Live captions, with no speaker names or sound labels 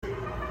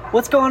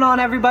What's going on,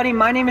 everybody?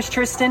 My name is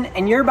Tristan,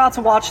 and you're about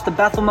to watch the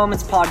Bethel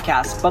Moments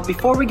podcast. But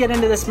before we get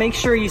into this, make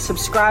sure you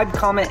subscribe,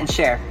 comment, and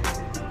share.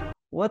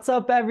 What's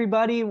up,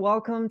 everybody?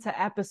 Welcome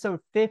to episode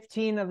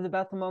 15 of the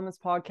Bethel Moments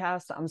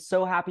podcast. I'm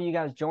so happy you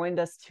guys joined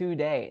us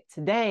today.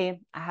 Today,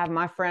 I have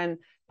my friend,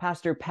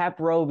 Pastor PEP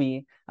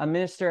ROBEY, a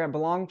minister at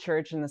Belong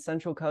Church in the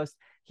Central Coast.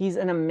 He's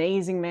an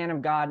amazing man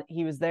of God.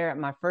 He was there at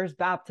my first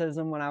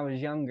baptism when I was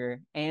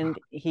younger, and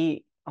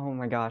oh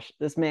my gosh,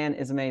 this man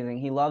is amazing.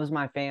 He loves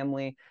my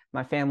family.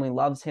 My family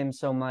loves him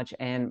so much.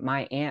 And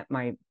my aunt,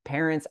 my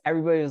parents,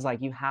 everybody was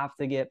like, you have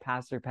to get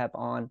Pastor PEP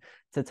on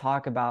to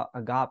talk about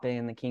agape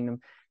in the kingdom.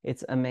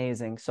 It's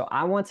amazing. So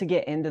I want to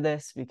get into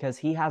this because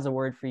he has a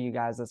word for you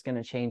guys that's going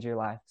to change your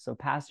life. So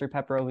Pastor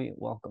PEP ROBEY,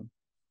 welcome.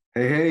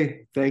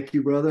 Hey, thank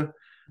you, brother.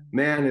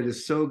 Man, it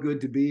is so good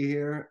to be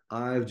here.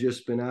 I've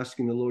just been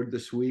asking the Lord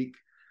this week.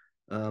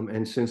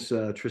 And since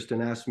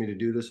Tristan asked me to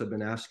do this, I've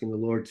been asking the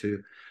Lord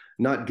to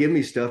not give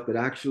me stuff, but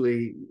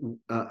actually,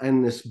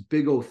 and this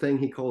big old thing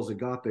he calls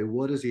agape,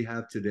 what does he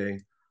have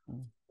today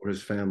for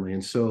his family?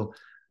 And so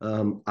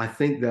I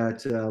think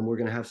that we're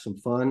going to have some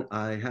fun.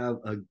 I have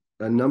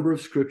a number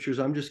of scriptures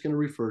I'm just going to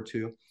refer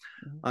to.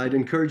 I'd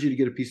encourage you to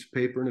get a piece of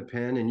paper and a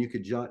pen, and you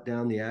could jot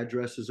down the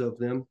addresses of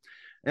them.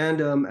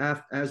 And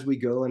as we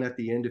go, and at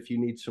the end, if you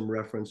need some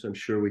reference, I'm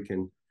sure we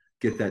can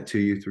get that to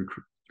you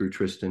through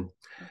Tristan.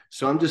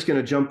 So I'm just going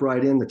to jump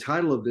right in. The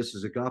title of this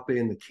is Agape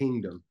in the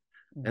Kingdom.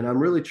 And I'm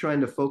really trying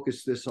to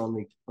focus this on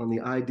the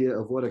idea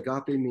of what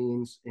agape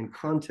means in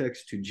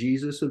context to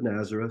Jesus of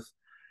Nazareth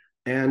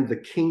and the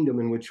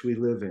kingdom in which we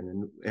live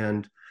in,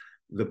 and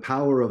the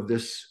power of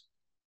this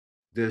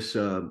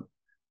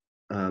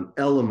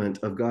element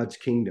of God's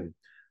kingdom.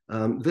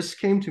 This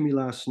came to me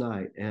last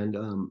night, and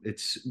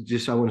it's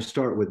just, I want to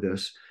start with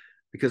this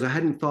because I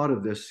hadn't thought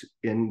of this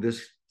in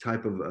this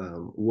type of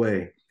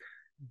way.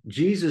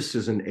 Jesus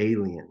is an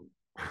alien.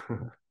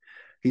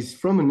 He's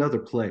from another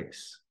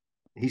place.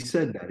 He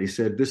said that. He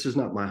said, this is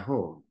not my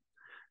home.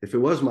 If it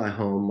was my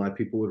home, my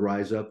people would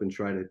rise up and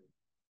try to,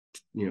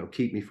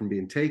 keep me from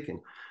being taken.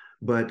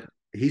 But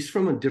he's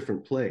from a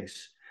different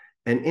place.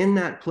 And in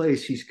that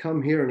place, he's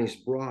come here and he's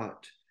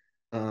brought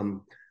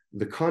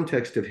the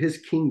context of his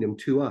kingdom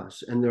to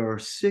us. And there are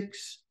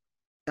 6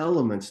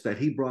 elements that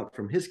he brought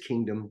from his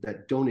kingdom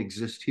that don't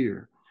exist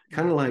here.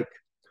 Kind of like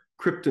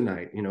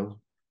kryptonite,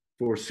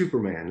 for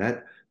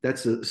Superman.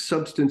 That's a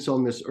substance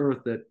on this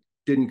earth that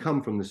didn't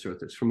come from this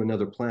earth. It's from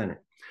another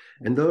planet.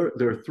 And there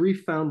are 3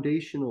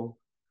 foundational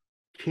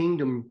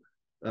kingdom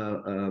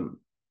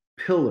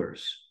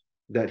pillars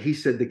that he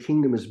said the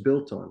kingdom is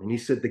built on. And he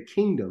said the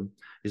kingdom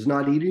is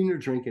not eating or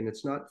drinking.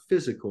 It's not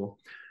physical.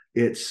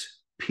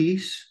 It's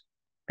peace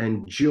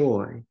and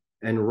joy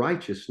and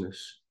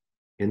righteousness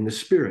in the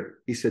spirit.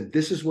 He said,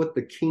 this is what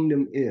the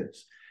kingdom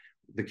is.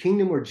 The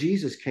kingdom where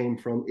Jesus came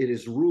from, it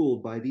is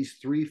ruled by these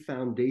 3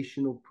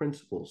 foundational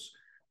principles: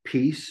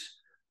 peace,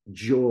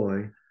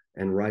 joy,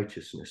 and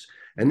righteousness.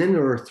 And then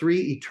there are 3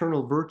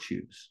 eternal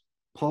virtues.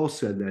 Paul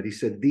said that. He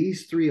said,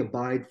 these 3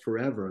 abide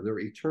forever. They're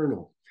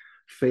eternal: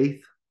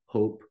 faith,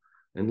 hope,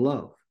 and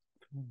love.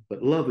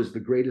 But love is the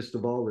greatest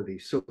of all of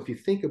these. So if you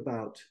think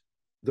about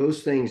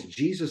those things,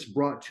 Jesus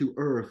brought to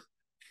earth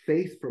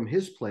faith from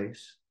his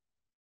place,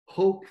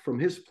 hope from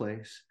his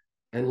place,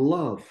 and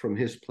love from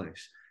his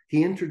place.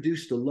 He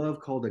introduced a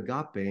love called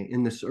agape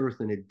in this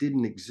earth, and it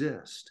didn't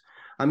exist.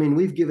 I mean,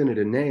 we've given it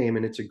a name,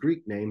 and it's a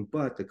Greek name,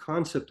 but the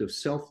concept of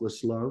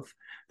selfless love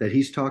that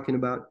he's talking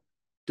about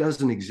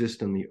doesn't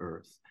exist on the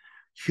earth.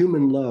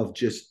 Human love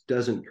just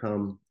doesn't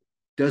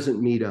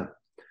meet up.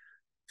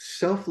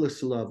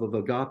 Selfless love of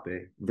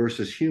agape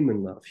versus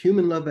human love.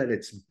 Human love at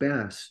its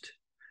best,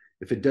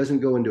 if it doesn't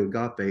go into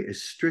agape,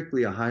 is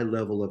strictly a high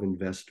level of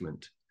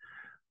investment.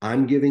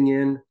 I'm giving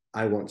in,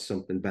 I want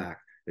something back.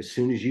 As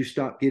soon as you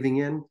stop giving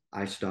in,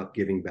 I stop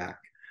giving back.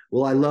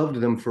 Well, I loved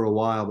them for a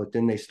while, but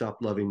then they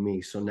stopped loving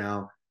me. So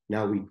now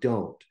we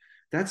don't.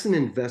 That's an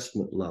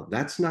investment love.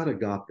 That's not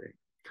agape.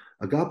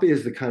 Agape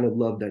is the kind of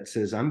love that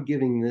says, I'm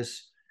giving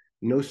this,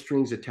 no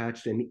strings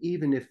attached. And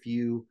even if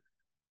you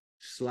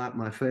slap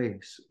my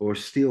face or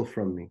steal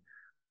from me,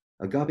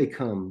 agape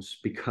comes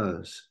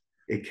because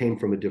it came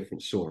from a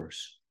different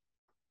source.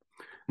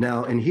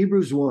 Now, in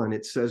Hebrews 1,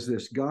 it says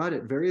this: God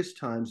at various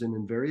times and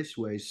in various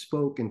ways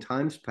spoke in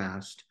times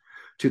past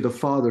to the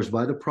fathers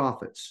by the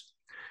prophets.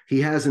 He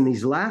has in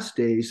these last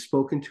days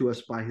spoken to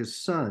us by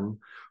his Son,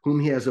 whom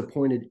he has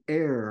appointed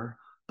heir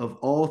of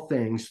all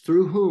things,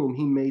 through whom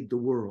he made the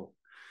world.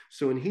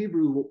 So in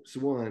Hebrews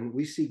 1,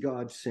 we see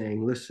God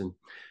saying, listen,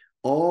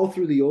 all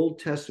through the Old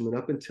Testament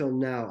up until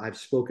now, I've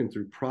spoken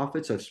through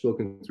prophets, I've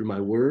spoken through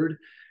my word,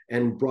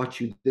 and brought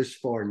you this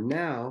far.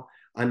 Now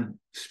I'm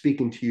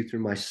speaking to you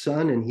through my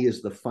Son, and he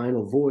is the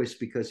final voice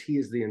because he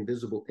is the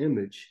invisible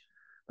image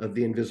of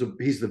the invisible.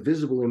 He's the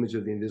visible image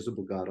of the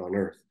invisible God on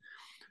earth.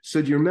 So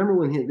do you remember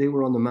when they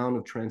were on the Mount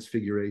of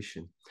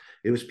Transfiguration?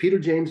 It was Peter,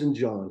 James, and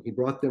John. He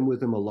brought them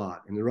with him a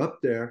lot, and they're up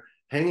there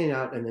hanging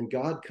out, and then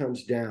God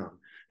comes down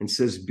and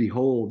says,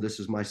 behold, this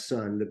is my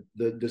Son.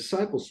 The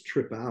disciples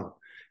trip out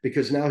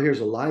because now here's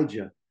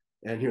Elijah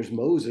And here's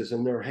Moses,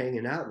 and they're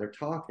hanging out and they're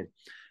talking.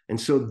 And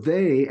so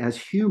they, as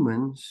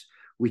humans,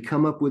 we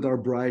come up with our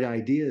bright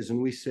ideas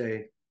and we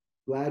say,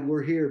 glad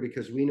we're here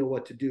because we know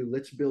what to do.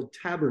 Let's build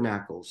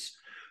tabernacles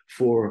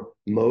for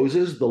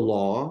Moses, the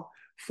law,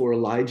 for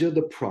Elijah,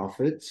 the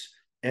prophets,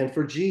 and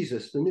for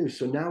Jesus, the new.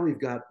 So now we've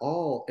got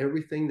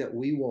everything that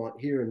we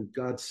want here. And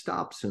God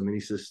stops him and he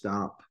says,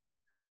 stop.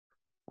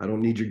 I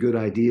don't need your good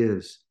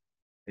ideas.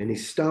 And he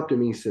stopped him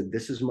and he said,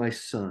 this is my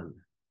son.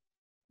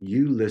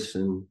 You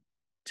listen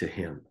to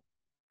him.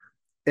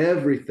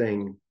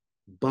 Everything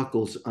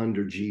buckles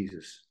under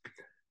Jesus.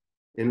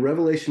 In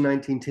Revelation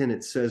 19:10,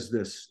 it says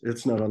this.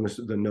 It's not on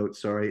the note,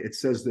 sorry. It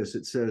says this.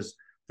 It says,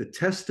 the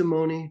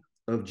testimony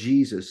of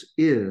Jesus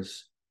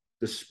is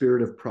the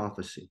spirit of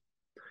prophecy.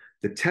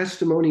 The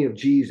testimony of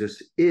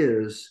Jesus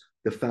is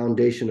the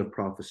foundation of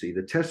prophecy.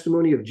 The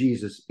testimony of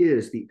Jesus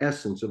is the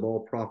essence of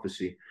all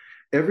prophecy.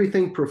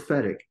 Everything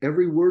prophetic,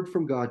 every word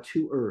from God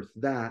to earth,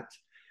 that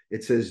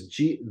it says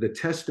the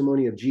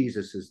testimony of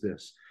Jesus is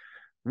this.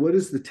 What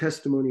is the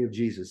testimony of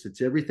Jesus?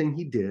 It's everything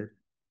he did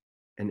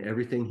and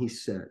everything he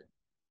said.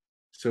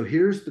 So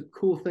here's the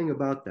cool thing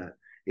about that.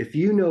 If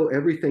you know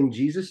everything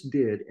Jesus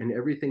did and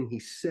everything he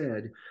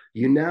said,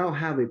 you now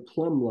have a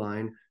plumb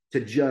line to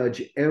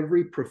judge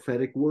every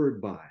prophetic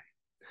word by.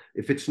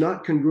 If it's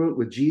not congruent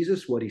with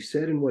Jesus, what he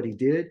said and what he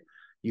did,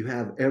 you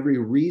have every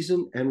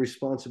reason and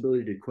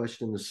responsibility to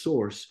question the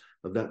source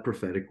of that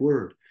prophetic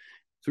word.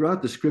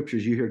 Throughout the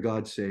scriptures, you hear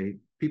God say,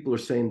 people are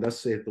saying, thus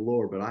saith the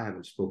Lord, but I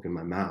haven't spoken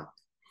my mouth.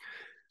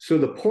 So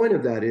the point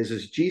of that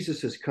is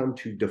Jesus has come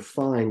to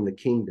define the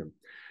kingdom.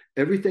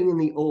 Everything in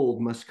the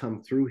old must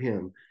come through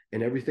him,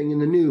 and everything in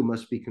the new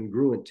must be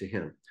congruent to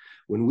him.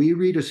 When we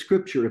read a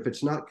scripture, if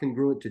it's not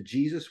congruent to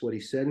Jesus, what he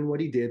said and what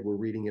he did, we're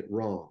reading it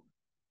wrong.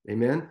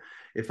 Amen?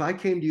 If I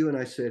came to you and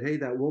I said, hey,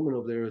 that woman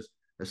over there is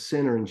a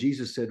sinner, and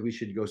Jesus said we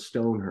should go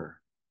stone her,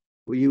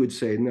 well, you would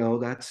say, no,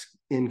 that's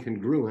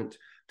incongruent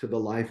to the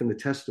life and the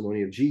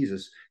testimony of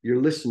Jesus.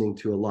 You're listening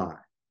to a lie.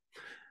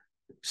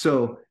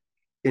 So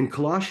in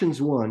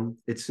Colossians 1,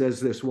 it says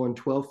this,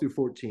 1:12 through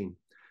 14,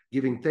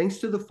 giving thanks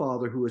to the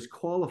Father who has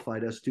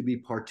qualified us to be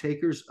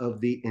partakers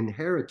of the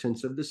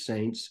inheritance of the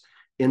saints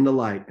in the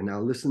light. And now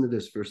listen to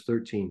this, verse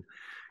 13.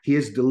 He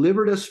has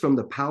delivered us from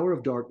the power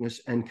of darkness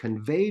and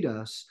conveyed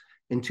us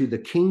into the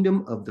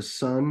kingdom of the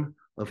Son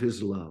of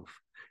his love,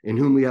 in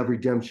whom we have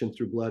redemption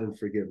through blood and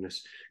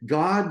forgiveness.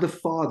 God the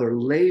Father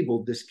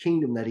labeled this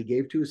kingdom that he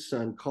gave to his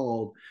son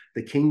called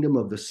the kingdom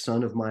of the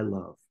Son of my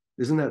love.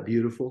 Isn't that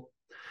beautiful?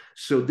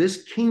 So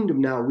this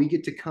kingdom now we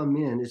get to come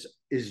in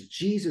is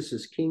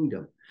Jesus's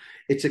kingdom.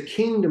 It's a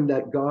kingdom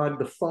that God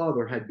the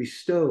Father had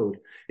bestowed.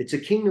 It's a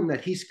kingdom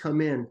that he's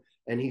come in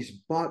and he's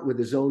bought with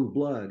his own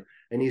blood.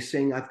 And he's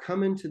saying, I've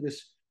come into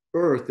this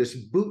earth, this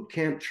boot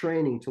camp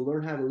training to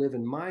learn how to live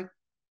in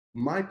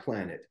my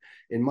planet,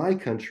 in my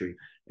country.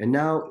 And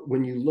now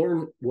when you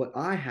learn what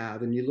I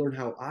have and you learn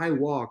how I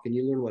walk and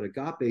you learn what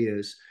agape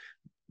is,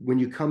 when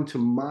you come to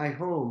my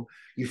home,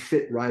 you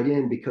fit right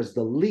in because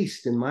the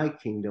least in my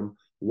kingdom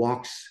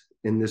walks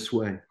in this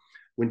way.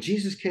 When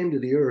Jesus came to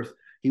the earth,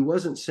 he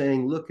wasn't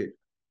saying, look at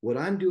what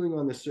I'm doing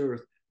on this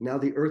earth. Now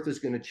the earth is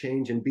going to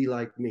change and be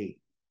like me.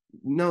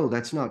 No,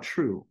 that's not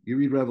true. You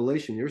read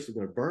Revelation, the earth is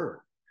going to burn.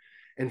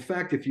 In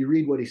fact, if you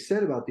read what he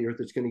said about the earth,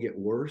 it's going to get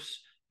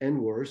worse and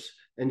worse,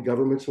 and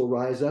governments will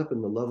rise up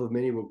and the love of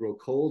many will grow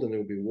cold, and there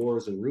will be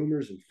wars and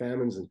rumors and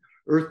famines and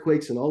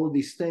earthquakes and all of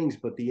these things,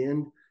 but the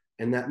end,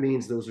 and that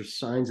means those are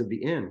signs of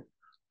the end.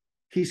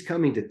 He's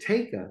coming to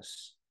take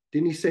us.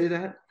 Didn't he say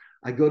that?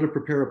 I go to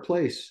prepare a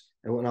place,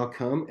 and when I'll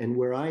come, and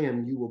where I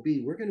am, you will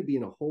be. We're going to be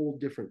in a whole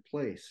different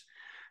place.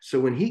 So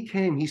when he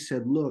came, he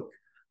said, look,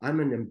 I'm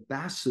an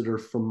ambassador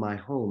from my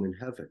home in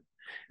heaven,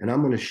 and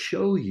I'm going to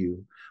show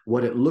you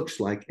what it looks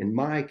like in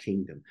my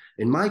kingdom.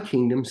 In my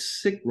kingdom,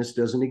 sickness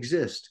doesn't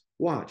exist.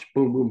 Watch,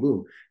 boom, boom,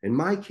 boom. In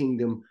my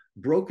kingdom,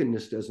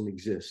 brokenness doesn't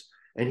exist.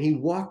 And he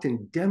walked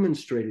and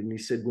demonstrated, and he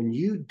said, when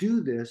you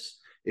do this,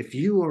 if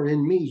you are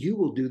in me, you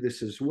will do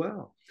this as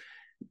well.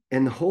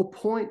 And the whole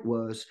point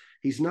was,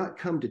 he's not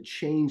come to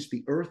change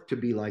the earth to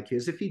be like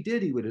his. If he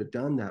did, he would have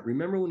done that.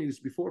 Remember when he was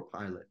before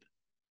Pilate?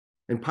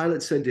 And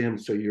Pilate said to him,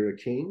 so you're a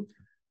king?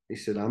 He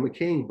said, I'm a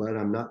king, but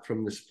I'm not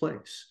from this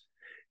place.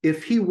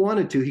 If he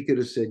wanted to, he could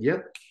have said,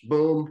 yep,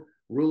 boom,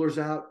 rulers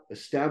out,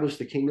 establish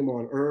the kingdom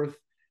on earth.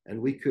 And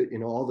we could,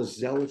 all the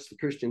zealots, the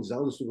Christian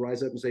zealots would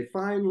rise up and say,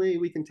 finally,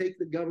 we can take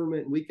the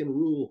government and we can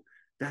rule.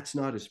 That's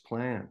not his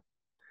plan.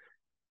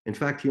 In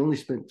fact, he only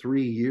spent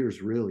 3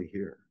 years really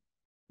here.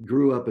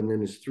 Grew up, and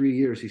then his 3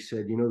 years, he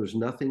said, there's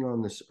nothing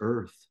on this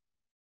earth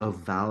of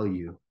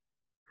value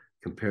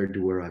compared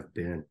to where I've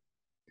been.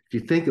 If you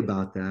think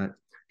about that,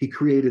 he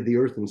created the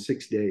earth in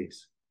 6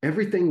 days.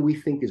 Everything we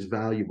think is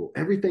valuable,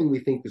 everything we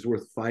think is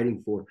worth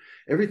fighting for,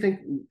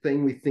 everything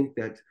we think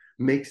that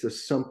makes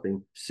us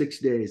something, 6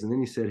 days. And then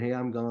he said, hey,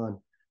 I'm gone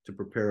to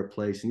prepare a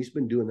place. And he's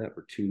been doing that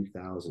for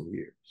 2,000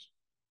 years.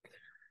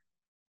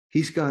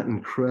 He's got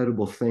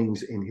incredible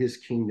things in his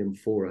kingdom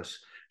for us.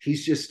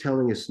 He's just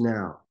telling us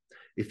now,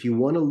 If you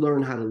want to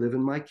learn how to live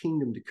in my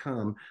kingdom to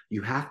come,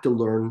 you have to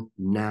learn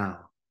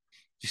now.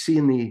 You see,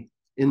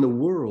 in the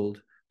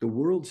world, the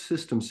world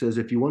system says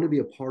if you want to be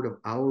a part of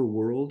our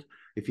world,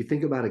 if you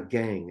think about a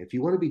gang, if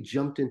you want to be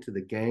jumped into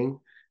a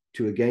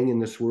gang in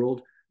this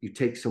world, you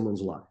take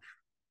someone's life.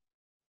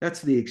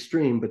 That's the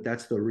extreme, but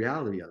that's the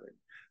reality of it.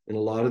 In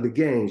a lot of the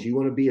gangs, you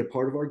want to be a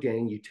part of our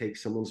gang, you take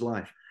someone's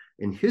life.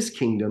 In his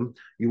kingdom,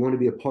 you want to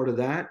be a part of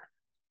that,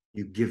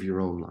 you give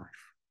your own life.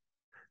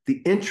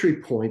 The entry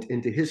point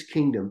into his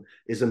kingdom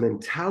is a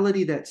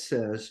mentality that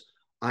says,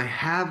 I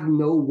have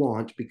no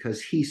want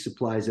because he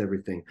supplies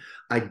everything.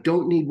 I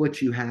don't need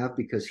what you have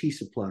because he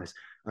supplies.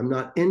 I'm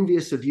not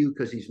envious of you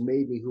because he's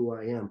made me who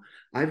I am.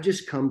 I've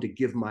just come to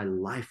give my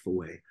life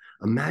away.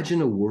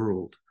 Imagine a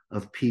world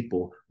of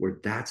people where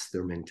that's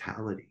their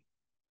mentality.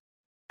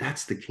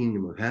 That's the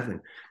kingdom of heaven.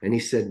 And he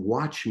said,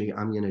 watch me,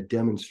 I'm going to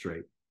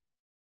demonstrate.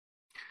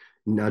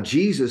 Now,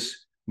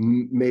 Jesus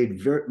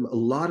made a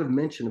lot of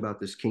mention about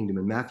this kingdom.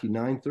 In Matthew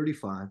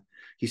 9:35,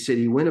 he said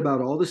he went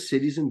about all the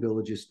cities and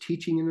villages,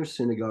 teaching in their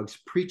synagogues,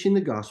 preaching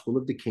the gospel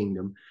of the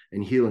kingdom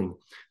and healing.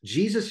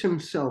 Jesus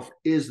himself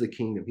is the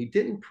kingdom. He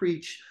didn't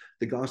preach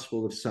the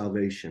gospel of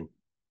salvation.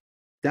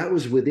 That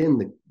was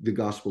within the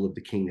gospel of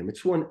the kingdom.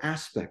 It's one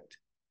aspect.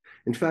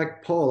 In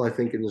fact, Paul, I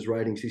think in his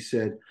writings, he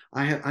said,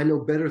 I know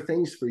better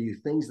things for you,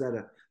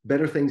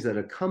 better things that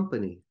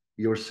accompany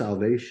your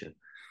salvation.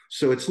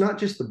 So it's not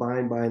just the by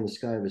and by in the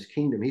sky of his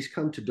kingdom. He's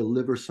come to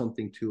deliver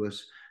something to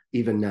us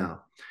even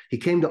now. He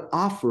came to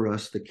offer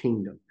us the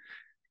kingdom.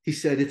 He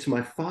said, it's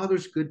my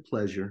Father's good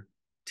pleasure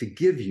to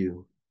give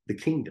you the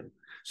kingdom.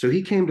 So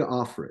he came to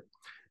offer it.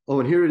 Oh,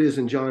 and here it is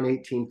in John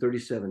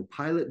 18:37.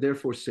 Pilate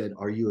therefore said,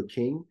 are you a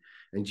king?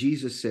 And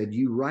Jesus said,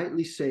 you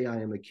rightly say I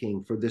am a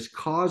king. For this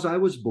cause I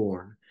was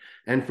born,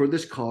 and for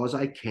this cause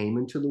I came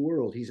into the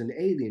world. He's an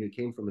alien who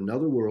came from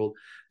another world,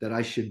 that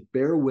I should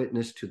bear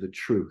witness to the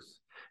truth.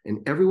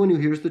 And everyone who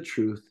hears the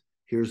truth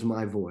hears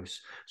my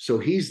voice. So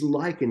he's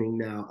likening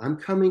now, I'm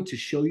coming to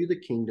show you the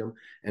kingdom,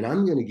 and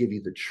I'm going to give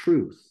you the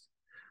truth.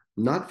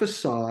 Not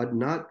facade,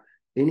 not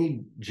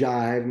any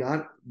jive,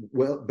 not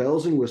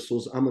bells and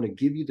whistles. I'm going to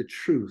give you the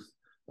truth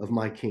of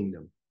my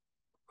kingdom.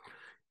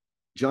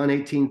 John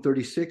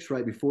 18:36,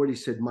 right before it, he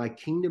said, my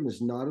kingdom is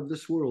not of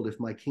this world. If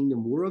my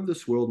kingdom were of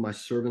this world, my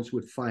servants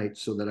would fight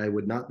so that I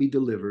would not be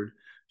delivered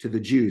to the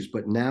Jews.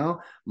 But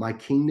now my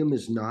kingdom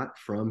is not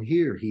from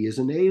here. He is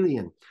an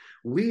alien.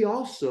 We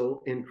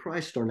also in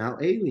Christ are now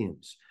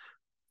aliens.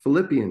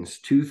 Philippians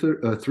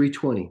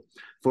 3:20,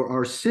 for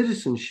our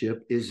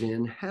citizenship is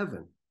in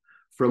heaven,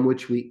 from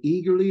which we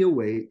eagerly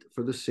await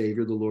for the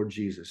Savior, the Lord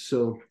Jesus.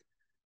 So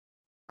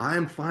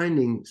I'm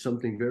finding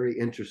something very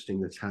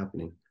interesting that's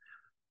happening.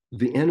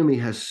 The enemy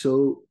has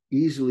so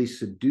easily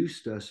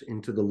seduced us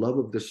into the love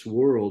of this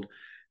world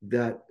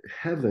that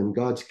heaven,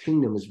 God's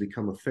kingdom, has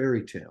become a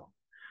fairy tale.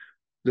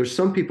 There's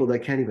some people that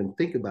can't even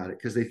think about it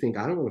because they think,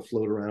 I don't want to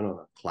float around on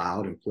a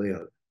cloud and play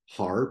a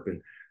harp.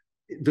 And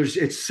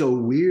it's so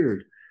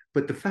weird.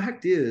 But the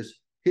fact is,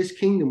 his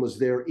kingdom was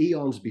there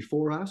eons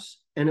before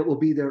us, and it will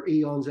be there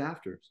eons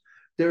after us.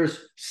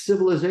 There's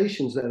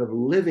civilizations that are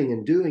living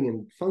and doing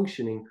and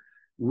functioning.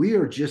 We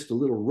are just a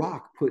little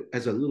rock put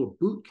as a little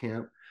boot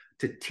camp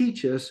to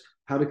teach us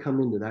how to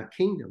come into that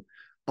kingdom.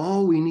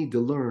 All we need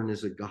to learn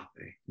is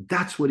agape.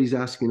 That's what he's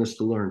asking us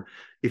to learn.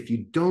 If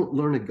you don't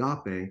learn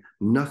agape,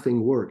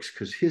 nothing works,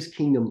 because his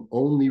kingdom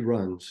only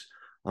runs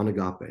on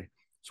agape.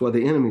 That's why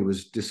the enemy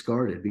was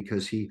discarded,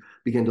 because he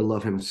began to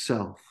love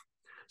himself.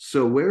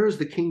 So where is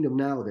the kingdom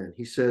now then?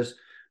 He says,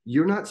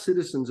 you're not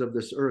citizens of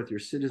this earth, you're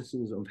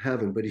citizens of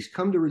heaven, but he's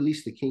come to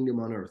release the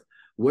kingdom on earth.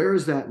 Where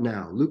is that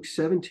now? Luke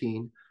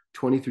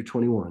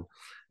 17:20-21.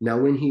 Now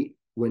when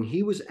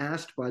he was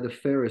asked by the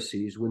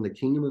Pharisees when the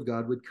kingdom of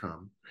God would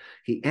come,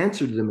 he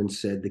answered them and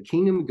said, the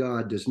kingdom of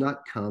God does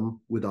not come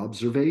with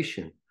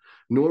observation,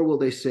 nor will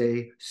they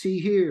say, see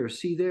here,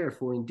 see there,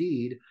 for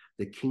indeed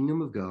the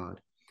kingdom of God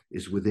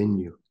is within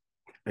you.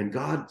 And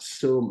God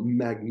so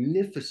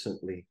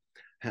magnificently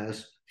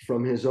has,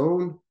 from his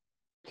own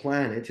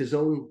planet, his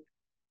own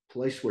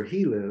place where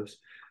he lives,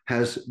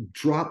 has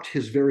dropped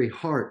his very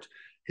heart,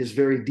 his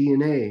very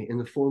DNA in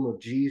the form of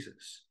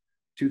Jesus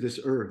to this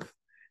earth.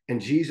 And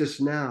Jesus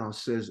now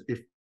says,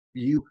 if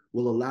you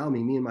will allow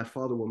me, me and my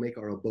Father will make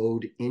our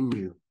abode in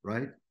you,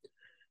 right?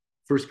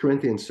 1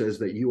 Corinthians says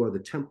that you are the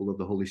temple of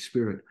the Holy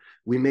Spirit.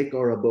 We make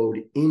our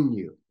abode in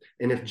you.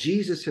 And if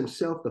Jesus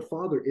himself, the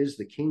Father, is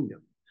the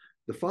kingdom,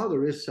 the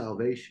Father is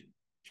salvation.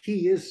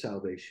 He is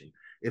salvation.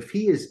 If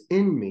he is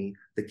in me,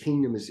 the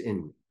kingdom is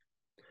in me.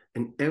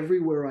 And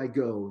everywhere I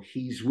go,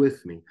 he's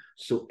with me.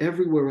 So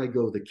everywhere I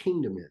go, the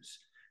kingdom is.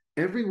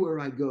 Everywhere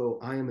I go,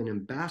 I am an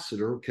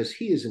ambassador, because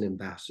he is an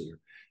ambassador.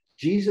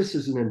 Jesus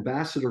is an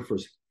ambassador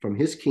from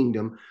his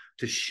kingdom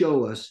to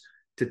show us,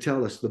 to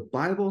tell us. The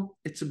Bible,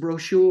 it's a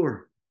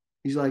brochure.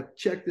 He's like,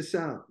 check this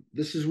out.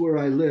 This is where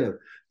I live.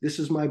 This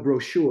is my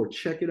brochure.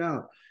 Check it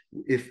out.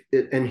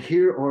 And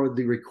here are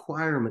the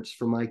requirements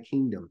for my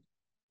kingdom.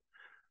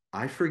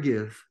 I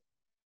forgive.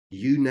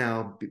 You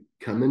now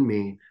come in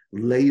me,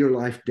 lay your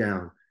life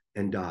down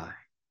and die.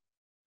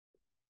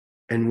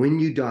 And when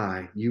you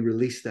die, you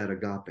release that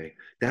agape.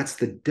 That's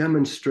the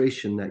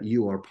demonstration that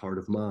you are part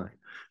of mine.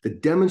 The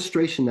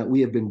demonstration that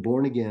we have been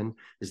born again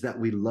is that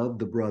we love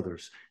the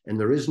brothers. And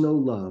there is no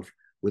love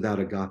without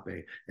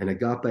agape. And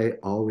agape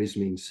always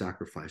means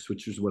sacrifice,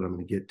 which is what I'm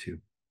going to get to.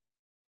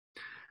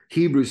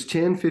 Hebrews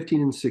 10,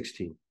 15, and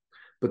 16.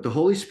 But the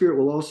Holy Spirit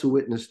will also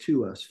witness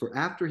to us. For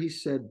after he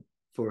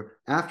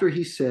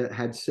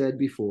had said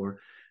before,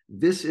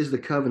 this is the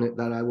covenant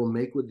that I will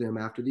make with them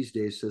after these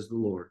days, says the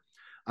Lord.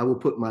 I will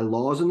put my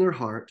laws in their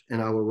heart, and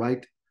I will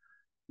write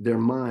their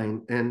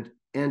mind, and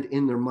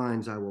in their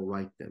minds I will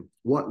write them.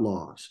 What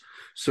laws?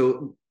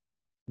 So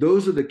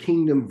those are the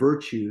kingdom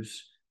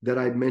virtues that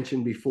I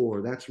mentioned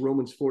before. That's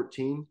Romans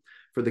 14.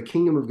 For the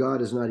kingdom of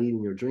God is not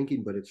eating or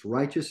drinking, but it's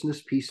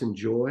righteousness, peace, and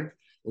joy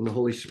in the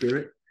Holy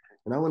Spirit.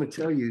 And I want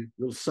to tell you,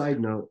 a little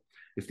side note,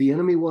 if the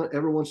enemy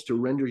ever wants to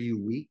render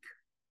you weak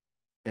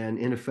and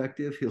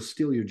ineffective, he'll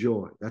steal your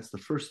joy. That's the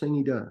first thing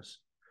he does.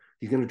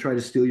 He's going to try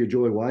to steal your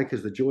joy. Why?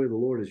 Because the joy of the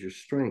Lord is your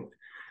strength.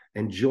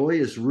 And joy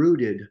is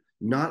rooted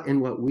not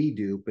in what we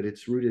do, but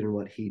it's rooted in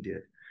what he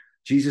did.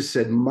 Jesus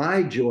said,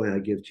 my joy I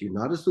give to you,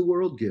 not as the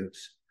world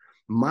gives.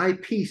 My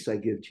peace I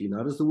give to you,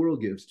 not as the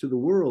world gives. To the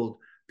world,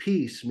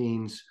 peace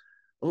means,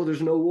 oh,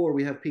 there's no war,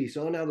 we have peace.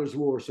 Oh, now there's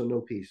war, so no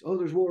peace. Oh,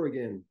 there's war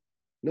again.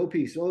 No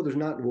peace. Oh, there's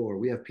not war,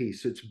 we have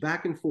peace. So it's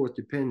back and forth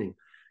depending.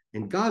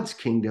 In God's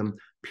kingdom,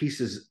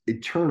 peace is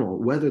eternal,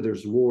 whether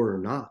there's war or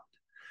not.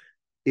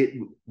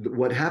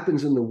 What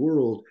happens in the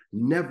world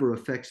never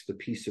affects the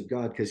peace of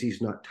God because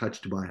he's not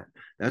touched by it.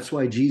 That's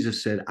why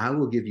Jesus said, I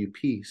will give you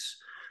peace,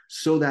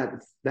 so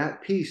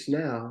that peace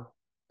now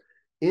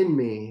in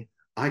me,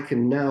 I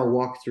can now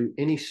walk through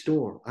any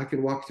storm. I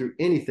can walk through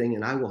anything,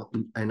 and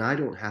I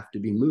don't have to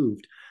be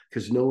moved,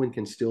 because no one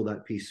can steal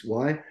that peace.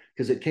 Why?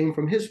 Because it came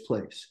from his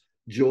place.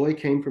 Joy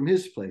came from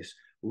his place.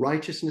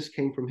 Righteousness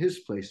came from his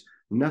place.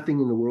 Nothing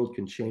in the world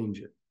can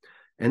change it.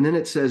 And then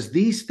it says,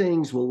 these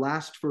things will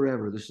last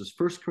forever. This is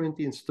 1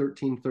 Corinthians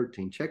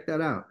 13:13. Check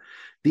that out.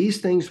 These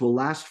things will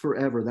last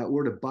forever. That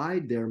word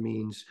abide there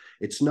means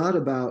it's not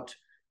about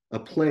a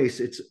place,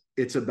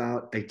 it's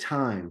about a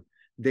time.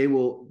 They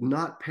will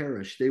not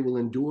perish. They will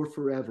endure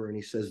forever. And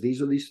he says,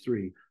 these are these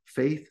three: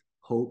 faith,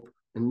 hope,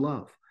 and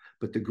love.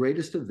 But the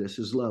greatest of this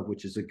is love,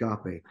 which is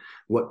agape.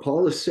 What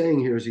Paul is saying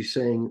here is he's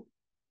saying,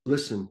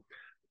 listen,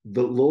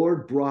 the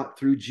Lord brought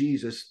through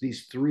Jesus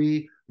these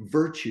three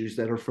virtues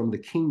that are from the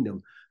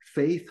kingdom: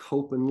 faith,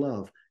 hope, and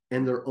love,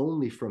 and they're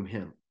only from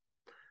him.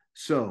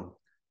 So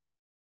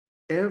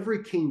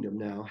every kingdom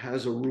now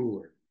has a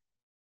ruler.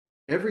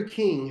 Every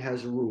king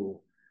has a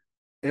rule.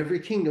 Every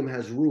kingdom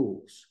has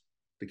rules.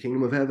 The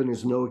kingdom of heaven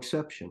is no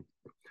exception.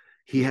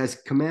 He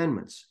has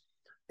commandments.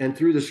 And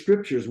through the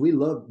scriptures,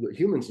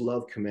 humans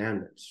love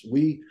commandments.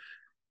 We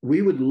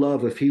would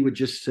love if he would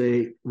just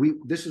say,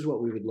 this is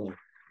what we would love.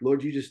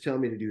 Lord, you just tell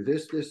me to do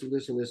this, this, and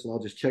this, and this, and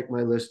I'll just check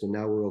my list, and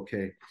now we're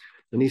okay.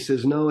 And he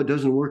says, no, it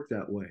doesn't work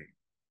that way.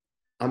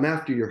 I'm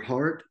after your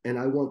heart, and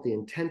I want the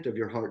intent of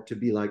your heart to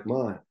be like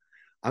mine.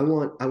 I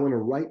want to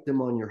write them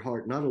on your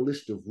heart, not a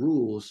list of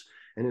rules.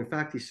 And in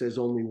fact, he says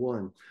only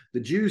one. The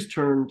Jews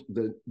turned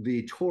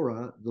the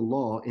Torah, the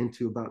law,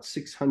 into about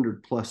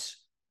 600 plus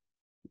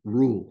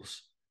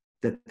rules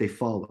that they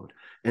followed.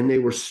 And they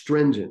were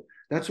stringent.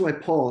 That's why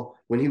Paul,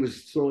 when he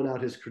was throwing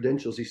out his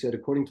credentials, he said,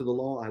 according to the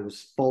law, I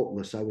was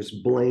faultless. I was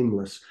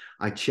blameless.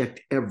 I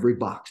checked every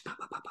box.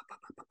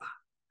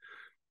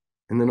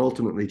 And then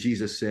ultimately,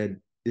 Jesus said,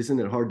 isn't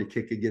it hard to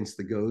kick against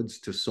the goads?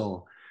 To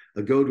Saul.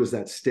 A goad was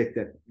that stick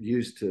that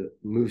used to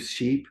move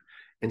sheep.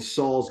 And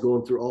Saul's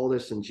going through all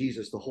this, and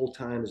Jesus the whole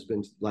time has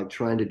been like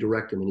trying to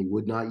direct him, and he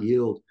would not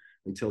yield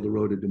until the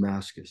road to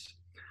Damascus.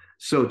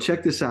 So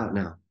check this out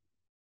now.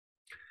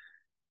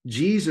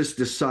 Jesus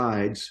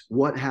decides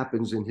what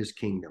happens in his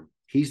kingdom.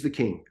 He's the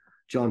king.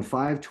 John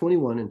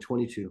 5:21 and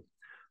 22.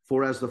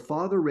 For as the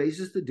Father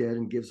raises the dead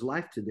and gives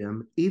life to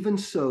them, even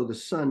so the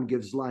Son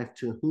gives life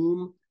to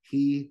whom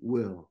he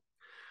will.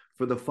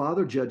 For the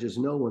Father judges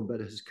no one, but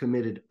has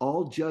committed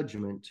all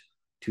judgment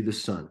to the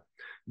Son.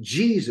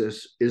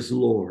 Jesus is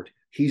Lord.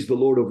 He's the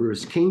Lord over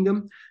his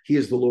kingdom. He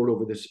is the Lord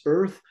over this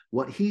earth.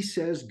 What he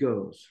says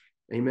goes.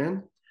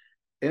 Amen.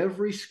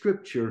 Every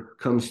scripture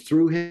comes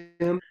through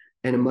him,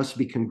 and it must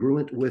be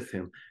congruent with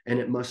him, and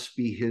it must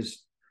be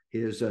his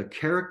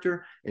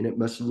character, and it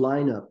must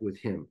line up with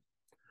him.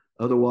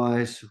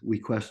 Otherwise, we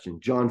question.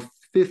 John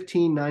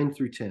 15:9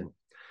 through 10.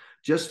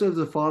 Just as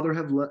the Father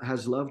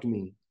has loved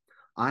me,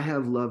 I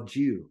have loved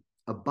you.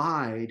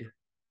 Abide,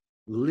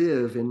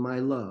 live in my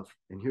love.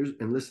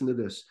 And listen to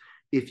this.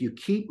 If you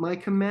keep my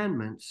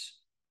commandments,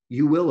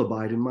 you will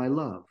abide in my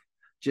love,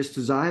 just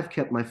as I have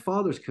kept my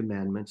Father's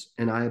commandments,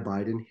 and I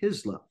abide in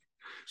his love.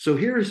 So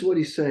here's what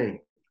he's saying.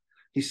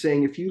 He's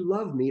saying, if you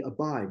love me,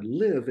 abide,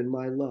 live in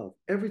my love.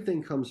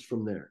 Everything comes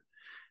from there.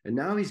 And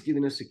now he's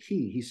giving us a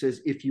key. He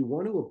says, if you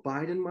want to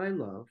abide in my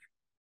love,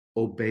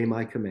 obey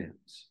my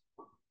commands.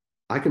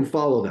 I can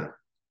follow that.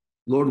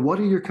 Lord, what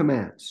are your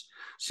commands?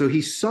 So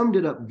he summed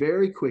it up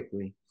very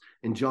quickly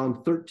in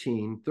John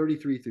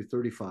 13:33 through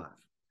 35.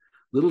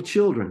 Little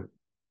children,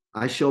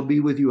 I shall be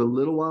with you a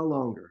little while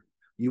longer.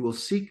 You will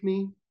seek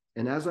me,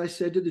 and as I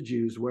said to the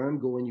Jews, where I'm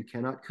going, you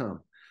cannot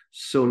come.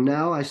 So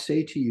now I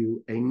say to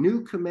you, a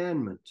new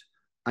commandment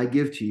I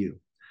give to you,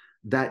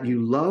 that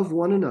you love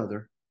one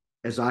another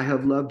as I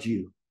have loved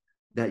you,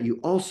 that you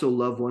also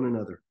love one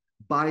another.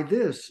 By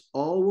this,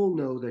 all will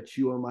know that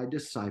you are my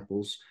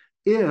disciples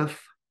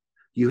if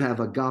you have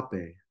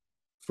agape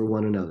for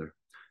one another.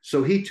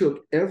 So he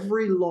took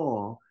every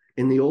law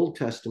in the Old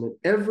Testament,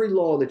 every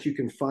law that you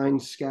can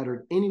find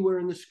scattered anywhere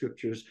in the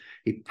scriptures,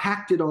 he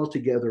packed it all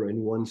together in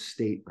one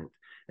statement.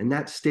 And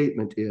that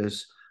statement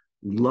is,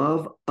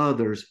 love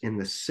others in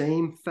the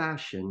same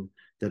fashion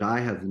that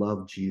I have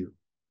loved you.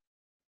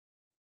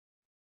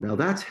 Now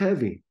that's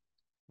heavy.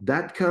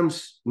 That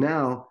comes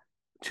now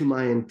to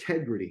my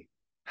integrity.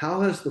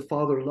 How has the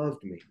Father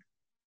loved me?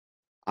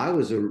 I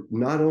was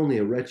not only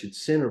a wretched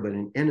sinner, but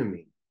an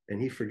enemy,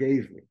 and he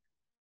forgave me.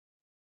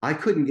 I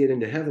couldn't get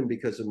into heaven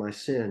because of my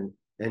sin,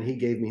 and he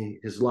gave me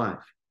his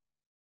life.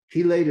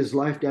 He laid his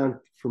life down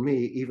for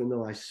me, even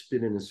though I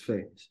spit in his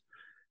face.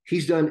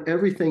 He's done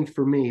everything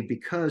for me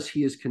because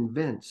he is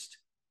convinced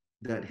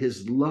that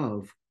his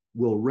love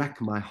will wreck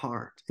my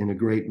heart in a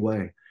great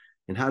way.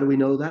 And how do we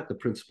know that? The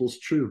principle's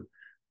true.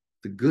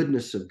 The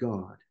goodness of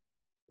God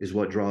is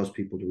what draws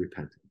people to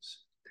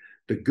repentance.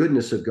 The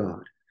goodness of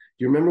God.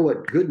 You remember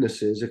what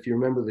goodness is? If you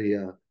remember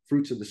the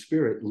fruits of the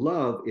Spirit,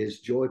 love is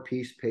joy,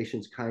 peace,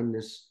 patience,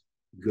 kindness,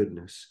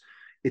 goodness.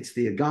 It's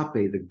the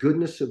agape, the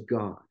goodness of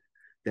God,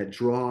 that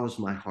draws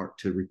my heart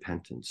to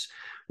repentance.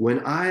 When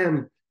I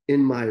am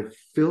in my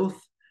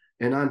filth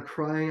and I'm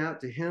crying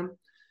out to him,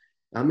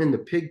 I'm in the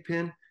pig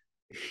pen,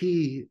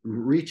 he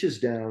reaches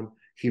down,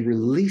 he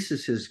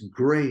releases his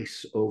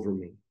grace over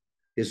me.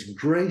 His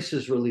grace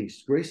is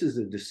released. Grace is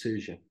a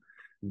decision.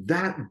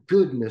 That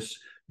goodness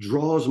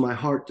draws my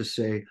heart to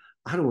say,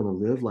 I don't want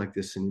to live like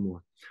this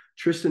anymore.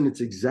 Tristan, it's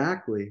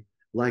exactly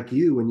like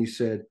you when you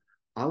said,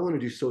 I want to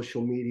do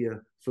social media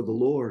for the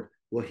Lord.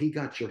 Well, he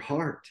got your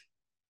heart.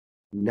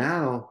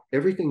 Now,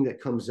 everything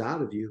that comes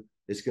out of you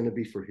is going to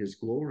be for his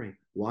glory.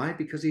 Why?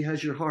 Because he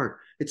has your heart.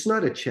 It's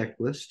not a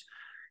checklist.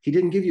 He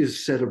didn't give you a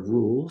set of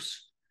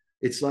rules.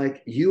 It's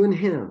like you and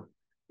him.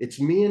 It's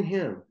me and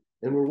him,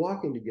 and we're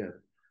walking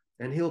together.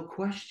 And he'll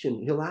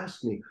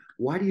ask me,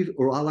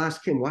 or I'll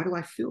ask him, why do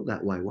I feel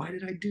that way? Why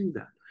did I do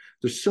that?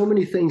 There's so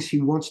many things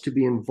he wants to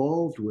be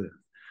involved with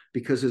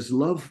because his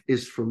love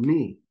is for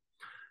me.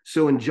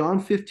 So in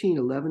John 15,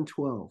 11,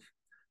 12,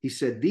 he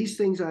said, these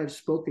things I have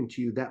spoken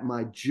to you, that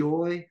my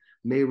joy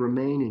may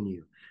remain in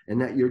you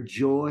and that your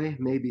joy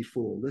may be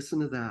full. Listen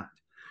to that.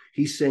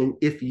 He's saying,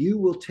 if you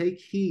will take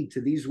heed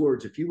to these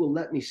words, if you will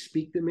let me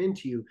speak them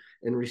into you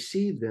and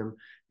receive them,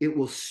 it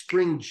will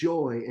spring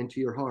joy into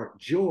your heart.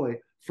 Joy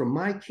from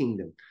my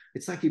kingdom.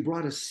 It's like he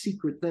brought a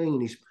secret thing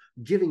and he's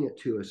giving it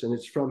to us, and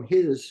it's from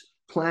his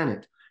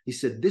planet. He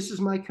said, this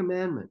is my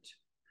commandment,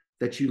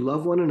 that you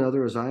love one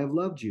another as I have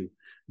loved you.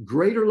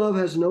 Greater love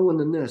has no one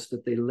than this,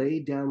 that they lay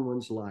down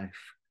one's life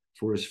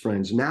for his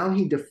friends. Now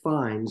he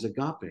defines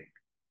agape.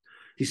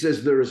 He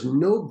says there is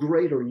no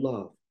greater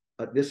love.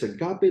 This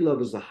agape love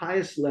is the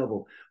highest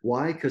level.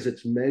 Why? Because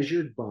it's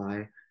measured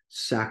by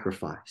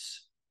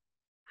sacrifice.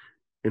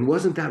 And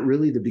wasn't that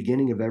really the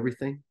beginning of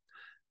everything?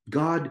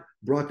 God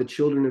brought the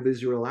children of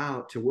Israel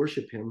out to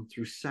worship him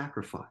through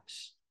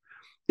sacrifice.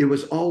 It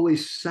was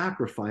always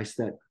sacrifice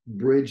that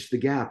bridged the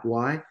gap.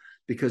 Why?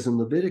 Because in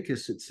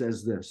Leviticus, it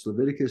says this.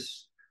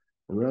 Leviticus,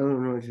 I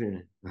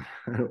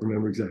don't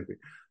remember exactly.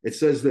 It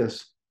says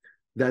this,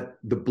 that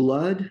the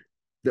blood,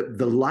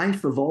 the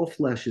life of all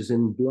flesh is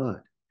in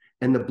blood,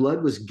 and the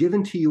blood was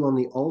given to you on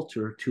the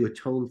altar to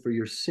atone for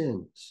your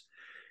sins.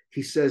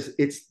 He says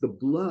it's the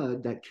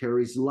blood that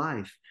carries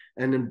life,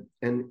 and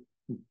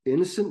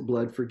innocent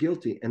blood for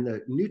guilty. And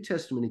the New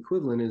Testament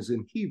equivalent is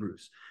in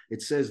Hebrews.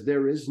 It says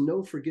there is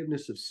no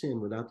forgiveness of sin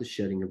without the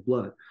shedding of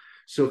blood.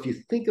 So if you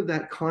think of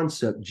that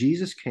concept,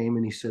 Jesus came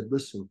and he said,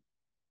 listen,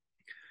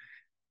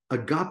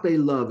 agape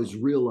love is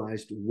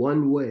realized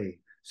one way,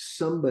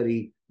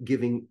 somebody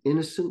giving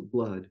innocent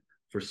blood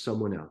for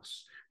someone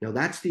else. Now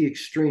that's the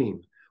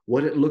extreme.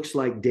 What it looks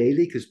like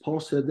daily, because Paul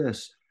said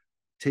this,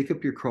 take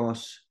up your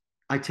cross.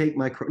 I take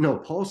my cross. No,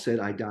 Paul said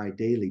I die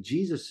daily.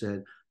 Jesus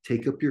said,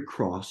 take up your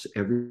cross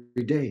every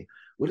day.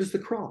 What is the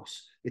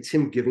cross? It's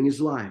him giving his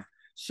life.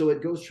 So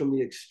it goes from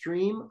the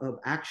extreme of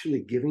actually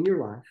giving your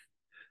life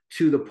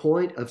to the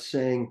point of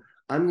saying,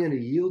 I'm going to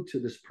yield to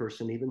this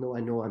person, even though I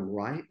know I'm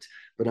right,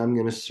 but I'm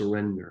going to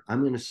surrender.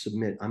 I'm going to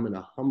submit. I'm going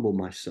to humble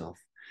myself.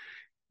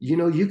 You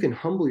know, you can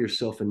humble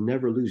yourself and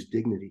never lose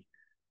dignity.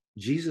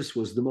 Jesus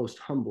was the most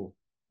humble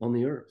on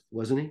the earth,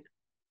 wasn't he?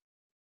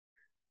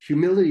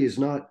 Humility is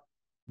not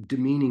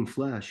demeaning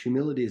flesh.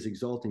 Humility is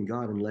exalting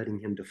God and letting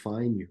him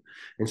define you.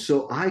 And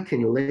so I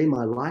can lay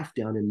my life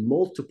down in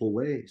multiple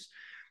ways.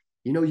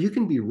 You know, you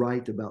can be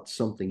right about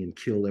something and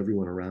kill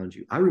everyone around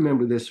you. I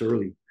remember this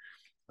early.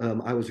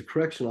 I was a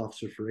correction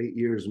officer for 8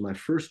 years. And my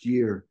first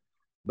year,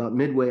 about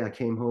midway, I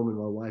came home and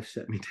my wife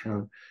sat me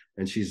down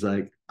and she's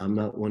like, I'm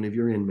not one of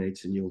your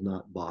inmates and you'll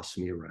not boss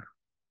me around.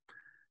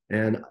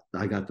 And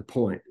I got the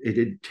point. It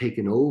had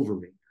taken over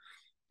me.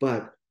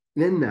 But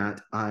in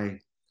that, I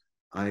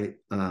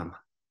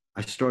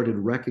started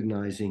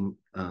recognizing,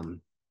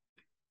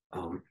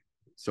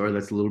 sorry,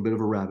 that's a little bit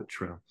of a rabbit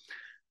trail.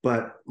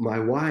 But my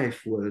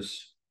wife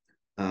was,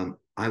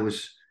 I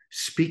was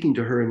speaking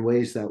to her in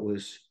ways that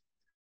was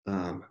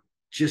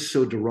just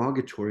so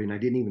derogatory, and I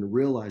didn't even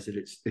realize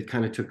it. It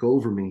kind of took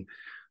over me.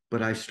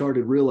 But I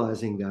started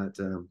realizing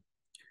that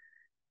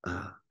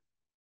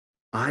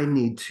I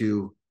need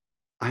to,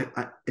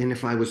 and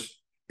if I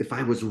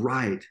was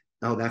right,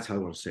 oh, that's how I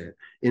want to say it.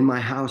 In my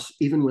house,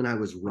 even when I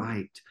was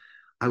right,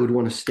 I would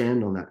want to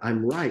stand on that.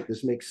 I'm right.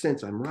 This makes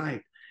sense. I'm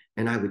right.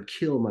 And I would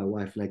kill my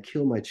wife and I'd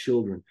kill my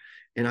children.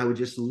 And I would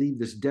just leave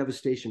this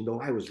devastation,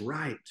 though I was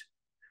right.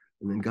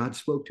 And then God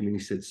spoke to me and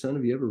he said, son,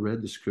 have you ever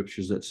read the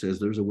scriptures that says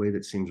there's a way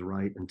that seems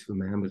right unto a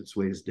man, but its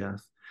way is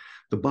death?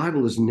 The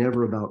Bible is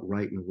never about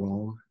right and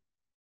wrong.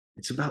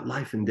 It's about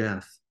life and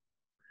death.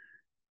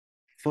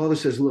 Father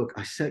says, look,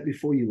 I set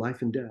before you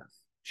life and death.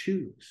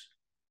 Choose.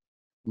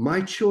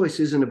 My choice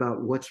isn't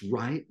about what's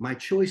right. My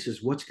choice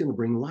is what's going to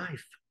bring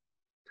life.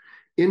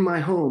 In my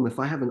home, if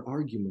I have an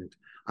argument,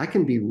 I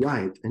can be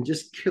right and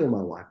just kill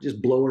my wife,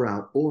 just blow her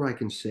out. Or I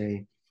can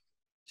say,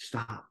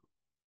 stop.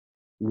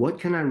 What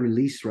can I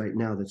release right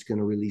now that's going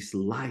to release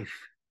life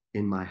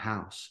in my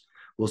house?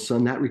 Well,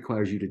 son, that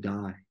requires you to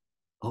die.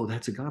 Oh,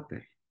 that's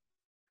agape.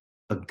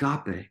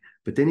 Agape.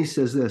 But then he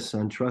says this,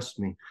 son, trust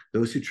me.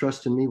 Those who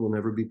trust in me will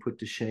never be put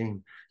to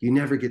shame. You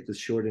never get the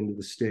short end of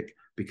the stick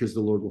because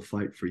the Lord will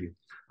fight for you.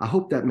 I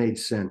hope that made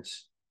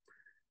sense.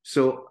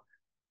 So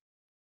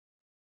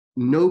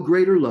no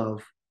greater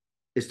love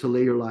is to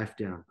lay your life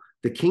down.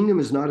 The kingdom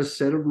is not a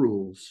set of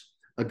rules.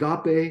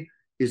 Agape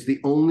is the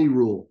only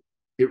rule.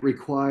 It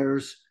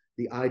requires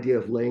the idea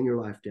of laying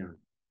your life down.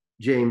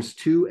 James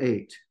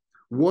 2:8.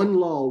 One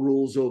law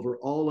rules over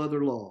all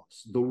other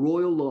laws, the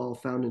royal law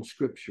found in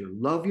Scripture.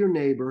 Love your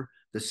neighbor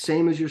the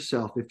same as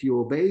yourself. If you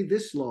obey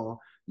this law,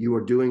 you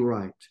are doing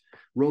right.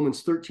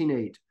 Romans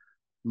 13:8.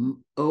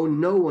 Owe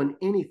no one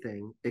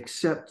anything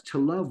except to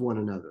love one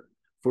another.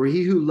 For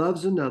he who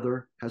loves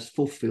another has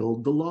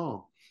fulfilled the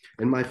law.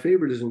 And my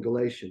favorite is in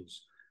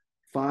Galatians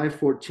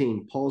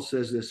 5:14. Paul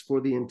says this, for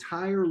the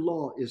entire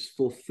law is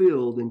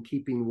fulfilled in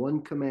keeping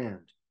one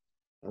command.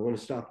 I want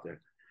to stop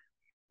there.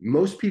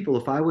 Most people,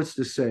 if I was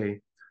to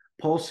say,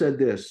 Paul said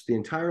this, the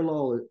entire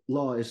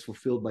law is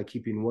fulfilled by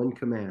keeping one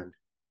command.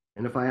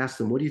 And if I ask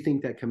them, what do you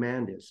think that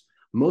command is?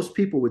 Most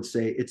people would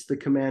say it's the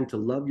command to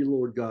love your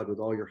Lord God with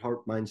all your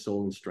heart, mind,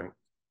 soul, and strength.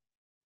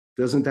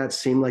 Doesn't that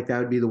seem like that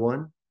would be the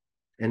one?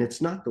 And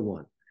it's not the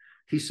one.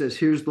 He says,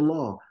 here's the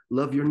law.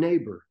 Love your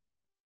neighbor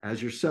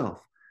as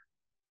yourself.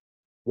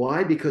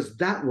 Why? Because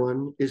that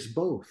one is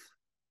both.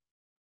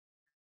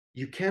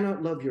 You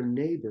cannot love your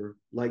neighbor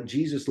like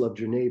Jesus loved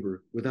your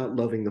neighbor without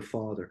loving the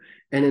Father.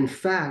 And in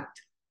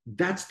fact,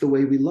 that's the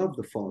way we love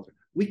the Father.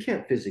 We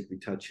can't physically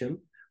touch him.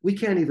 We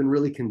can't even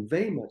really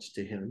convey much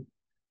to him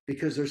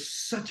because there's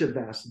such a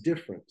vast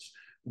difference.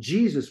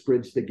 Jesus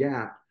bridged the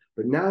gap,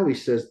 but now he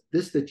says,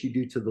 this that you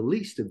do to the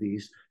least of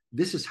these,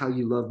 this is how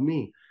you love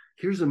me.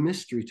 Here's a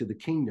mystery to the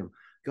kingdom.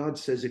 God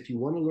says, if you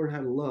want to learn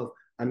how to love,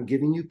 I'm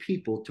giving you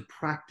people to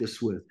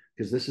practice with,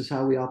 because this is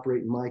how we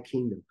operate in my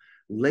kingdom.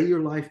 Lay your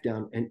life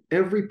down, and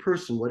every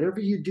person, whatever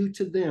you do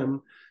to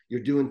them,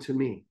 you're doing to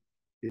me.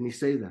 Didn't he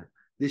say that?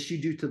 This you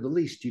do to the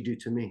least, you do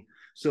to me.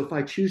 So if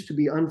I choose to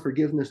be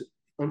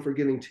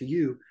unforgiving to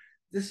you,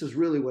 this is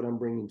really what I'm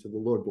bringing to the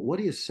Lord. But what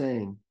he is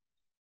saying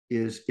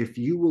is, if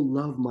you will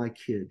love my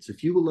kids,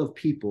 if you will love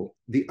people,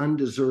 the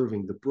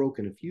undeserving, the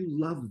broken, if you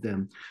love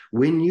them,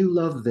 when you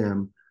love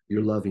them,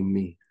 you're loving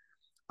me.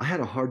 I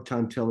had a hard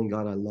time telling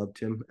God I loved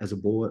him as a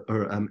boy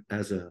or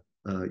as a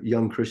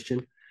young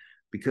Christian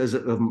because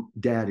of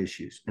dad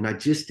issues. And I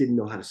just didn't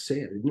know how to say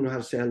it. I didn't know how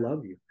to say I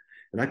love you.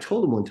 And I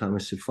told him one time, I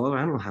said, Father,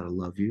 I don't know how to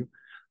love you.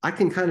 I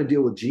can kind of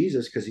deal with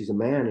Jesus because he's a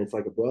man and it's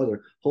like a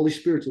brother. Holy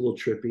Spirit's a little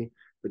trippy,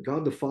 but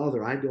God the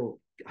Father, I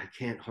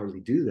can't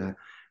hardly do that.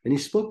 And he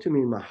spoke to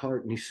me in my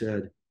heart and he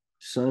said,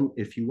 son,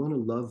 if you want to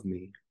love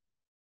me,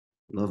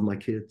 love my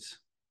kids.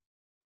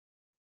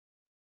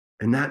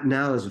 And that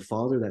now as a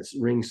father, that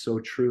rings so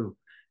true.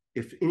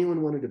 If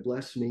anyone wanted to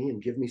bless me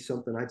and give me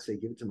something, I'd say,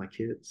 give it to my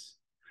kids.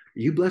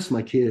 You bless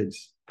my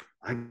kids,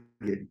 I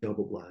get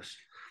double blessed.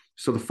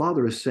 So the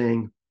Father is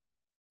saying,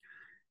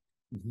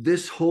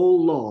 this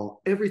whole law,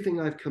 everything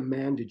I've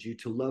commanded you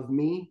to love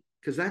me,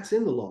 because that's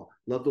in the law,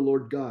 love the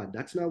Lord God.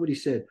 That's not what he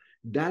said.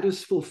 That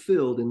is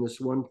fulfilled in this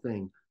one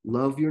thing.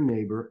 Love your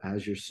neighbor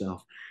as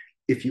yourself.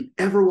 If you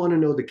ever want to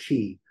know the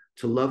key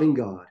to loving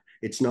God,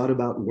 it's not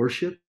about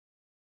worship,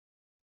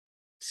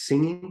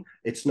 singing.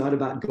 It's not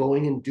about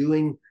going and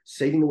doing,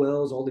 saving the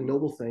wells, all the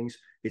noble things.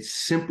 It's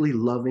simply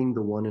loving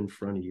the one in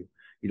front of you.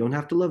 You don't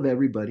have to love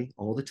everybody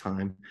all the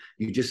time.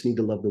 You just need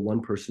to love the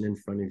one person in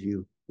front of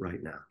you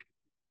right now.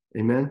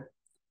 Amen.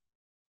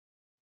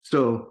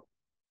 So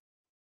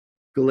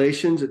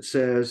Galatians, it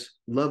says,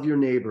 love your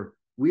neighbor.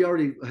 We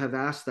already have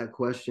asked that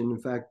question. In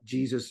fact,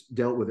 Jesus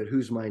dealt with it.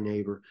 Who's my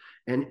neighbor?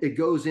 And it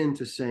goes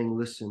into saying,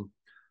 listen,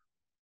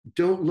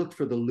 Don't look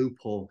for the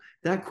loophole.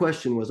 That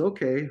question was,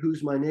 okay,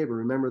 who's my neighbor?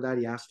 Remember that?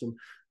 He asked him.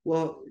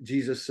 Well,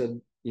 Jesus said,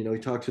 he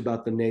talks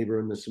about the neighbor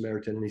and the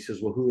Samaritan, and he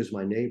says, well, who is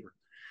my neighbor?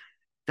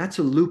 That's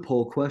a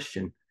loophole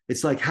question.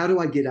 It's like, how do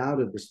I get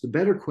out of this? The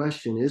better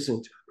question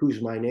isn't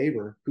who's my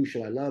neighbor, who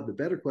should I love? The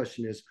better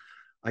question is,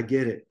 I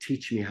get it.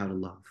 Teach me how to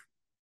love.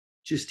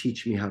 Just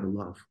teach me how to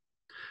love.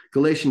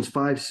 Galatians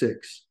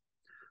 5:6.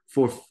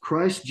 For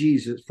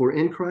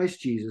in Christ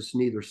Jesus,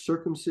 neither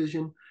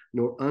circumcision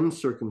nor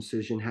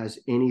uncircumcision has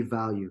any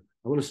value.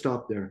 I want to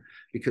stop there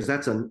because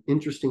that's an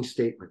interesting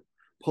statement.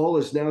 Paul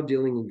is now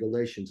dealing in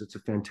Galatians. It's a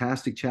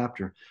fantastic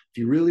chapter. If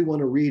you really want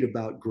to read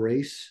about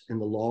grace and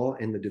the law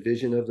and the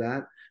division of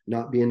that,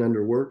 not being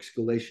under works,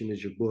 Galatians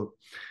is your book.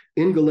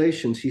 In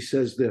Galatians, he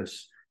says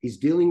this. He's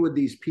dealing with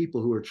these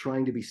people who are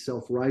trying to be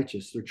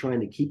self-righteous. They're trying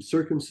to keep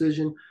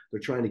circumcision.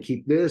 They're trying to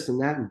keep this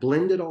and that and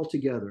blend it all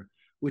together,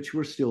 which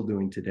we're still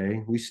doing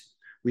today.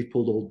 We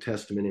pulled Old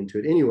Testament into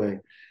it. Anyway,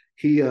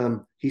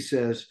 he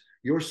says,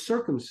 your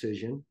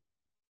circumcision,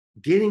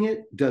 getting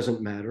it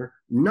doesn't matter.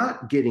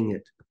 Not getting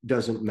it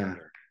doesn't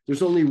matter.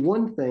 There's only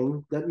one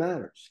thing that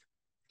matters.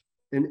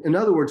 In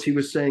other words, he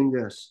was saying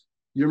this,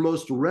 your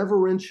most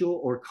reverential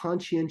or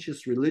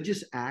conscientious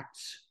religious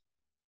acts,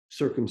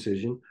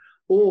 circumcision,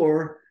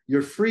 or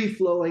you're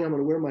free-flowing, I'm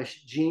going to wear my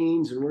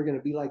jeans and we're going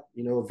to be like,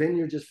 a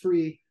vineyard just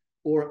free,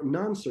 or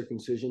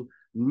non-circumcision,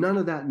 none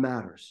of that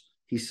matters.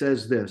 He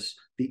says this,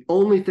 the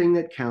only thing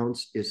that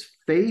counts is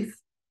faith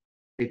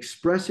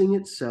expressing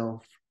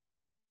itself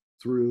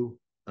through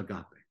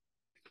agape.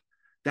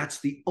 That's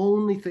the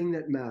only thing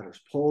that matters.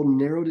 Paul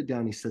narrowed it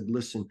down. He said,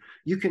 listen,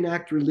 you can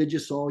act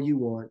religious all you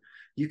want.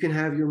 You can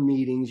have your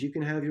meetings. You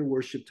can have your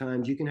worship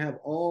times. You can have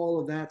all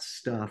of that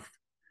stuff.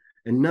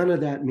 And none of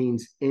that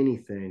means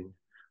anything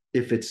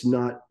if it's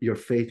not your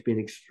faith being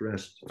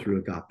expressed through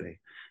agape.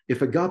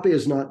 If agape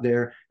is not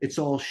there, it's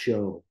all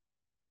show.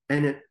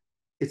 And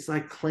it's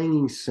like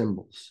clanging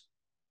cymbals.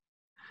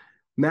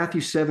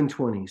 Matthew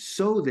 7:20.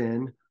 So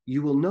then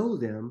you will know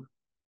them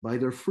by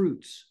their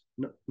fruits,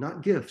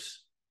 not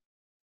gifts.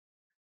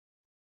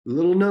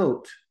 Little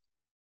note,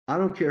 I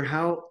don't care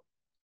how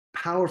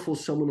powerful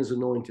someone is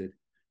anointed,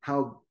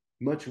 how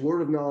much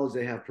word of knowledge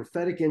they have,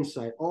 prophetic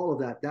insight, all of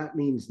that, that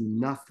means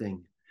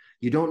nothing.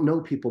 You don't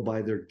know people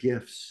by their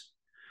gifts.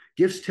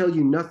 Gifts tell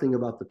you nothing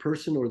about the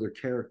person or their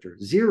character.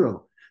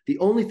 Zero. The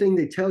only thing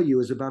they tell you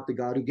is about the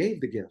God who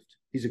gave the gift.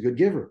 He's a good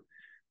giver.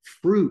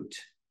 Fruit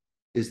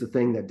is the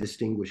thing that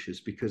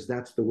distinguishes, because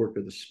that's the work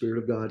of the Spirit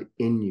of God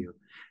in you.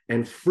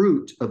 And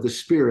fruit of the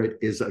Spirit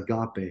is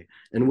agape.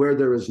 And where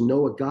there is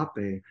no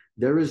agape,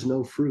 there is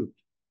no fruit.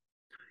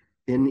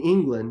 In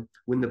England,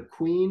 when the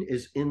queen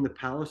is in the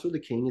palace or the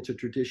king, it's a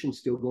tradition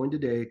still going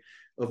today,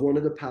 of one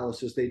of the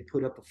palaces, they'd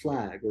put up a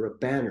flag or a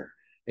banner.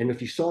 And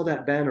if you saw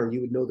that banner,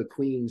 you would know the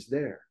queen's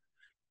there.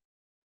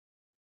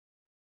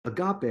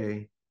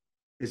 Agape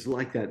is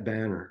like that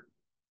banner.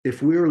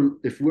 If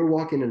we're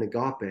walking in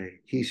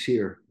agape, he's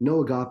here.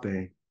 No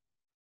agape,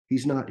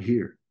 he's not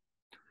here.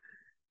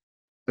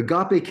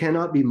 Agape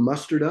cannot be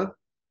mustered up.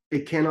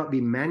 It cannot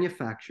be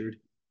manufactured.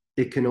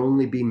 It can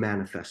only be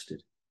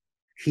manifested.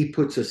 He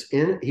puts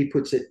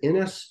it in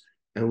us,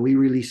 and we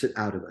release it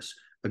out of us.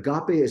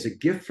 Agape is a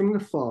gift from the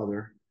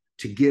Father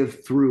to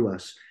give through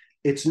us.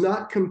 It's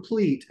not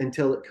complete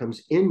until it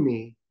comes in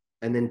me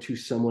and then to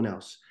someone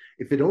else.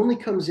 If it only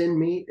comes in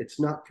me, it's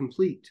not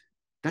complete.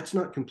 That's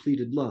not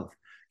completed love.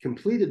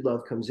 Completed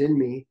love comes in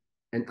me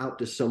and out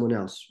to someone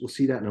else. We'll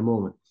see that in a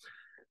moment.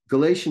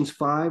 Galatians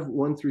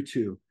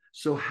 5:1-2.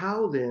 So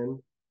how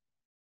then,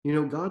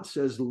 God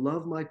says,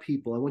 love my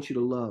people. I want you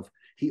to love.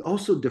 He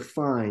also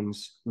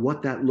defines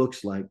what that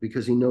looks like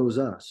because he knows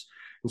us.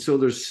 And so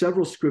there's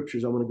several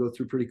scriptures I want to go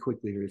through pretty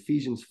quickly here.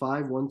 Ephesians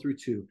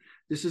 5:1-2.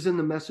 This is in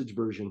the Message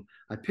version.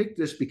 I picked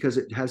this because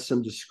it has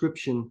some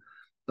description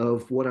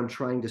of what I'm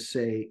trying to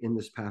say in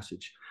this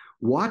passage.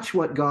 Watch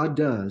what God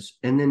does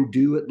and then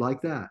do it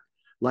like that.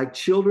 Like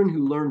children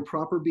who learn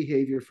proper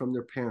behavior from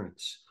their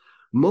parents.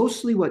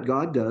 Mostly what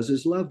God does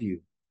is love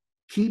you.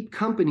 Keep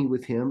company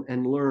with him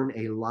and learn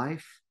a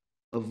life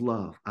of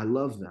love. I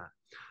love that.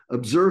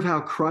 Observe how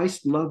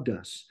Christ loved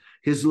us.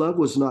 His love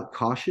was not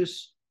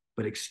cautious,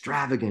 but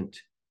extravagant.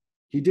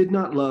 He did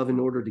not love in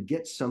order to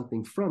get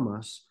something from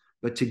us,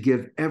 but to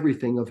give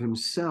everything of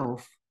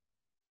himself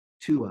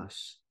to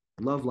us.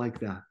 Love like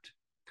that.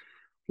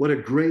 What a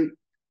great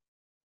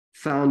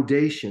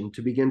foundation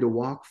to begin to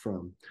walk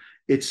from.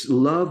 It's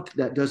love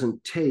that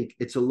doesn't take,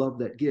 it's a love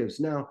that gives.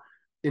 Now,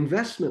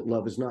 investment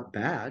love is not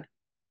bad.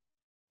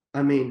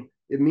 I mean,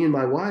 me and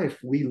my wife,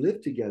 we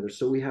live together,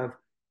 so we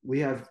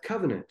have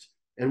covenant,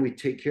 and we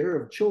take care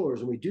of chores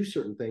and we do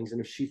certain things.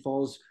 And if she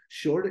falls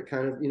short, it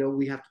kind of,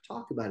 we have to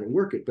talk about it and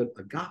work it. But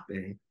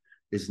agape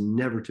is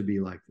never to be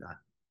like that.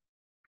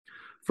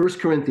 1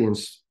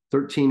 Corinthians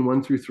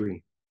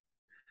 13:1-3.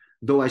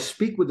 Though I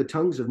speak with the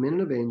tongues of men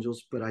and of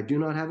angels, but I do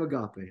not have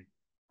agape,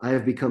 I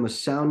have become a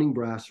sounding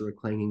brass or a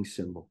clanging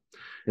cymbal.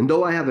 And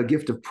though I have a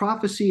gift of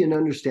prophecy and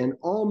understand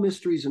all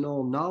mysteries and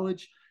all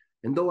knowledge,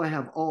 and though I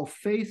have all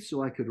faith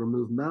so I could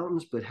remove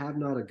mountains, but have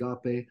not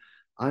agape,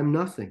 I'm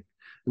nothing.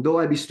 And though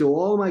I bestow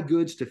all my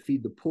goods to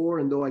feed the poor,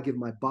 and though I give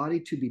my body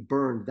to be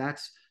burned,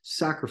 that's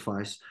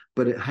sacrifice,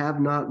 but it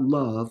have not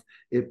love,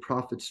 it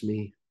profits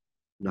me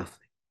nothing.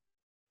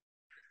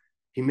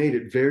 He made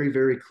it very,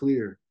 very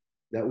clear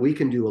that we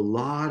can do a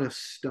lot of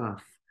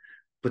stuff,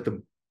 but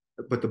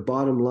the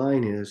bottom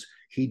line is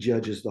he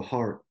judges the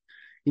heart.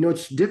 You know,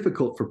 it's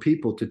difficult for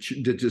people to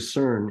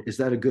discern, is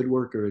that a good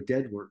work or a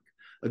dead work?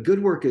 A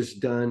good work is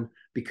done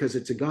because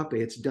it's agape.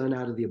 It's done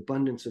out of the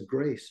abundance of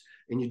grace,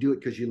 and you do it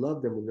because you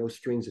love them with no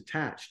strings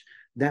attached.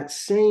 That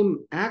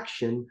same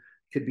action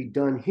could be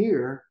done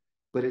here,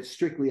 but it's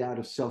strictly out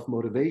of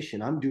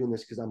self-motivation. I'm doing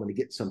this because I'm going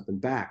to get something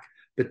back,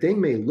 but they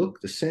may look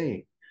the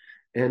same.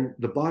 And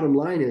the bottom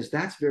line is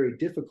that's very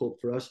difficult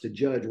for us to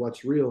judge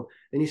what's real.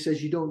 And he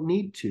says you don't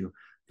need to.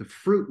 The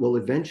fruit will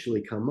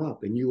eventually come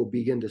up, and you will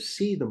begin to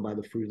see them by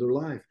the fruit of their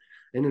life.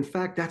 And in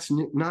fact, that's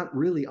not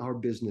really our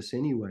business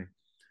anyway.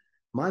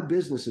 My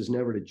business is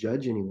never to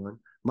judge anyone.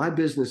 My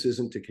business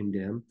isn't to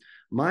condemn.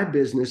 My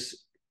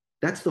business,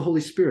 that's the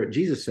Holy Spirit.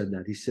 Jesus said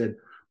that. He said,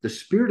 the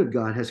Spirit of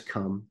God has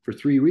come for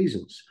three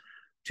reasons.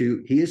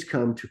 He has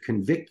come to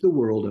convict the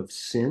world of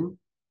sin,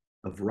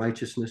 of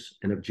righteousness,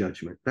 and of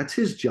judgment. That's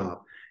his job.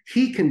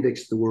 He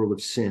convicts the world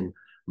of sin.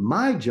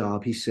 My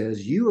job, he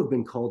says, you have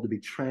been called to be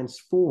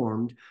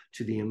transformed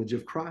to the image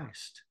of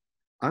Christ.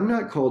 I'm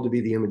not called to be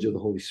the image of the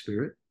Holy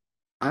Spirit.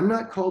 I'm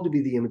not called to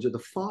be the image of the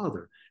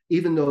Father.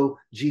 Even though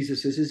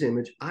Jesus is his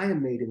image, I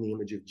am made in the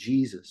image of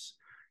Jesus.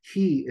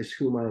 He is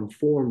whom I am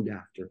formed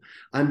after.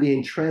 I'm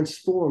being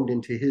transformed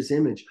into his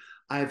image.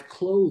 I've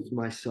clothed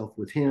myself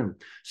with him.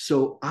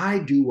 So I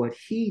do what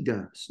he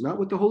does, not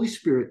what the Holy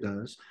Spirit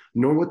does,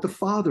 nor what the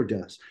Father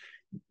does.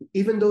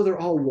 Even though they're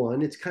all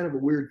one, it's kind of a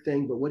weird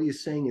thing, but what he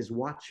is saying is,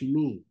 watch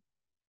me.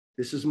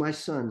 This is my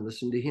son,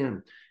 listen to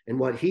him. And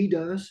what he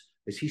does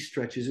is he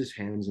stretches his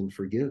hands and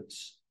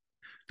forgives.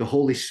 The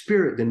Holy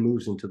Spirit then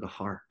moves into the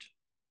heart.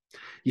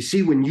 You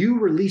see, when you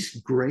release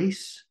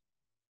grace,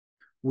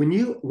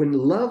 when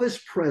love is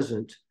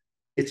present,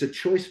 it's a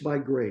choice by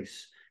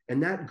grace.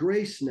 And that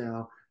grace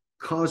now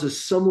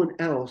causes someone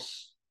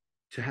else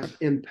to have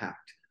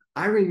impact.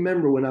 I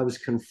remember when I was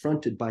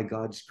confronted by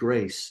God's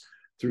grace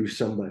through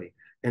somebody,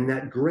 and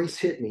that grace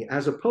hit me,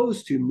 as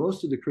opposed to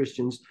most of the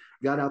Christians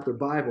got out their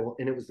Bible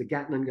and it was the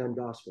Gatling gun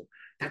gospel.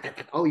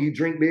 Oh, you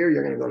drink beer,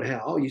 you're going to go to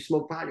hell. Oh, you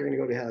smoke pot, you're going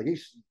to go to hell. You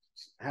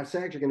have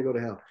sex, you're going to go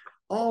to hell.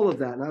 All of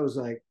that. And I was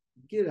like,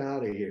 get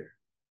out of here.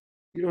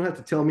 You don't have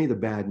to tell me the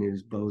bad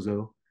news,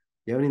 bozo.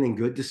 You have anything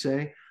good to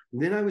say?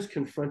 And then I was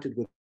confronted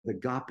with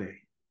agape.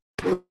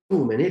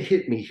 Boom, and it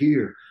hit me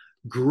here.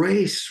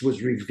 Grace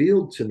was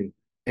revealed to me,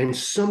 and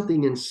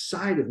something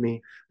inside of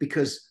me,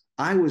 because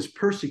I was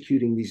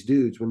persecuting these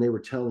dudes when they were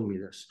telling me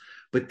this,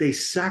 but they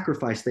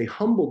sacrificed, they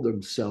humbled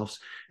themselves.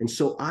 And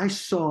so I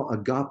saw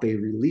agape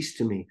released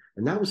to me,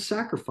 and that was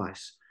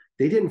sacrifice.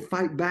 They didn't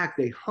fight back.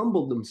 They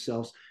humbled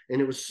themselves. And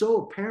it was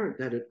so apparent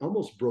that it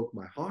almost broke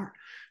my heart.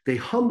 They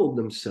humbled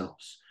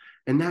themselves.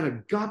 And that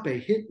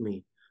agape hit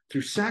me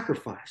through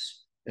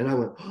sacrifice. And I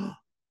went, oh,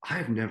 I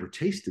have never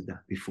tasted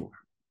that before.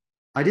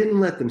 I didn't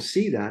let them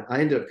see that.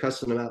 I ended up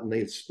cussing them out and they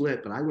had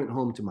split, but I went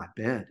home to my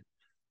bed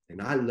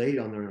and I laid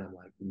on there and I'm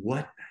like,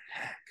 what the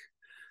heck?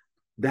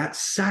 That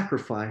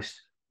sacrifice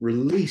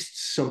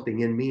released something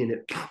in me and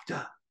it popped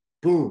up.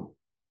 Boom.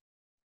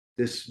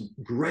 This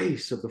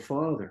grace of the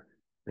Father.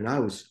 And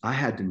I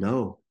had to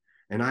know.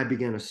 And I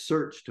began a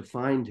search to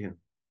find him.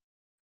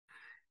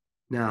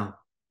 Now,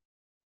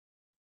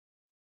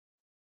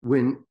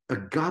 when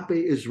agape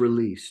is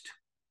released,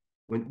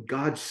 when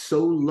God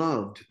so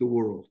loved the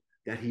world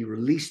that he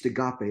released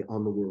agape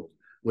on the world,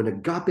 when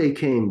agape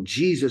came,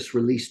 Jesus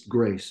released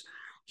grace.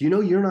 Do you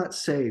know you're not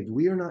saved?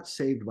 We are not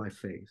saved by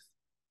faith.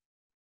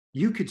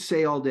 You could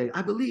say all day,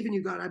 I believe in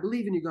you, God. I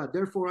believe in you, God.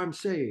 Therefore, I'm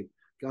saved.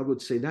 God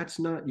would say, that's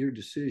not your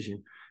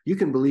decision. You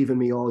can believe in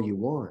me all you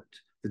want.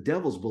 The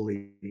devils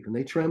believe and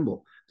they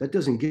tremble. That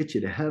doesn't get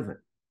you to heaven.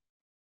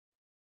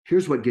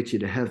 Here's what gets you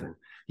to heaven.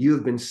 You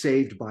have been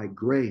saved by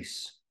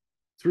grace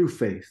through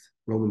faith,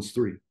 Romans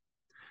 3.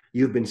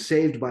 You have been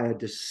saved by a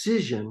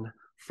decision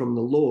from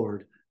the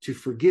Lord to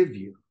forgive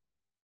you.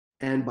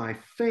 And by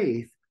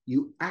faith,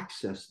 you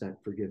access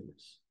that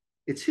forgiveness.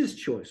 It's his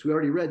choice. We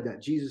already read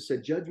that. Jesus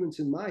said, judgment's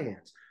in my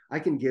hands. I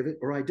can give it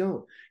or I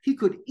don't. He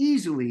could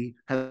easily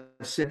have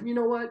said, you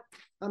know what?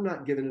 I'm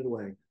not giving it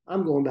away.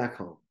 I'm going back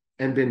home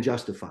and been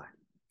justified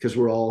because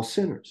we're all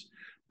sinners.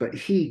 But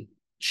he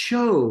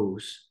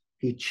chose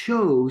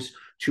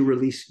to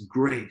release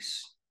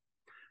grace.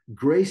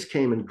 Grace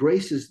came, and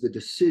grace is the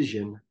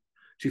decision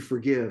to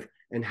forgive.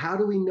 And how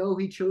do we know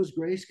he chose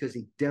grace? Because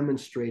he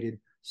demonstrated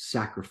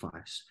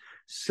sacrifice.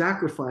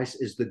 Sacrifice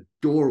is the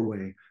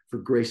doorway for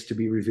grace to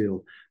be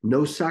revealed.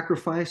 No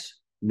sacrifice,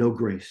 no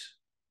grace,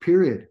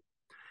 period.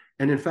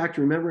 And in fact,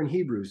 remember in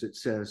Hebrews, it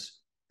says,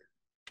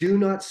 do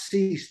not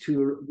cease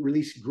to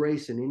release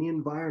grace in any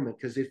environment,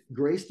 because if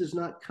grace does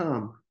not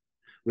come,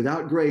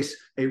 without grace,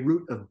 a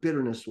root of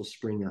bitterness will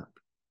spring up,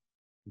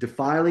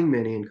 defiling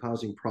many and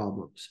causing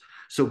problems.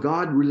 So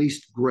God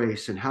released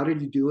grace. And how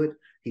did he do it?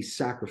 He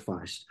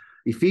sacrificed.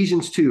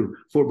 Ephesians 2,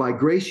 for by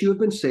grace you have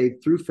been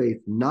saved through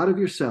faith, not of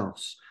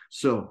yourselves.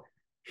 So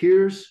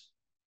here's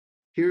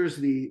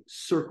the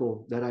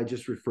circle that I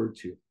just referred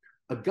to.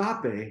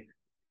 Agape,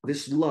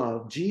 this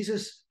love,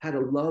 Jesus had a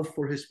love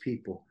for his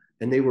people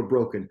and they were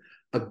broken.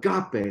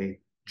 Agape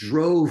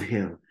drove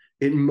him.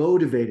 It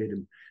motivated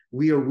him.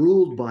 We are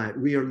ruled by it.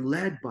 We are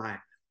led by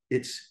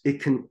it.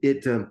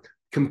 It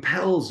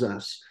compels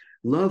us.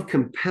 Love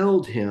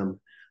compelled him.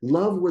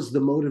 Love was the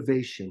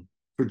motivation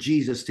for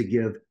Jesus to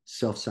give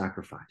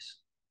self-sacrifice.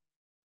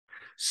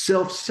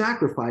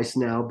 Self-sacrifice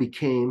now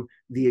became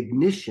the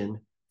ignition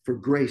for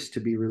grace to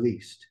be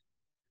released.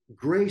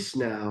 Grace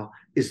now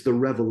is the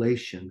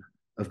revelation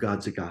of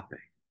God's agape.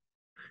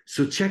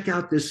 So check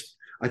out this.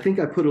 I think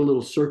I put a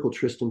little circle,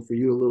 Tristan, for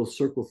you, a little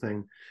circle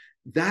thing.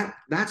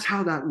 That's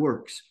how that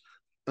works.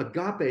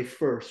 Agape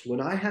first,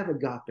 when I have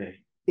agape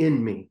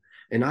in me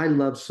and I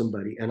love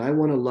somebody and I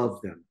want to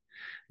love them,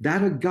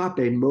 that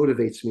agape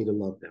motivates me to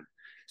love them.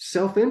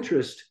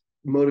 Self-interest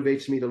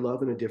motivates me to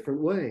love in a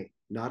different way,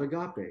 not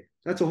agape.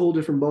 That's a whole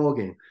different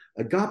ballgame.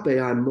 Agape,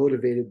 I'm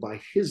motivated by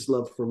his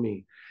love for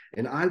me.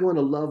 And I want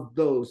to love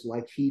those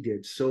like he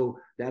did. So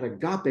that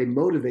agape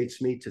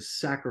motivates me to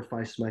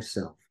sacrifice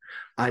myself.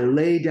 I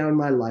lay down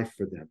my life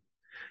for them.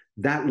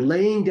 That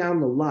laying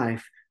down the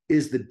life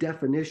is the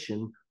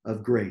definition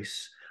of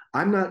grace.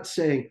 I'm not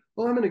saying,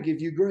 oh, I'm going to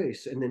give you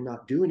grace and then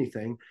not do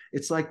anything.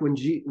 It's like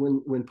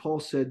when Paul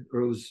said,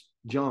 or it was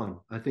John,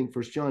 I think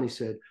First John, he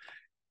said,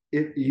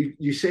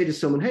 you say to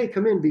someone, hey,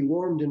 come in, be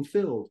warmed and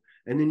filled,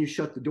 and then you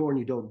shut the door and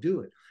you don't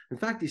do it. In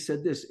fact, he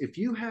said this, if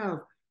you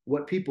have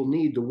what people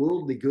need, the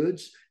worldly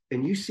goods,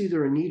 and you see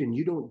they're in need and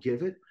you don't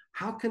give it,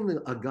 how can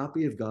the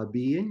agape of God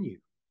be in you?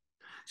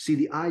 See,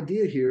 the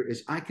idea here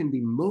is I can be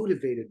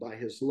motivated by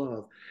his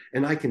love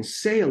and I can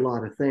say a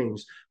lot of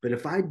things, but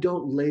if I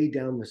don't lay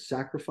down the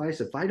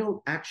sacrifice, if I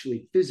don't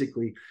actually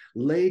physically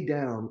lay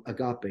down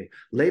agape,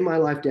 lay my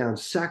life down,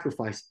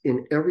 sacrifice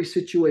in every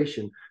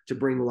situation to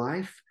bring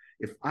life,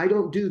 if I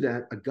don't do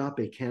that,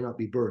 agape cannot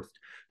be birthed.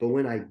 But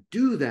when I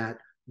do that,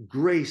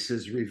 grace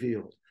is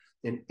revealed.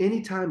 And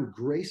anytime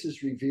grace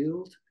is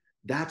revealed,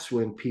 that's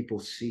when people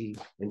see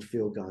and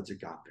feel God's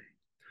agape.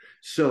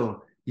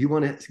 So you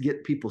want to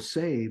get people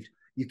saved,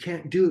 you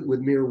can't do it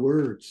with mere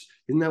words.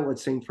 Isn't that what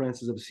St.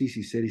 Francis of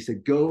Assisi said? He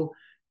said, go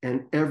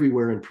and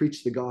everywhere and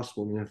preach the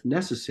gospel, and if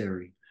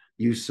necessary,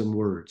 use some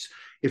words.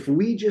 If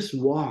we just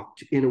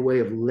walked in a way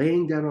of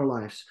laying down our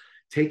lives,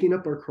 taking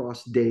up our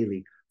cross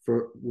daily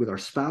with our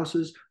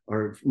spouses,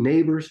 our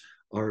neighbors,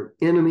 our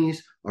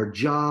enemies, our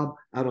job,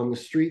 out on the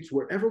streets,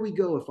 wherever we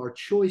go, if our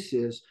choice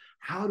is,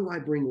 how do I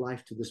bring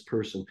life to this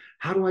person?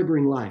 How do I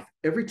bring life?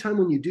 Every time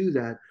when you do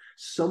that,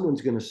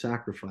 someone's going to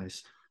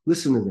sacrifice.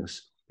 Listen to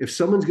this. If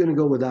someone's going to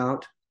go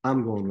without,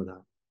 I'm going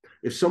without.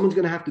 If someone's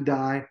going to have to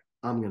die,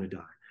 I'm going to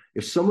die.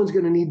 If someone's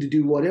going to need to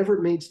do whatever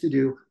it needs to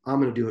do, I'm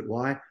going to do it.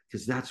 Why?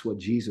 Because that's what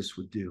Jesus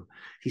would do.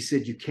 He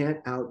said, you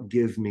can't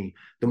outgive me.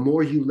 The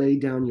more you lay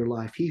down your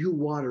life, he who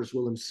waters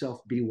will himself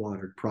be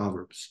watered,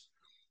 Proverbs.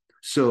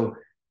 So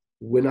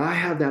when I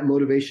have that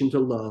motivation to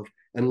love,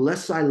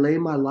 unless I lay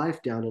my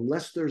life down,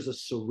 unless there's a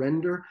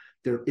surrender,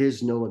 there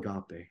is no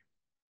agape.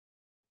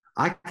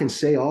 I can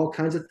say all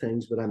kinds of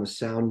things, but I'm a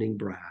sounding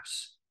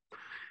brass.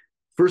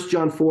 1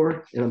 John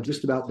 4, and I'm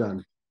just about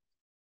done.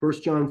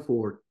 1 John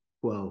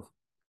 4:12.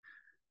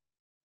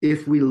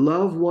 If we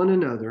love one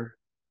another,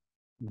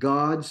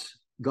 God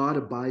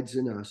abides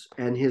in us,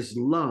 and his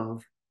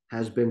love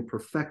has been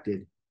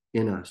perfected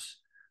in us.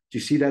 Do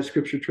you see that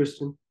scripture,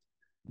 Tristan?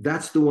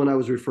 That's the one I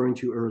was referring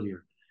to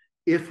earlier.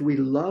 If we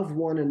love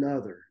one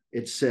another,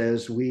 it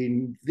says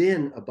we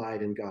then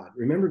abide in God.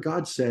 Remember,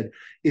 God said,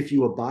 if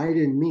you abide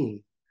in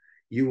me,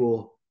 you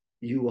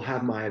will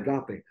have my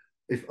agape.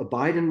 If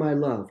abide in my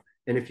love,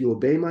 and if you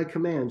obey my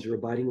commands, you're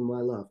abiding in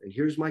my love. And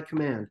here's my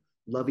command,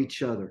 love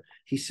each other.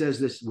 He says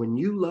this, when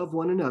you love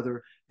one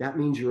another, that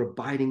means you're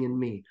abiding in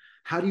me.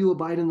 How do you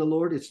abide in the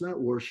Lord? It's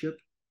not worship.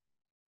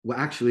 Well,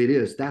 actually it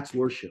is. That's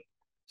worship.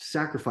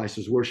 Sacrifice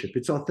is worship.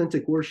 It's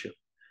authentic worship.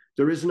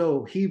 There is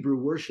no Hebrew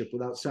worship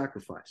without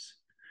sacrifice.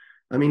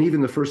 I mean,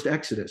 even the first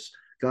Exodus,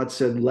 God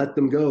said, let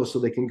them go so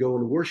they can go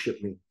and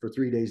worship me for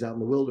 3 days out in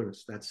the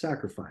wilderness. That's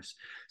sacrifice.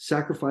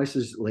 Sacrifice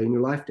is laying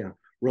your life down.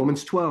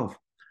 Romans 12.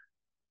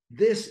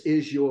 This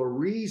is your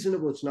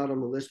reasonable, it's not on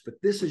the list, but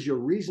this is your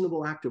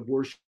reasonable act of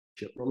worship.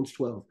 Romans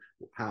 12.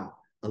 How?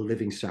 A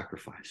living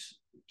sacrifice.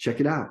 Check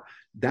it out.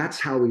 That's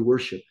how we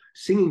worship.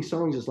 Singing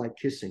songs is like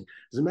kissing.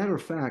 As a matter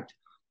of fact,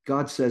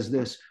 God says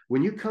this,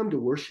 when you come to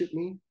worship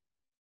me,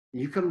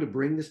 you come to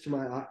bring this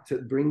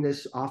bring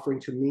this offering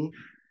to me,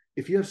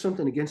 if you have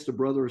something against a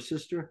brother or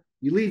sister,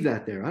 you leave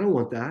that there. I don't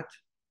want that.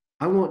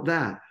 I want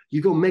that.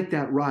 You go make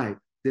that right.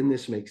 Then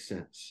this makes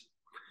sense.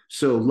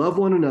 So love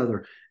one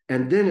another.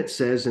 And then it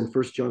says in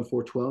 1 John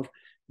 4:12,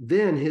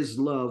 then his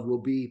love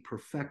will be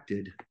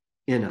perfected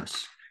in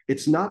us.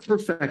 It's not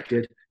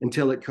perfected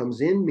until it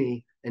comes in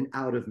me and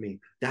out of me.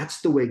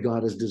 That's the way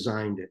God has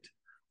designed it.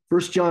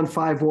 1 John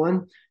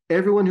 5:1,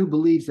 everyone who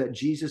believes that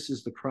Jesus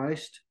is the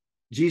Christ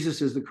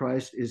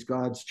is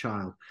God's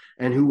child.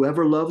 And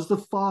whoever loves the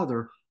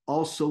Father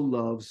also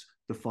loves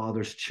the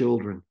Father's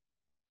children.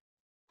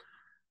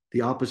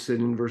 The opposite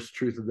inverse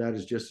truth of that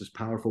is just as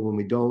powerful. When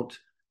we don't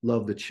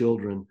love the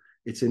children,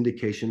 it's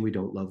indication we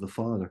don't love the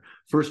Father.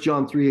 1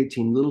 John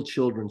 3:18, little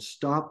children,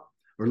 stop,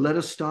 or let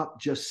us stop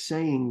just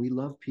saying we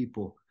love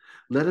people.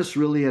 Let us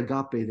really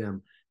agape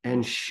them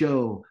and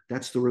show.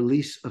 That's the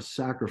release of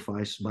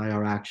sacrifice by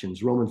our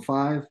actions. Romans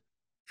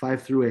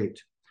 5:5-8.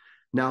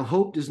 Now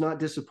hope does not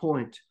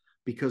disappoint,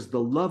 because the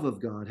love of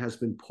God has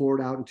been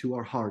poured out into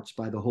our hearts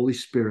by the Holy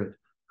Spirit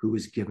who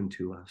is given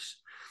to us.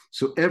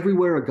 So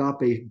everywhere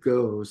agape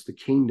goes, the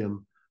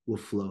kingdom will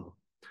flow.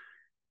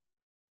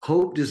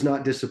 Hope does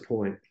not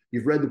disappoint.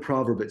 You've read the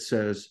proverb. It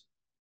says,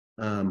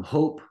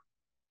 hope,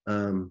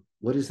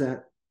 what is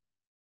that?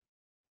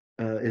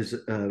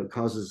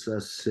 Causes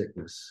us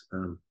sickness.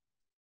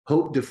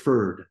 Hope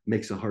deferred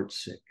makes a heart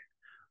sick.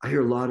 I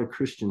hear a lot of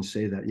Christians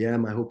say that. Yeah,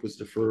 my hope was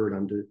deferred.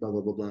 I'm blah,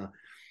 blah, blah,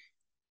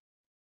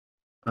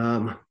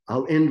 blah.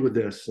 I'll end with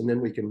this, and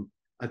then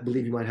I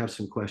believe you might have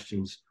some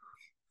questions,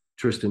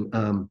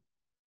 Tristan.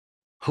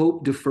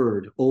 Hope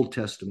deferred, Old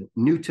Testament.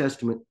 New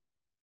Testament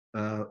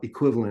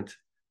equivalent,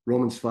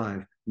 Romans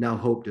 5. Now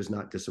hope does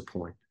not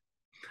disappoint.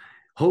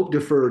 Hope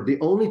deferred. The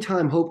only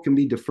time hope can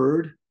be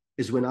deferred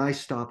is when I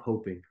stop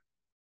hoping.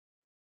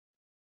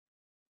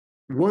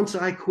 Once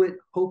I quit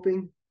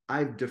hoping,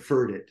 I've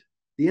deferred it.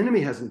 The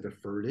enemy hasn't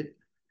deferred it.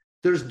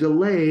 There's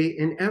delay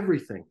in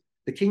everything.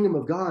 The kingdom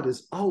of God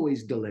is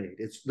always delayed.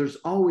 There's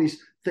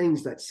always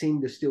things that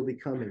seem to still be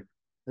coming.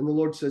 And the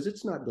Lord says,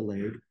 it's not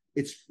delayed.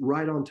 It's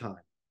right on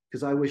time,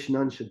 because I wish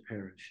none should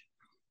perish.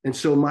 And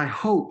so my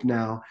hope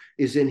now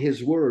is in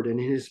his word and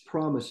in his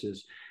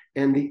promises.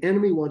 And the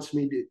enemy wants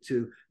me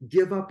to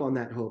give up on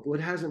that hope. Well,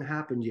 it hasn't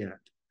happened yet.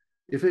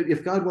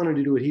 If God wanted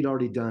to do it, he'd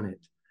already done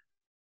it.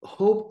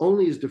 Hope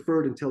only is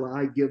deferred until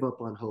I give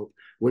up on hope.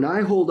 When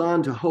I hold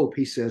on to hope,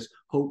 he says,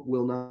 hope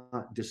will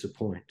not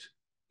disappoint.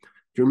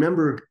 Do you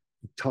remember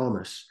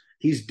Thomas?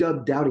 He's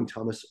dubbed Doubting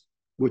Thomas,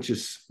 which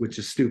is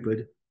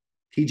stupid.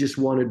 He just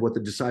wanted what the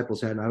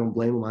disciples had, and I don't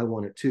blame him. I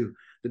want it too.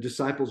 The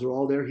disciples are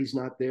all there. He's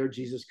not there.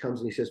 Jesus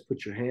comes and he says,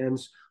 put your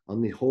hands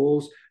on the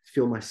holes,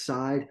 feel my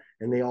side.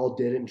 And they all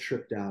did it and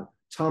tripped out.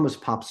 Thomas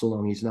pops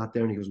along. He's not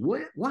there. And he goes,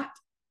 what?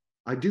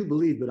 I do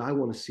believe, but I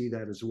want to see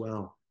that as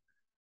well.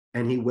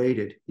 And he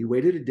waited. He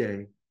waited a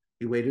day.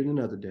 He waited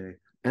another day,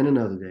 and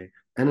another day,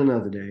 and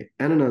another day,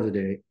 and another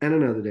day, and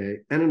another day,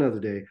 and another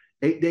day.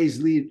 8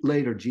 days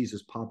later,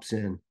 Jesus pops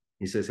in.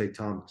 He says, hey,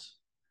 Thomas,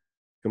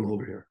 come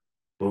over here.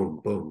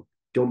 Boom, boom.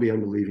 Don't be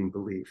unbelieving,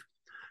 believe.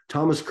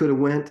 Thomas could have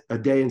went a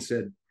day and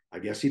said, I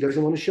guess he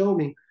doesn't want to show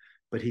me,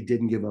 but he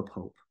didn't give up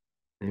hope.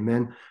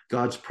 Amen.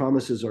 God's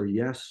promises are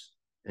yes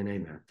and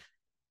amen.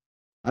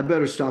 I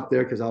better stop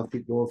there, because I'll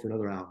keep going for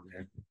another hour,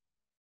 man.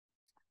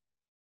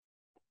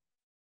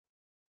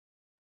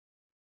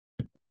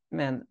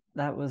 Man,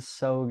 that was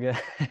so good.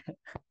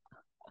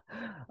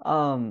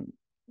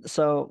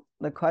 So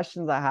the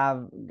questions I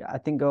have, I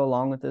think, go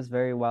along with this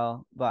very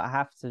well, but I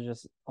have to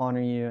just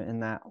honor you,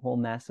 and that whole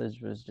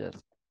message was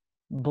just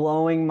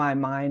blowing my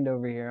mind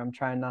over here. I'm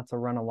trying not to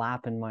run a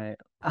lap in my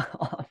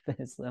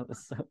office. That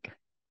was so good.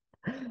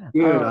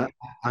 Good.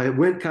 I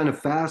went kind of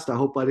fast. I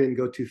hope I didn't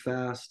go too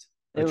fast.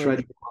 I tried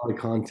to get a lot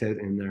of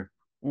content in there.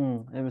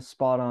 It was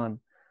spot on.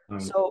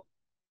 So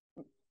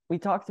we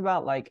talked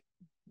about, like,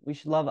 we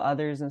should love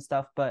others and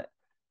stuff, but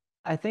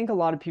I think a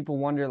lot of people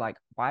wonder, like,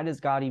 why does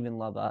God even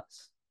love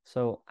us?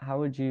 So how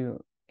would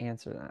you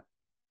answer that?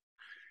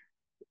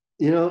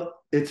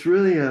 It's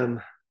really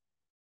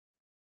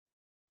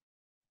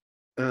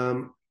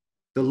the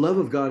love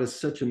of God is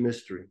such a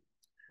mystery.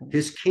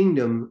 His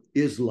kingdom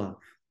is love.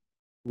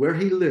 Where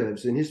he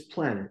lives in his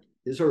planet,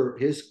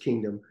 his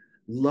kingdom,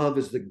 love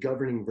is the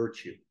governing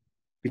virtue,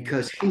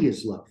 because he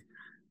is love.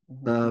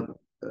 1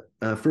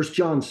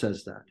 John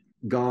says that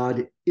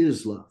God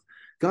is love.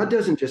 God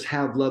doesn't just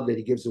have love that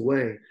he gives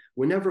away.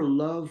 Whenever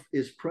love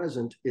is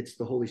present, it's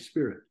the Holy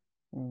Spirit.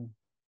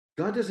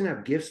 God doesn't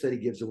have gifts that he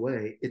gives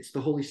away. It's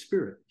the Holy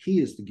Spirit. He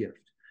is the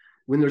gift.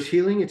 When there's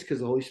healing, it's because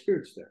the Holy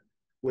Spirit's there.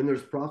 When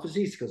there's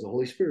prophecy, it's because the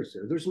Holy Spirit's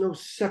there. There's no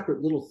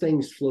separate little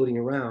things floating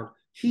around.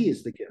 He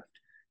is the gift.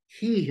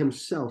 He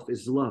himself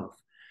is love.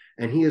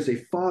 And he is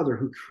a father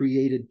who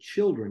created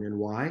children. And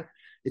why?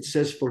 It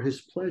says for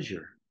his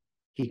pleasure,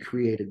 he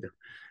created them.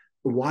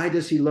 Why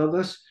does he love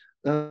us?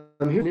 Here's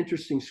an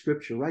interesting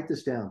scripture. Write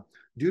this down.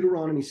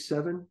 Deuteronomy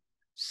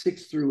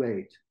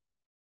 7:6-8.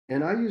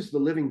 And I use the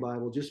Living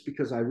Bible just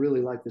because I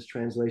really like this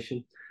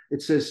translation.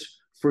 It says,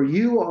 for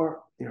you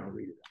are, I'll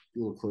read it a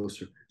little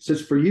closer. It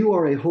says, for you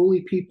are a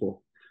holy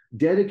people,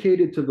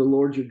 dedicated to the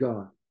Lord your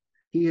God.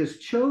 He has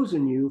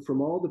chosen you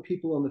from all the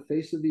people on the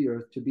face of the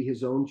earth to be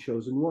his own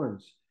chosen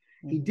ones.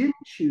 He didn't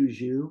choose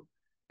you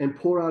and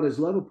pour out his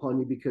love upon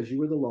you because you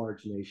were the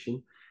large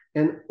nation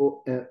and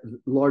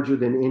larger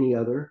than any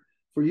other,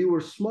 for you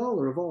were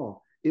smaller of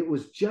all. It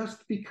was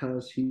just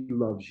because he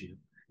loves you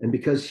and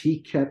because he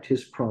kept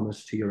his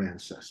promise to your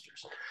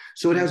ancestors.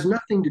 So it has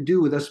nothing to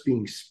do with us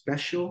being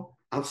special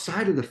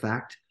outside of the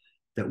fact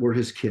that we're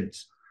his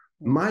kids.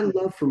 My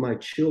love for my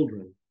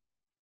children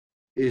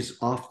is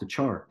off the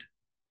chart.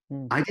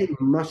 Mm. I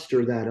didn't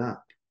muster that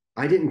up.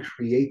 I didn't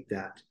create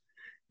that.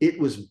 It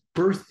was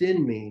birthed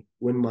in me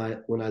when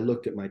I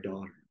looked at my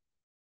daughter.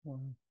 Wow.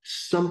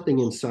 Something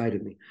inside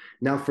of me.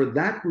 Now, for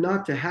that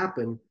not to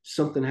happen,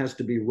 something has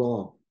to be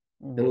wrong.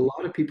 Mm. And a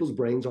lot of people's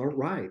brains aren't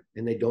right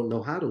and they don't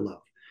know how to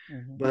love.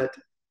 Mm-hmm. But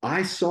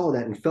I saw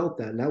that and felt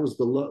that, and that was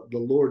the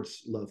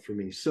Lord's love for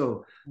me.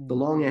 So the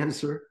long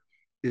answer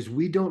is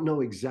we don't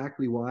know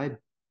exactly why,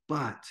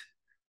 but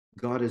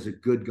God is a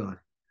good God.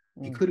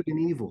 He could have been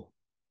evil.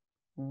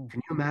 Can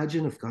you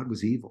imagine if God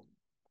was evil?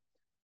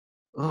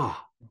 Oh,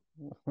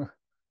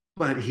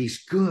 but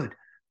he's good,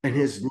 and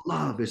his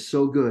love is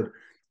so good.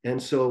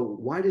 And so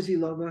why does he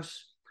love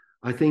us?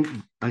 I think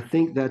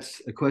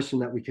that's a question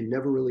that we can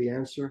never really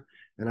answer.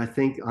 And I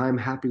think I'm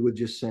happy with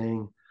just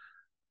saying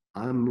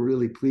I'm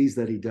really pleased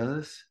that he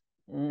does,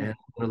 and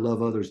I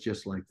love others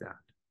just like that.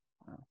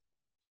 Wow.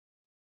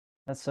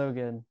 That's so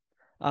good.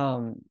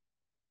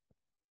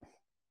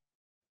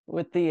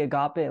 With the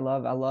agape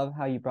love, I love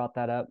how you brought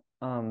that up.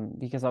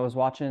 Because I was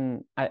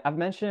watching, I've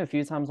mentioned it a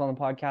few times on the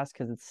podcast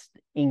because it's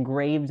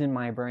engraved in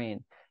my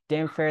brain.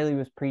 Dan Fairley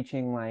was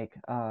preaching I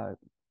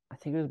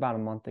think it was about a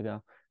month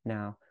ago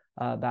now,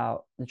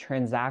 about the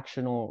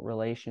transactional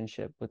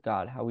relationship with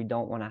God, how we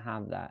don't want to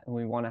have that, and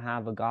we want to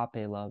have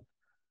agape love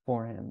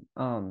for him.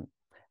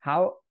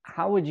 How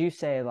would you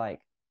say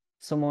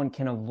someone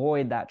can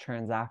avoid that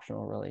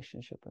transactional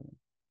relationship with him?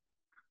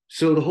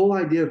 So the whole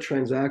idea of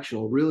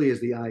transactional really is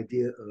the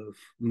idea of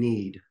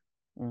need.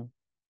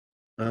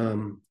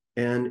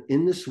 And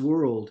in this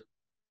world,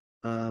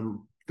 the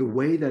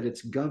way that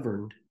it's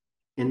governed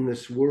in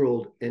this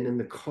world and in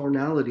the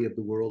carnality of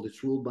the world,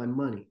 it's ruled by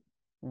money.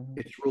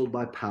 It's ruled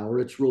by power.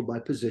 It's ruled by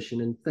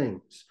position and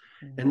things.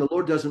 And the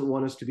Lord doesn't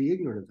want us to be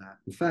ignorant of that.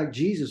 In fact,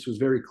 Jesus was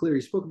very clear.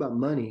 He spoke about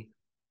money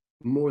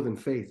more than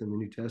faith in the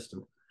New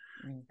Testament.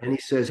 And he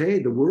says, hey,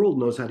 the world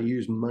knows how to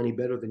use money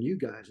better than you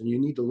guys, and you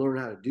need to learn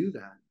how to do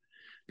that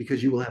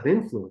because you will have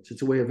influence.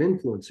 It's a way of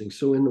influencing.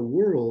 So in the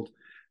world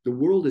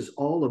is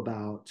all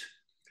about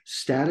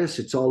status.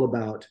 It's all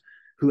about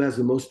who has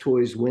the most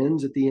toys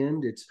wins at the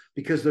end. It's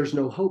because there's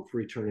no hope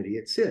for eternity.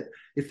 It's it.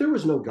 If there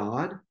was no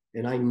God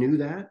and I knew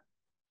that,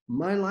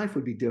 my life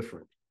would be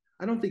different.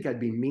 I don't think I'd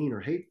be mean or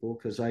hateful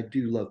because I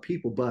do love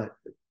people, but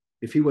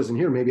if he wasn't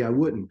here, maybe I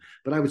wouldn't.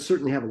 But I would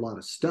certainly have a lot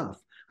of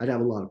stuff. I'd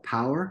have a lot of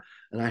power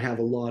and I'd have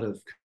a lot of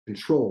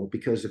control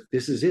because if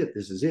this is it,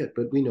 this is it.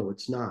 But we know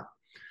it's not.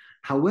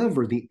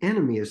 However, the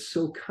enemy is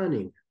so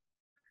cunning.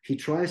 He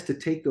tries to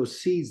take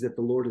those seeds that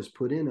the Lord has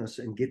put in us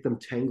and get them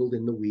tangled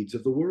in the weeds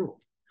of the world,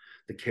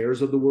 the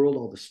cares of the world,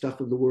 all the stuff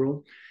of the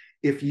world.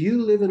 If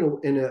you live in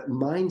a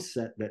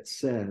mindset that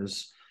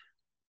says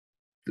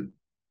the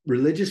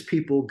religious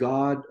people,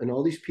 God, and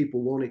all these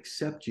people won't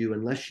accept you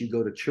unless you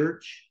go to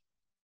church,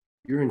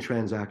 you're in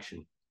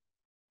transaction.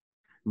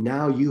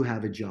 Now you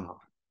have a job.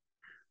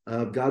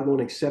 God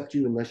won't accept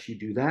you unless you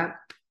do that.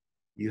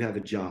 You have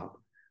a job.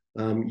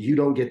 You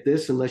don't get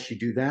this unless you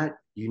do that.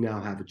 You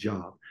now have a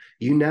job.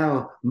 You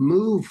now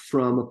move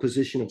from a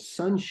position of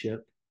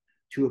sonship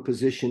to a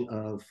position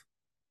of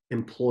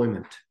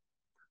employment.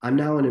 I'm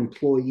now an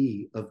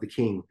employee of the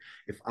king.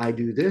 If I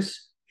do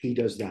this, he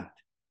does that.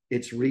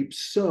 It's reap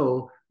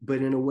sow,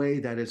 but in a way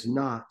that is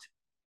not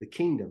the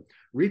kingdom.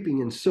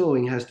 Reaping and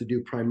sowing has to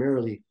do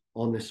primarily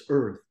on this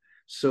earth.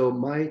 So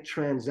my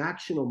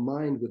transactional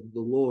mind with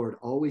the Lord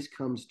always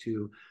comes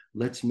to,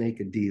 let's make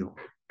a deal.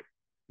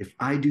 If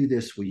I do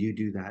this, will you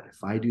do that?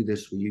 If I do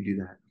this, will you do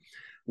that?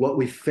 What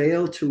we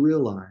fail to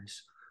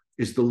realize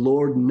is the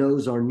Lord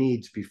knows our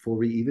needs before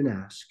we even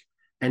ask.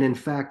 And in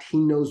fact, he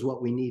knows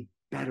what we need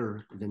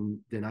better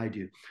than I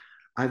do.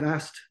 I've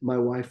asked my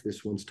wife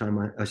this one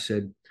time. I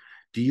said,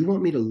 do you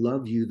want me to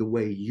love you the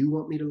way you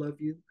want me to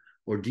love you?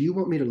 Or do you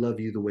want me to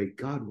love you the way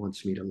God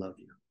wants me to love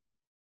you?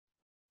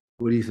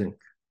 What do you think?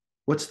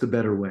 What's the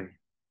better way?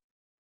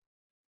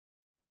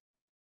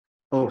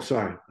 Oh,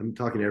 sorry. I'm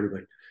talking to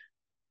everybody.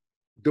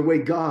 The way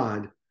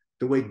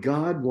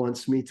God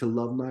wants me to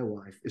love my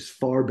wife is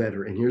far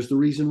better. And here's the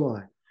reason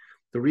why.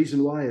 The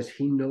reason why is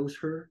he knows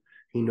her.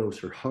 He knows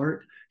her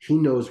heart. He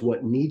knows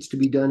what needs to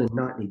be done and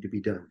not need to be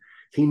done.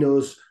 He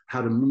knows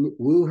how to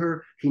woo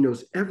her. He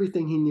knows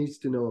everything he needs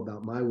to know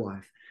about my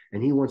wife.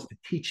 And he wants to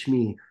teach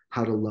me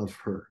how to love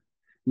her.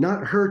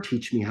 Not her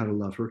teach me how to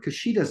love her because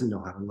she doesn't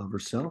know how to love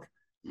herself.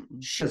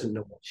 She doesn't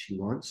know what she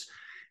wants.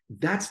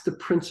 That's the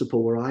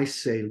principle where I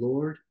say,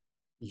 Lord,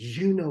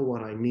 you know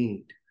what I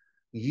need.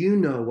 You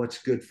know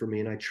what's good for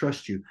me, and I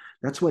trust you.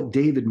 That's what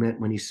David meant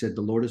when he said,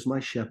 the Lord is my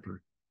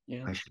shepherd.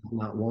 Yeah. I shall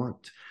not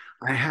want.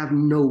 I have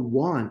no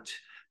want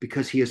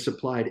because he has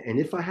supplied. And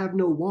if I have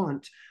no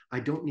want, I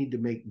don't need to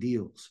make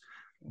deals.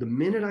 The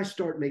minute I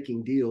start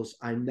making deals,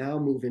 I now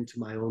move into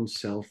my own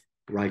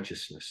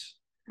self-righteousness.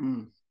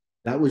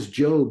 That was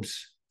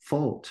Job's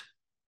fault.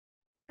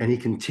 And he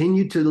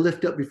continued to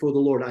lift up before the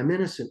Lord. I'm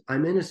innocent.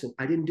 I'm innocent.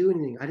 I didn't do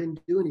anything. I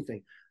didn't do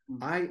anything.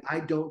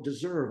 I don't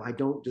deserve. I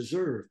don't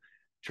deserve.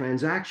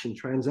 Transaction.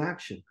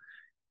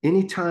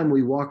 Anytime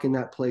we walk in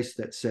that place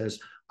that says,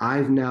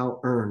 I've now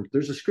earned,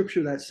 there's a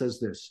scripture that says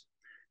this,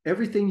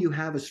 Everything you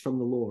have is from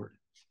the Lord.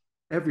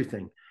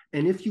 Everything.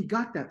 And if you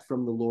got that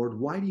from the Lord,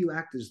 why do you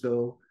act as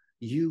though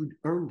you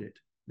earned it,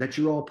 that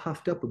you're all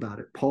puffed up about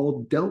it?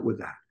 Paul dealt with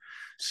that.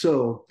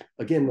 So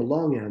again, the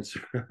long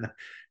answer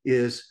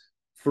is,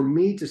 for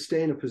me to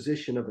stay in a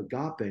position of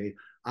agape,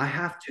 I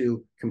have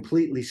to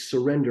completely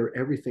surrender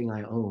everything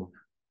I own.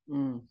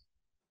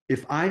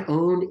 If I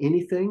own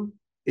anything,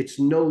 it's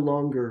no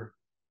longer,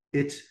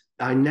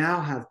 I now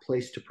have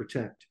place to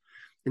protect.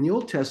 In the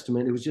Old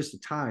Testament, it was just a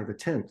tithe, a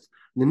tenth.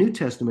 In the New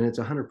Testament, it's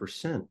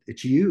 100%.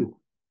 It's you.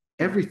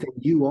 Everything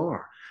you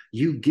are,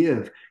 you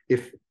give.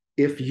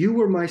 If you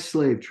were my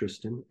slave,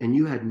 Tristan, and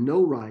you had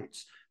no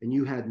rights and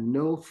you had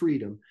no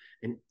freedom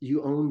and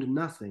you owned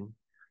nothing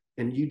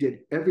and you did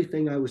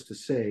everything I was to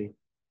say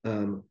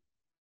to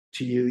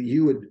you,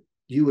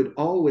 you would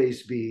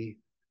always be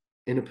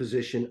in a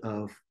position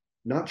of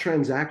not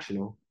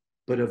transactional,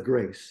 but of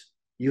grace.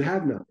 You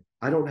have nothing.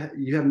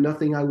 You have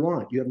nothing I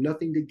want. You have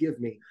nothing to give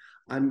me.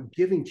 I'm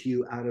giving to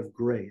you out of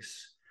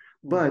grace.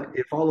 But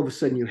if all of a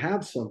sudden you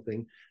have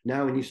something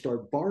now and you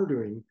start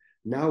bartering,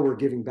 now we're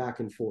giving back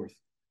and forth.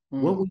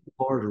 What will you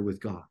barter with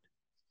God?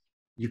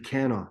 You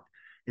cannot.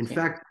 In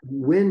fact,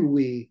 when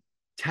we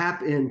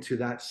tap into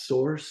that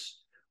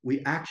source,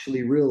 we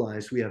actually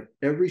realize we have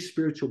every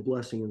spiritual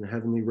blessing in the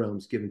heavenly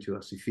realms given to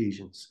us,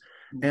 Ephesians.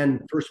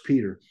 And First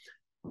Peter,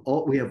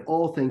 we have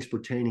all things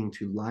pertaining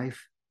to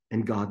life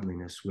and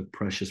godliness with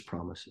precious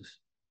promises.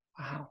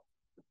 Wow.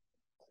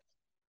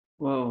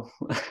 Whoa.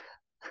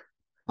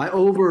 I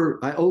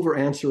over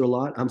answer a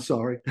lot. I'm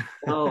sorry.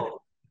 No,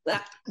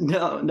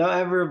 don't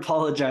ever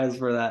apologize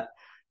for that.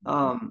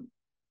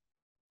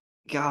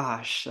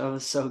 Gosh, that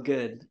was so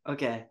good.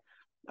 Okay.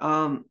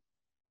 Can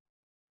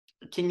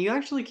you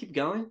actually keep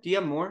going? Do you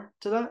have more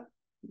to that?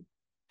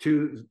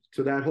 To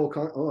that whole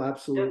oh,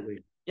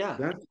 absolutely. Yeah.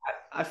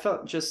 I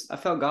felt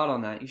God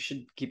on that. You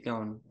should keep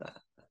going with that.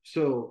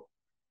 So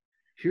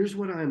here's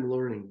what I'm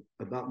learning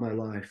about my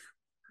life.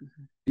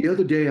 The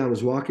other day I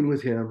was walking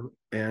with him,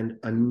 and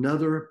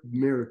another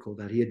miracle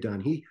that he had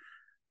done. He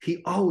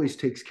always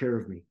takes care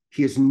of me.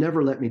 He has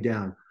never let me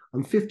down.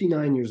 I'm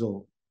 59 years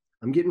old.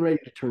 I'm getting ready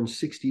to turn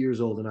 60 years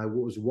old. And I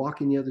was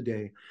walking the other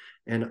day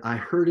and I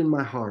heard in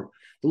my heart,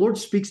 the Lord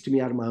speaks to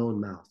me out of my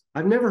own mouth.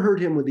 I've never heard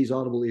him with these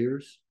audible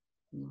ears,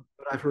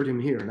 but I've heard him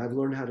here, and I've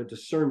learned how to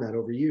discern that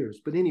over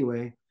years. But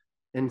anyway,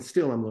 and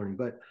still I'm learning,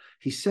 but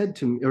he said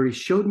to me, or he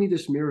showed me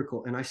this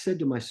miracle. And I said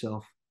to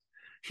myself,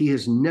 he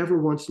has never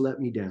once let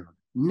me down.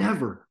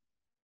 Never.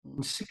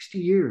 In 60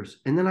 years.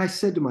 And then I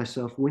said to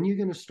myself, when are you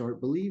going to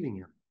start believing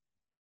him?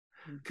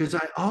 Because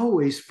I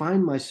always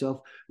find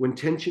myself, when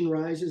tension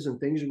rises and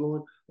things are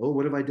going, oh,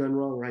 what have I done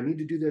wrong? Or I need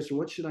to do this, or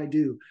what should I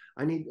do?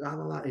 I need blah,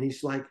 blah, blah. And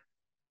he's like,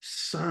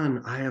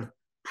 son, I have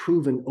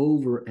proven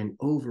over and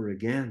over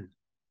again.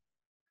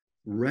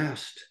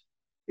 Rest.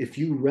 If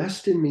you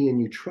rest in me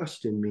and you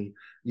trust in me,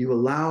 you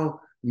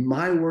allow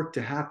my work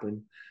to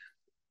happen,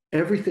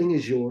 everything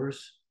is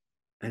yours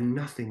and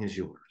nothing is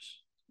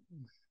yours.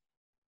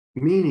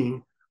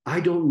 Meaning,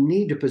 I don't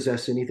need to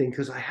possess anything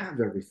because I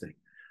have everything.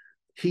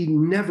 He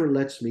never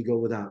lets me go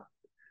without.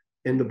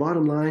 And the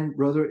bottom line,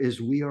 brother, is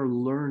we are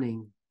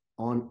learning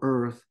on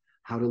earth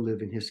how to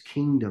live in his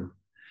kingdom.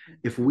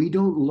 If we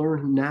don't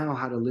learn now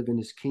how to live in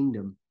his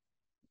kingdom,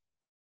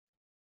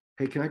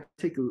 hey, can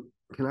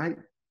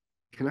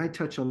I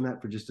touch on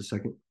that for just a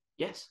second?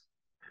 Yes.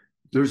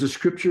 There's a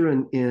scripture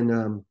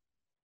in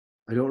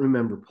I don't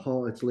remember,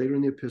 Paul, it's later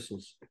in the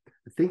epistles.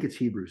 I think it's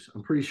Hebrews.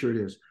 I'm pretty sure it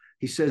is.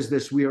 He says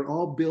this: we are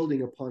all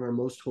building upon our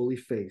most holy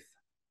faith,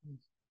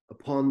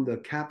 upon the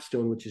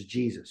capstone, which is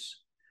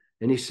Jesus.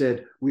 And he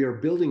said, we are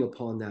building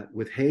upon that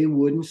with hay,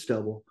 wood, and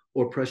stubble,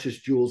 or precious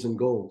jewels and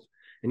gold.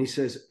 And he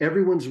says,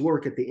 everyone's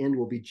work at the end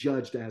will be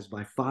judged as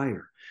by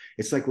fire.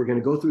 It's like we're going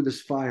to go through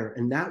this fire,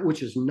 and that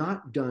which is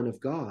not done of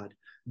God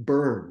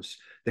burns,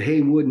 the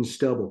hay, wood, and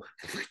stubble.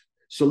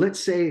 So let's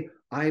say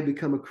I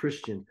become a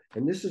Christian,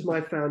 and this is my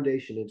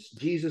foundation. It's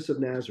Jesus of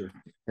Nazareth,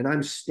 and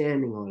I'm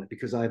standing on it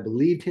because I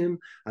believed him,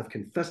 I've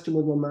confessed him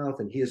with my mouth,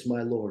 and he is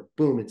my Lord.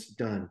 Boom, it's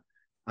done.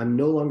 I'm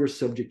no longer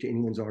subject to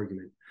anyone's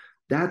argument.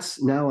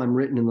 That's now I'm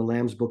written in the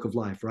Lamb's Book of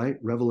Life, right?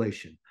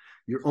 Revelation.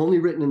 You're only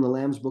written in the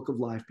Lamb's Book of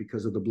Life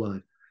because of the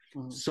blood.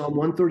 Psalm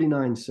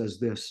 139 says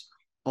this: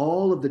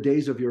 all of the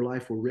days of your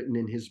life were written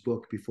in his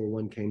book before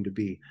one came to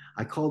be.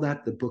 I call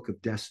that the book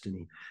of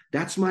destiny.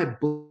 That's my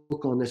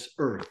book on this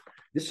earth.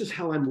 This is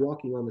how I'm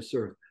walking on this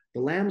earth.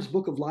 The Lamb's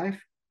Book of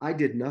Life, I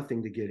did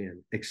nothing to get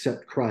in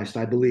except Christ.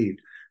 I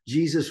believed.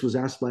 Jesus was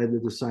asked by the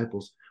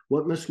disciples,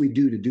 what must we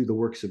do to do the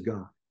works of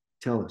God?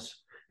 Tell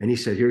us. And he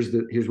said, here's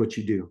what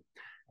you do.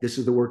 This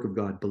is the work of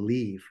God.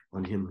 Believe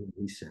on him whom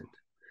he sent.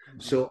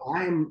 So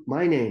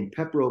my name,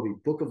 PEP ROBEY,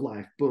 Book of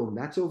Life. Boom,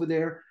 that's over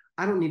there.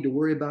 I don't need to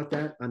worry about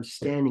that. I'm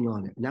standing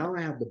on it. Now I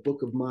have the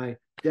book of my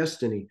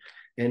destiny.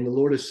 And the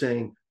Lord is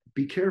saying,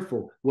 be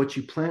careful. What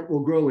you plant will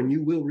grow, and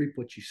you will reap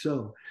what you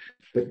sow.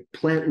 But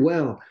plant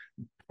well,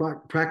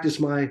 practice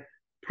my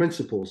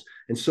principles.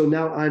 And so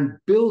now I'm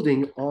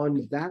building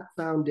on that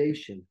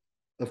foundation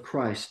of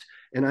Christ,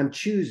 and I'm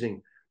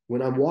choosing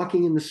When I'm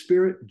walking in the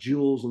spirit,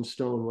 jewels and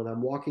stone. When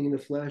I'm walking in the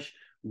flesh,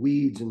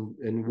 weeds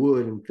and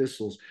wood and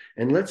thistles.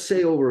 And let's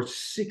say over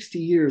 60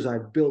 years,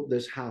 I've built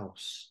this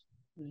house.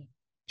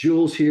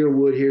 Jewels here,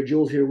 wood here,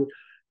 jewels here. Wood.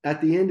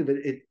 At the end of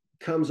it, it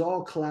comes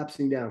all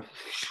collapsing down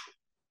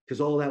because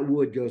all that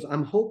wood goes.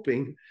 I'm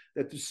hoping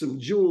that there's some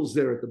jewels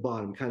there at the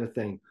bottom, kind of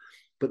thing.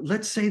 But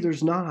let's say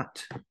there's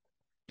not.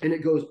 And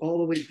it goes all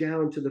the way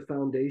down to the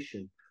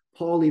foundation.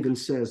 Paul even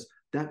says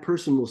that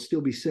person will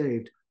still be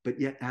saved, but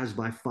yet as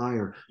by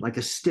fire, like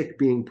a stick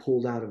being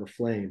pulled out of a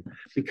flame,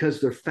 because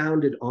they're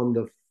founded on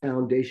the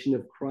foundation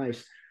of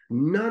Christ.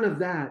 None of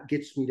that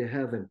gets me to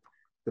heaven.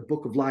 The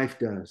book of life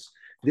does.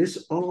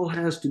 This all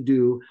has to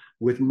do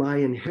with my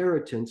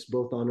inheritance,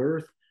 both on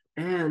earth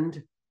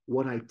and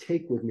what I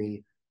take with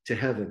me to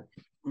heaven.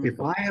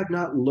 If I have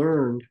not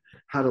learned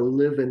how to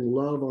live in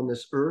love on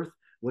this earth,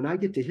 when I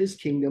get to his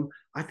kingdom,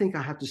 I think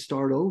I have to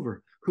start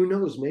over. Who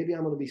knows? Maybe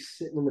I'm going to be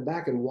sitting in the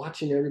back and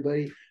watching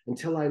everybody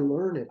until I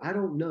learn it. I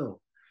don't know.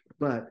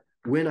 But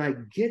when I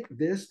get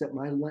this, that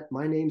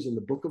my name's in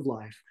the book of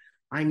life,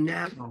 I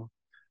now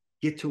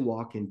get to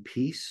walk in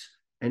peace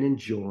and in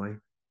joy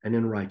and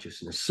in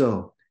righteousness.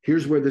 So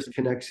here's where this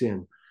connects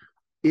in.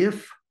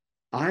 If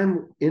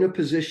I'm in a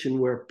position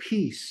where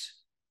peace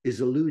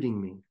is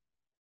eluding me,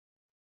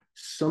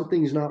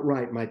 something's not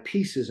right, my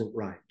peace isn't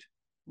right,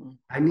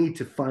 I need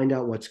to find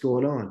out what's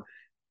going on.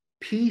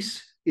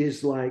 Peace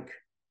is like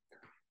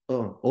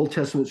Old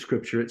Testament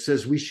scripture. It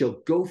says we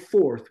shall go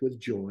forth with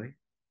joy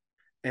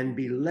and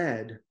be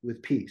led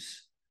with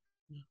peace.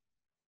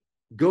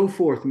 Go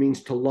forth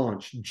means to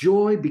launch.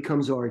 Joy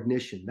becomes our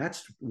ignition.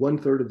 That's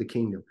 1/3 of the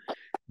kingdom.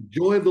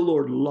 Joy of the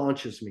Lord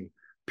launches me.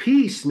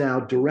 Peace now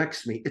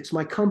directs me. It's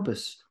my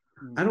compass.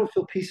 I don't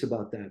feel peace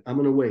about that. I'm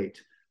going to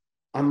wait.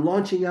 I'm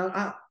launching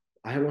out.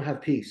 I don't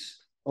have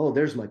peace. Oh,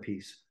 there's my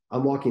peace.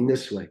 I'm walking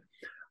this way.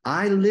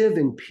 I live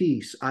in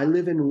peace. I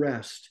live in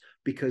rest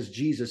because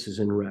Jesus is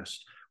in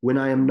rest. When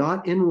I am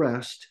not in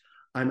rest,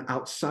 I'm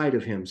outside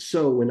of him.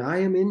 So when I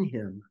am in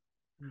him,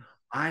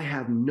 I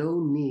have no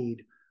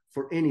need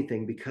for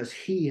anything because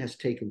he has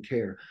taken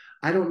care.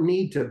 I don't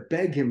need to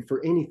beg him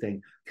for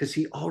anything because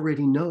he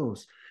already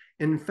knows.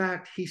 In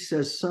fact, he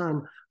says,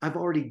 son, I've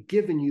already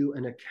given you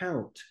an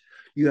account.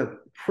 You have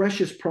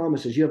precious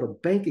promises. You have a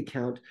bank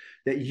account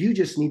that you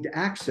just need to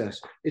access.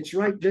 It's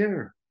right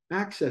there.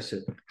 Access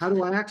it. How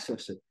do I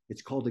access it?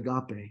 It's called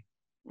agape.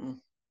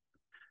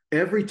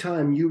 Every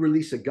time you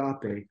release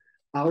agape,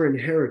 our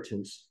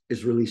inheritance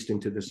is released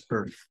into this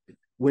earth.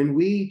 When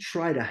we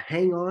try to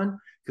hang on,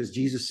 because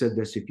Jesus said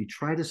this, if you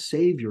try to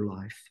save your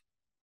life,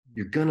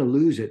 you're going to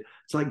lose it.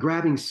 It's like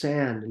grabbing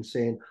sand and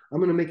saying, I'm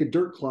going to make a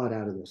dirt clod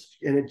out of this.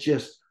 And it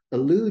just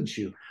eludes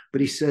you.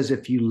 But he says,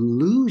 if you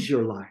lose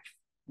your life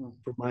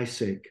for my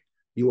sake,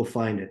 you will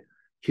find it.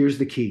 Here's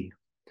the key.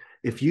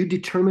 If you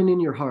determine in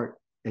your heart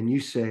and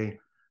you say,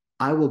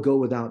 I will go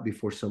without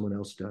before someone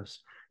else does.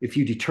 If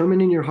you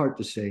determine in your heart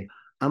to say,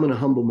 I'm going to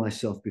humble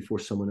myself before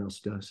someone else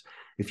does.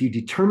 If you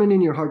determine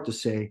in your heart to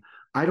say,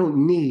 I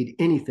don't need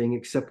anything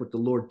except what the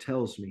Lord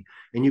tells me,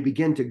 and you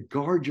begin to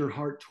guard your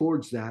heart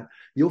towards that,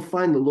 you'll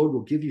find the Lord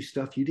will give you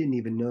stuff you didn't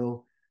even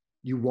know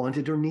you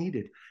wanted or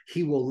needed.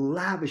 He will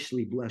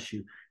lavishly bless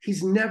you.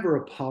 He's never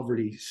a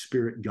poverty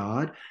spirit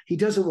God. He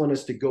doesn't want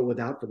us to go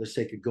without for the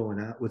sake of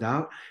going out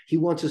without. He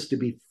wants us to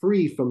be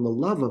free from the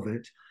love of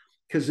it,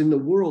 because in the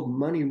world,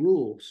 money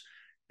rules,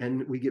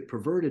 and we get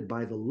perverted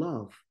by the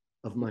love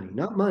of money.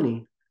 Not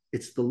money,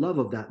 it's the love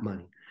of that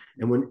money.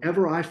 And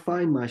whenever I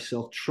find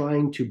myself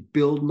trying to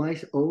build my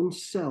own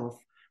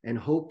self and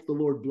hope the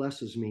Lord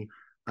blesses me,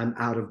 I'm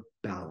out of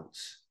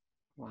balance.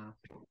 Wow.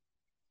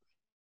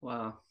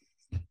 Wow.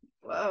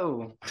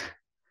 Whoa.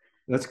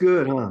 That's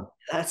good, huh?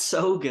 That's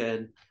so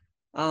good.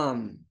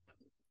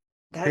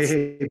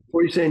 Hey,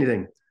 before you say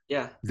anything,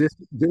 yeah.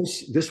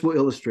 This will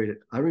illustrate it.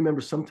 I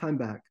remember some time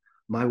back,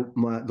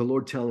 the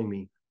Lord telling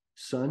me,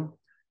 son,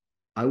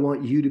 I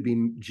want you to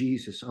be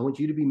Jesus. I want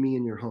you to be me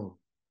in your home.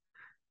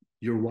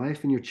 Your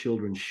wife and your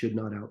children should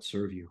not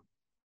outserve you.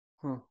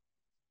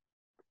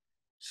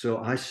 So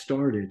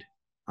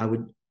I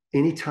would,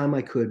 anytime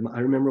I could,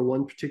 I remember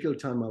one particular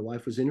time my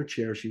wife was in her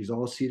chair. She was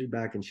all seated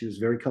back and she was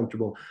very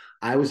comfortable.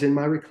 I was in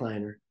my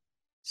recliner,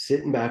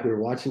 sitting back. We were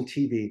watching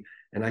TV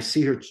and I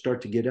see her start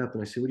to get up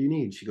and I said, what do you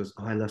need? She goes,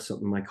 oh, I left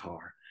something in my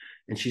car.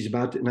 And she's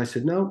about to, and I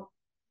said, no,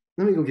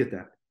 let me go get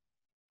that.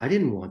 I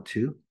didn't want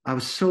to. I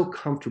was so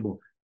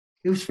comfortable.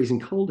 It was freezing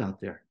cold out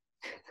there.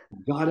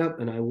 I got up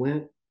and I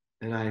went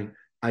and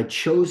I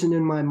chosen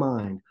in my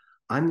mind,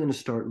 I'm going to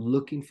start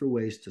looking for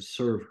ways to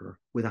serve her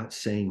without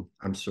saying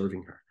I'm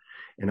serving her.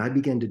 And I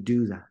began to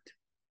do that.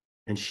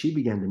 And she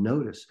began to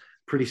notice.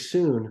 Pretty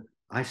soon,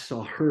 I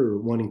saw her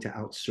wanting to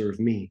outserve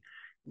me.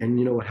 And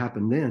you know what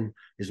happened then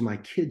is my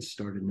kids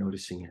started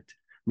noticing it.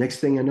 Next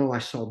thing I know, I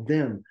saw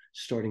them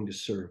starting to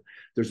serve.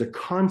 There's a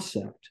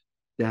concept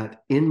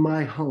that in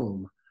my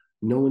home,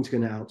 no one's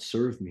going to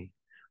outserve me.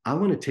 I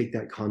want to take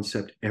that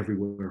concept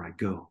everywhere I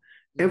go.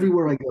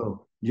 Everywhere I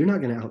go, you're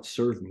not going to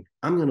outserve me.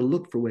 I'm going to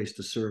look for ways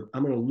to serve.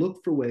 I'm going to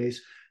look for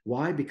ways.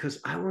 Why?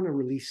 Because I want to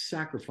release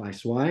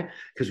sacrifice. Why?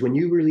 Because when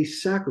you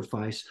release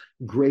sacrifice,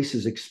 grace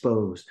is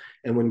exposed.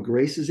 And when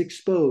grace is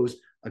exposed,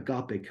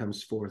 agape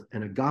comes forth.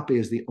 And agape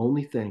is the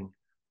only thing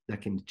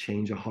that can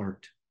change a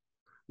heart.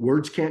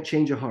 Words can't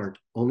change a heart,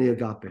 only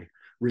agape.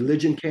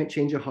 Religion can't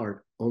change a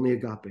heart, only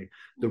agape.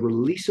 The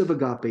release of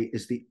agape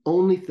is the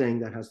only thing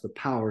that has the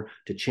power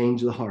to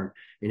change the heart.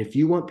 And if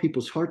you want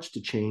people's hearts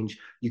to change,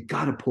 you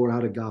got to pour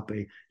out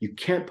agape. You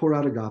can't pour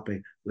out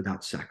agape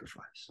without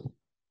sacrifice.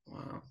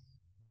 Wow.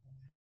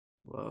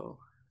 Whoa.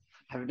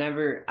 I've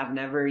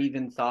never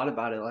even thought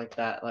about it like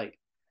that. Like,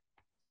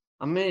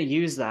 I'm going to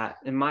use that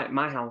in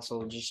my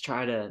household, just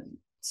try to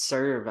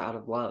serve out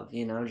of love,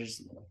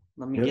 just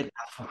let me get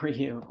that for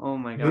you. Oh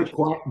my gosh.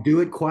 Do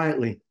it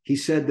quietly. He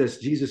said this.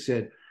 Jesus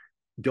said,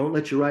 don't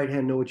let your right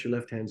hand know what your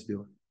left hand's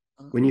doing.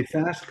 When you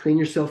fast, clean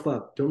yourself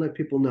up. Don't let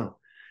people know.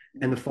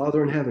 And the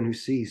Father in heaven who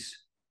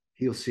sees,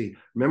 he'll see.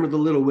 Remember the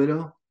little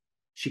widow?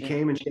 She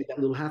came and she had that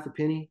little half a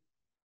penny.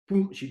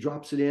 Boom, she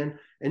drops it in.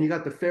 And you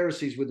got the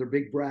Pharisees with their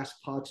big brass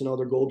pots and all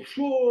their gold.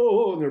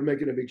 Whoa, and they're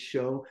making a big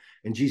show.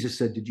 And Jesus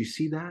said, did you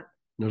see that?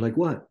 And they're like,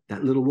 what?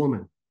 That little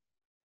woman.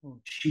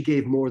 She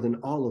gave more than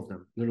all of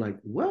them. And they're like,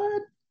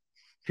 what?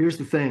 Here's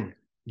the thing.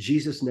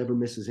 Jesus never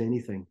misses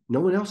anything. No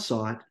one else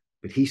saw it,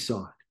 but he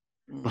saw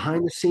it.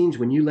 Behind the scenes,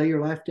 when you lay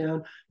your life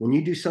down, when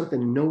you do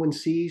something no one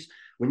sees,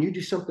 when you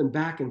do something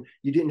back and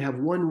you didn't have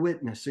one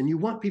witness and you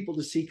want people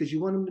to see because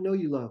you want them to know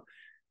you love,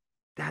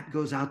 that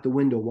goes out the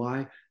window.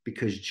 Why?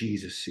 Because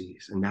Jesus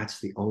sees. And that's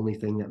the only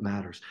thing that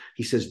matters.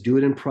 He says, do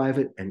it in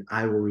private and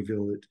I will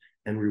reveal it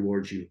and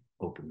reward you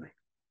openly.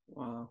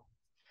 Wow.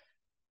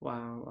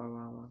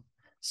 Wow.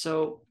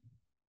 So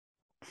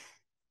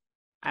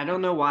I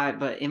don't know why,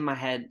 but in my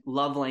head,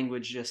 love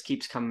language just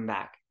keeps coming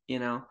back,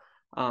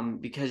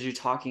 because you're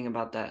talking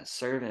about that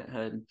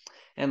servanthood.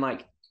 And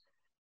like,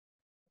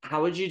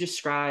 how would you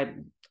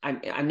describe,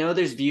 I know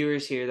there's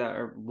viewers here that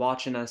are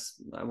watching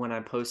us when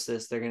I post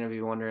this, they're going to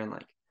be wondering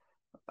like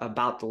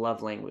about the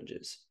love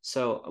languages.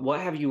 So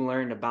what have you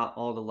learned about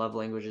all the love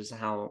languages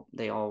and how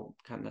they all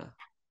kind of...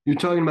 You're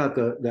talking about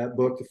that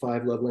book, The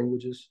 5 Love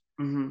Languages?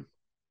 Mm-hmm.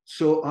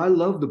 So I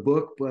love the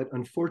book, but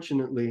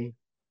unfortunately,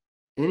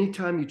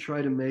 anytime you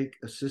try to make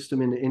a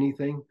system into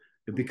anything,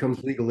 it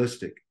becomes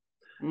legalistic.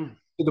 To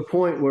the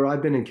point where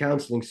I've been in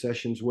counseling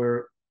sessions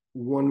where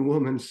one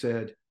woman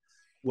said,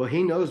 well,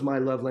 he knows my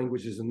love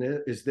language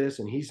is this,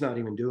 and he's not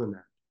even doing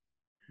that.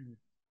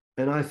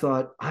 And I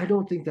thought, I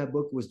don't think that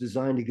book was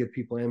designed to give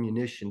people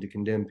ammunition to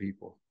condemn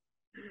people.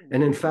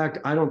 And in fact,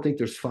 I don't think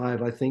there's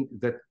 5. I think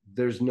that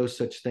there's no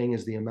such thing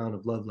as the amount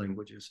of love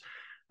languages.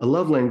 A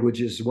love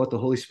language is what the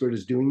Holy Spirit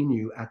is doing in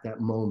you at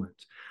that moment.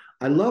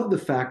 I love the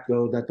fact,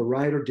 though, that the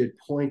writer did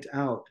point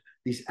out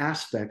these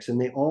aspects, and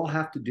they all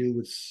have to do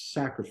with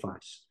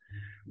sacrifice.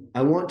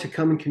 I want to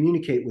come and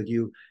communicate with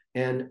you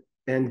and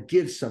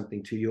give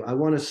something to you. I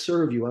want to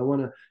serve you. I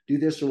want to do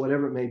this or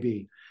whatever it may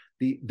be.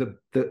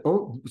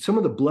 Some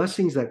of the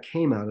blessings that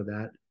came out of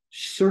that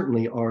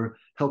certainly are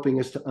helping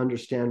us to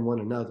understand one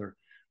another.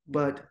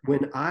 But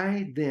when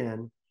I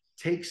then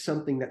take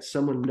something that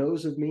someone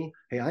knows of me,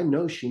 hey, I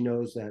know she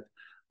knows that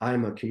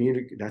I'm a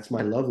communicator, that's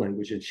my love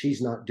language, and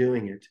she's not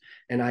doing it,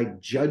 and I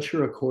judge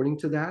her according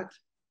to that,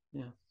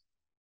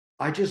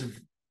 I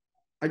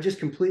just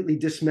completely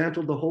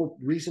dismantled the whole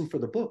reason for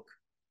the book.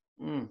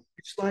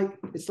 It's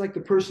like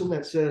the person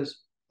that says,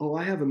 oh,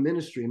 I have a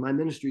ministry, and my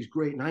ministry is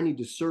great, and I need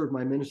to serve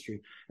my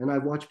ministry, and I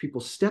watch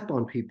people step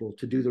on people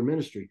to do their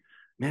ministry.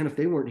 Man, if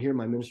they weren't here,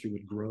 my ministry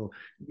would grow.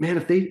 Man,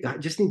 I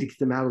just need to get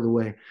them out of the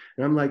way.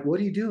 And I'm like, what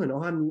are you doing?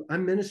 Oh,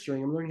 I'm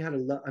ministering. I'm learning how to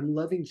love. I'm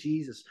loving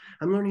Jesus.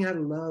 I'm learning how to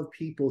love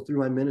people through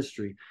my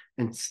ministry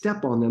and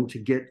step on them to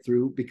get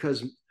through,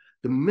 because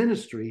the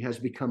ministry has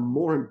become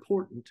more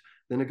important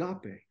than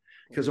agape,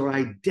 because our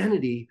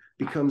identity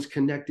becomes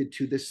connected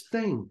to this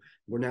thing.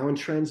 We're now in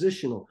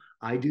transitional.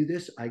 I do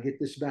this, I get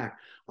this back.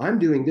 I'm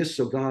doing this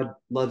so God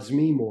loves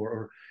me more,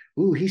 or,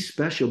 ooh, he's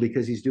special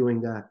because he's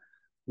doing that.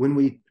 When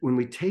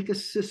we take a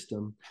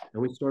system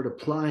and we start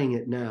applying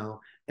it now,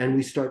 and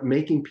we start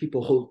making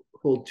people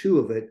hold to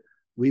of it,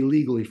 we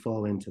legally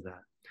fall into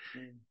that.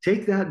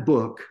 Take that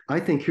book. I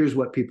think here's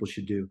what people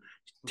should do.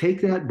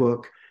 Take that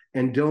book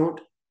and don't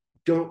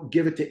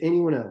give it to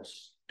anyone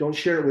else. Don't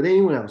share it with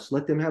anyone else.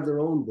 Let them have their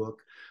own book.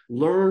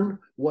 Learn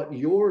what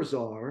yours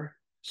are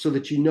so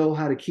that you know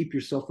how to keep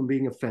yourself from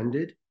being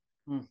offended,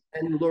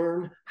 and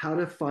learn how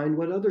to find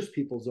what others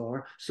people's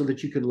are so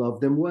that you can love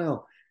them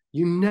well.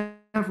 You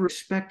never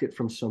expect it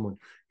from someone.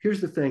 Here's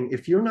the thing.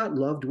 If you're not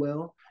loved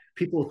well,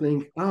 people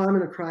think, oh, I'm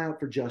going to cry out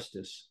for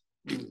justice.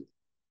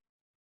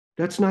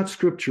 That's not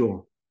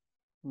scriptural.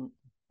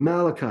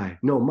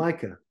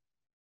 Micah.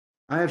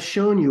 I have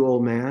shown you,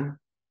 old man,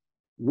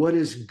 what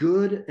is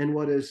good and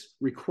what is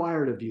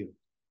required of you.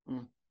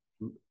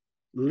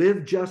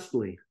 Live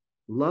justly,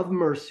 love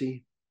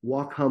mercy,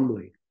 walk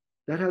humbly.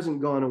 That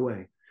hasn't gone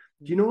away.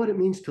 Do you know what it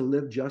means to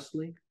live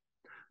justly?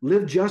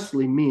 Live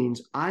justly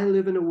means I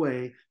live in a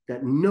way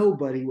that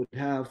nobody would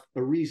have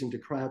a reason to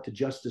cry out to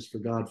justice for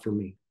God for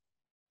me.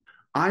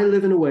 I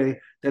live in a way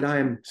that I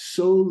am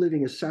so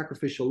living a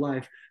sacrificial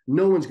life,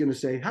 no one's going to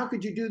say, how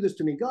could you do this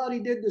to me? God, he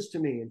did this to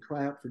me, and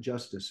cry out for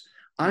justice.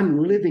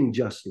 I'm living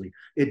justly.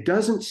 It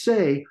doesn't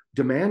say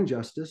demand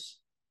justice.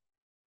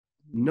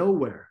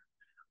 Nowhere.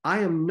 I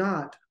am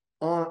not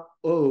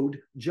owed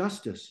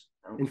justice.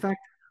 In fact,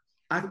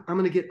 I'm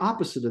going to get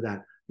opposite of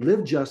that.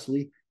 Live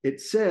justly.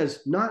 It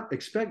says not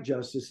expect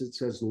justice. It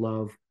says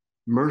love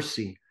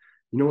mercy.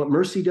 You know what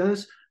mercy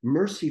does?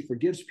 Mercy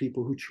forgives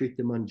people who treat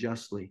them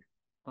unjustly.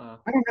 I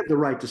don't have the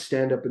right to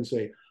stand up and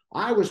say,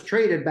 I was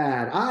treated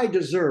bad. I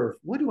deserve.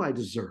 What do I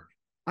deserve?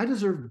 I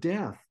deserve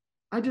death.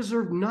 I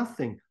deserve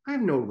nothing. I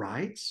have no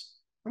rights.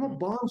 I'm a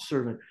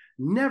bondservant.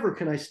 Never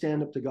can I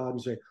stand up to God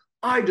and say,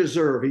 I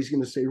deserve. He's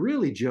going to say,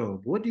 really,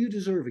 Job, what do you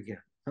deserve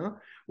again? Huh?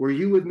 Were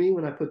you with me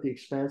when I put the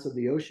expanse of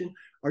the ocean?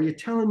 Are you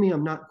telling me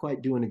I'm not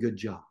quite doing a good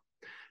job?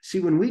 See,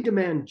 when we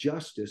demand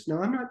justice,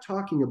 now I'm not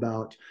talking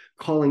about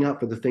calling out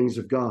for the things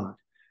of God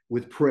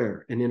with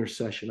prayer and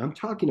intercession. I'm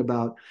talking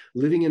about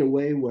living in a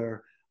way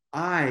where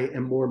I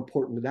am more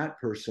important to that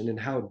person, and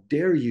how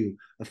dare you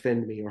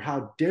offend me, or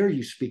how dare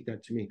you speak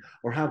that to me,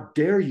 or how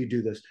dare you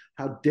do this,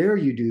 how dare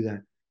you do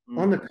that.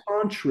 On the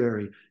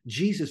contrary,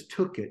 Jesus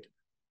took it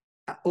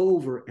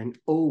over and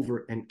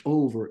over and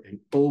over and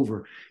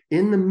over.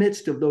 In the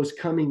midst of those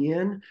coming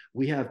in,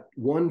 we have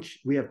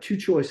two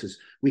choices.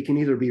 We can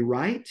either be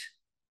right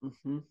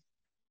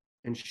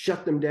and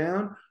shut them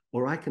down,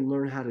 or I can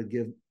learn how to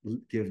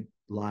give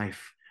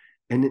life.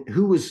 And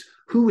who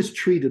was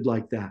treated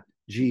like that?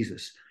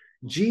 Jesus.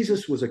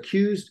 Jesus was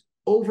accused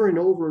over and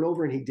over and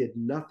over, and he did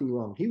nothing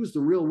wrong. He was the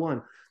real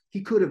one.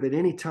 He could have at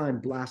any time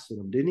blasted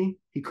him, didn't he?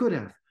 He could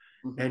have.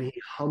 And he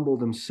humbled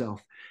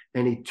himself,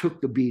 and he took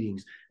the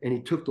beatings, and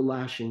he took the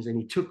lashings, and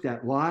he took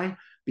that. Why?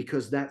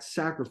 Because that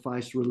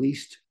sacrifice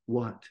released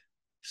what?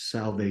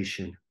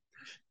 Salvation.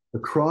 The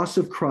cross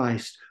of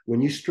Christ,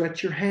 when you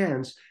stretch your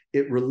hands,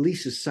 it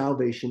releases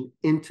salvation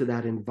into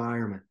that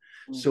environment.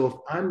 So if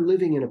I'm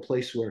living in a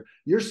place where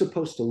you're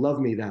supposed to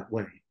love me that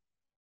way,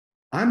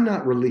 I'm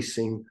not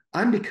releasing,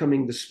 I'm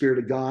becoming the Spirit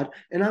of God,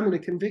 and I'm going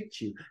to convict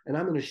you, and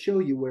I'm going to show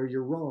you where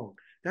you're wrong.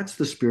 That's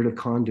the spirit of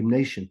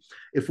condemnation.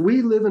 If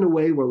we live in a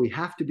way where we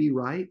have to be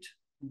right,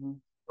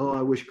 oh,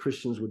 I wish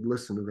Christians would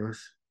listen to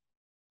this.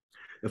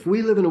 If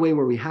we live in a way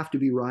where we have to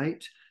be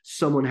right,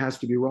 someone has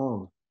to be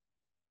wrong.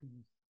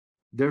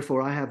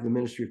 Therefore, I have the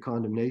ministry of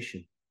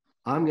condemnation.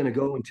 I'm going to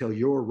go until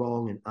you're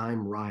wrong and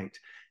I'm right.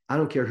 I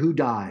don't care who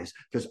dies,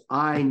 because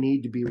I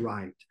need to be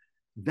right.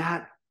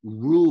 That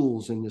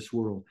rules in this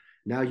world.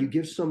 Now, you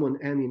give someone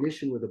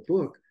ammunition with a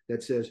book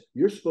that says,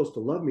 you're supposed to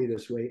love me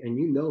this way, and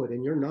you know it,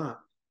 and you're not.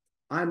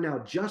 I'm now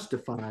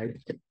justified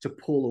to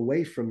pull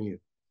away from you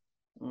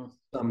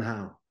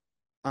somehow.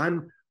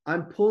 I'm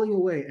pulling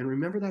away. And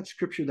remember that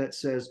scripture that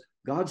says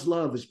God's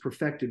love is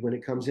perfected when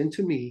it comes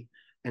into me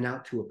and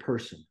out to a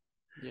person.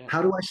 Yeah.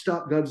 How do I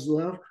stop God's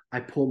love? I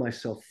pull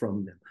myself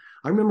from them.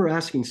 I remember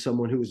asking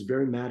someone who was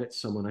very mad at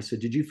someone. I said,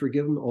 did you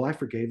forgive them? Oh, I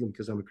forgave them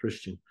because I'm a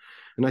Christian.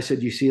 And I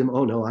said, do you see them?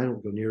 Oh, no, I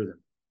don't go near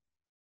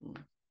them.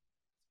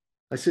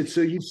 I said,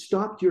 so you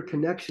stopped your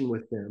connection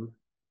with them,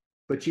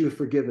 but you have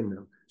forgiven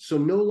them. So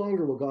no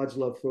longer will God's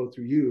love flow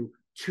through you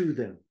to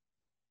them.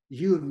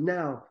 You have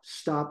now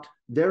stopped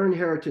their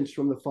inheritance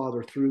from the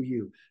Father through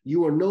you.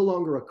 You are no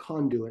longer a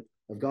conduit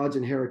of God's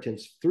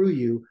inheritance through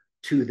you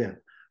to them.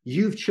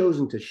 You've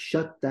chosen to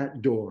shut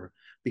that door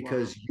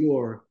because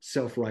your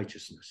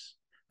self-righteousness,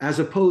 as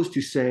opposed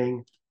to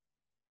saying,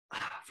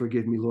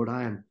 forgive me, Lord,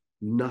 I am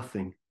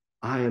nothing.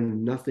 I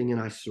am nothing,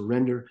 and I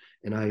surrender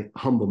and I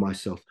humble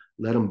myself.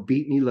 Let them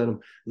beat me. Let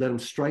them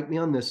strike me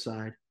on this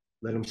side.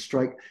 Let him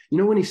strike. You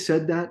know when he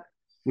said that?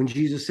 When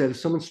Jesus said, if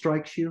someone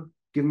strikes you,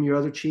 give them your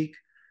other cheek.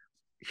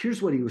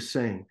 Here's what he was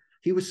saying.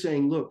 He was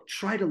saying, look,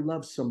 try to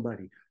love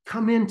somebody.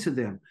 Come into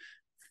them.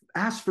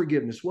 Ask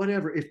forgiveness,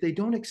 whatever. If they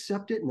don't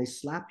accept it and they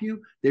slap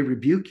you, they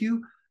rebuke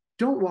you,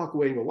 don't walk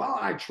away and go, well,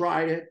 I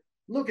tried it.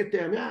 Look at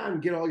them.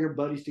 And get all your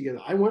buddies together.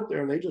 I went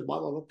there and they just blah,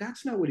 blah, blah.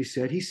 That's not what he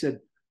said. He said,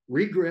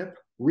 regrip,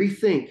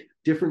 rethink,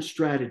 different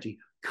strategy.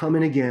 Come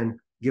in again.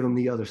 Give them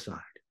the other side.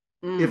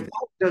 If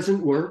that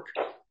doesn't work,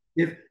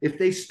 if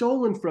they've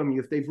stolen from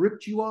you, if they've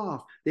ripped you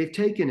off, they've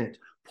taken it,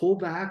 pull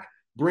back,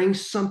 bring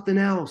something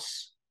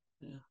else.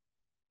 Yeah.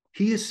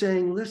 He is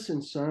saying,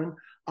 listen, son,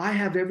 I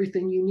have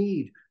everything you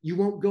need. You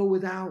won't go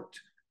without.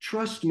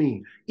 Trust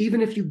me.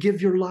 Even if you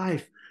give your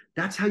life,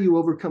 that's how you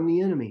overcome the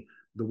enemy.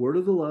 The word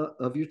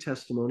of your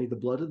testimony, the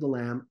blood of the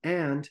Lamb,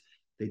 and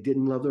they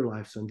didn't love their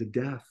lives unto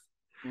death.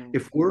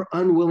 If we're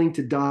unwilling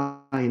to die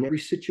in every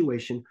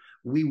situation,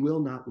 we will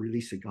not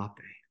release agape,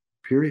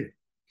 period.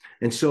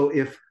 And so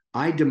if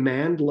I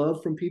demand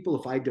love from people,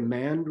 if I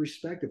demand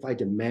respect, if I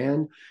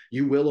demand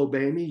you will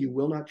obey me, you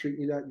will not treat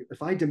me that,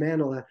 if I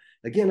demand all that,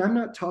 again, I'm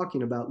not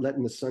talking about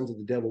letting the sons of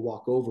the devil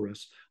walk over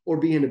us or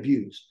being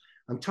abused.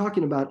 I'm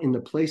talking about in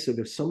the place of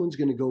if someone's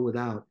going to go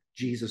without,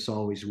 Jesus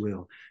always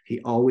will. He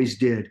always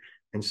did,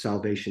 and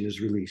salvation is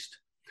released.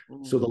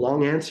 So the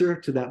long answer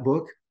to that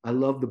book, I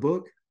love the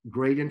book.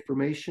 great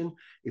information.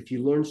 If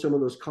you learn some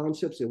of those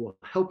concepts, it will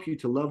help you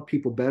to love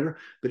people better.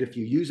 But if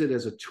you use it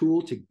as a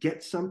tool to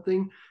get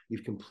something,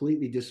 you've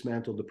completely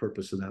dismantled the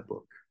purpose of that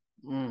book.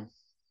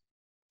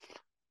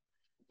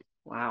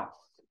 Wow.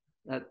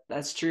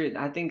 That's true.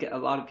 I think a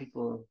lot of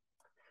people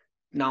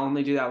not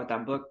only do that with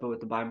that book, but with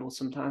the Bible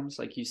sometimes,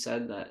 like you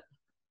said that.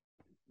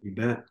 You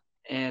bet.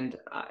 And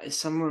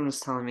someone was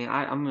telling me,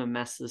 I'm going to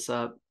mess this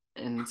up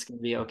and it's going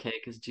to be okay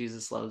because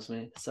Jesus loves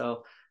me.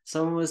 So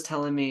someone was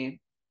telling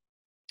me,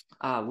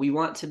 we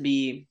want to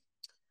be,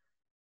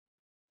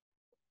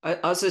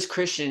 us as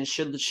Christians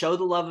should show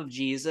the love of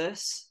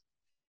Jesus,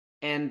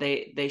 and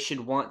they should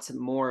want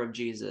more of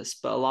Jesus.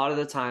 But a lot of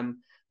the time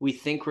we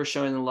think we're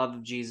showing the love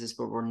of Jesus,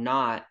 but we're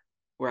not.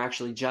 We're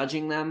actually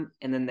judging them.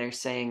 And then they're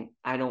saying,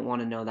 I don't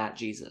want to know that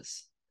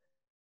Jesus.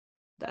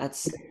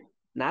 That's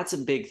a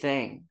big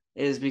thing,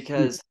 is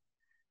because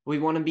we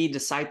want to be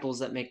disciples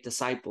that make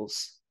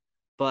disciples.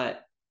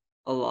 But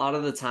a lot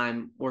of the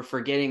time we're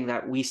forgetting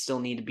that we still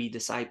need to be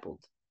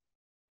discipled.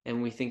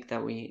 And we think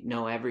that we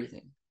know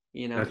everything,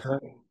 you know? That's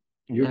right.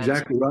 You're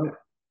exactly right.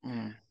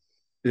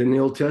 In the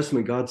Old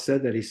Testament, God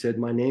said that. He said,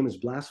 my name is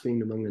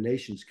blasphemed among the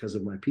nations because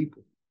of my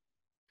people.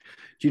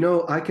 Do you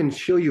know, I can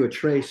show you a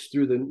trace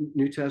through the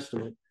New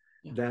Testament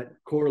that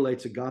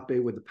correlates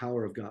agape with the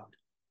power of God.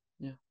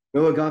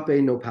 No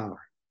agape, no power.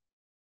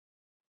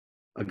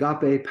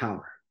 Agape,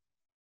 power.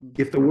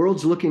 If the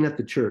world's looking at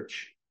the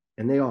church,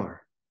 and they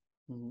are,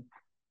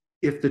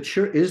 if the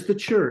church is the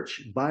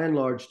church, by and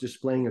large,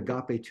 displaying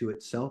agape to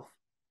itself,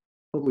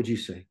 what would you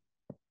say?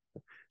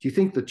 Do you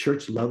think the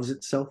church loves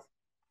itself?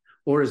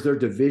 Or is there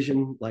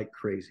division like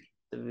crazy?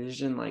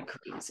 Division like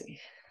crazy.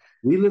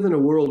 We live in a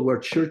world where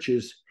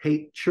churches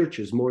hate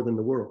churches more than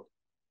the world.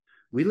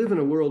 We live in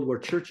a world where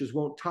churches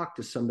won't talk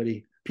to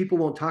somebody. People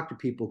won't talk to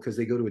people because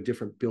they go to a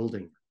different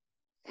building.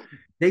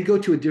 They go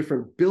to a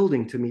different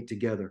building to meet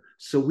together,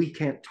 so we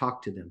can't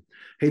talk to them.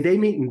 Hey, they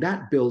meet in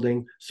that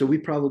building, so we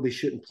probably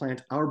shouldn't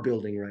plant our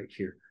building right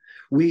here.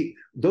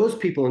 Those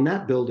people in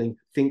that building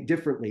think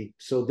differently,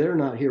 so they're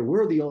not here.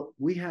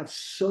 We are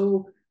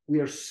so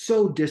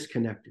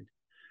disconnected.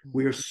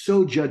 We are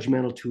so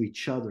judgmental to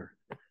each other.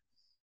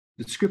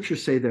 The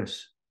scriptures say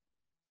this: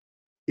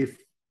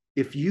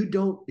 if you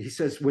don't, he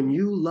says, when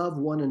you love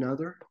one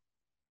another,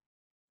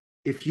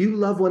 if you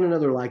love one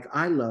another like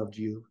I loved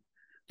you,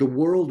 the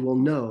world will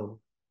know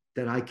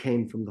that I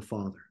came from the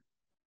Father.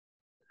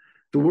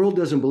 The world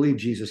doesn't believe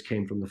Jesus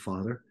came from the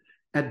Father.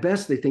 At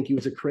best, they think he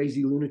was a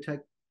crazy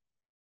lunatic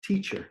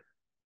teacher.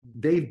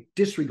 They've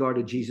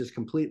disregarded Jesus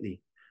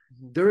completely.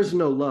 There is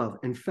no love.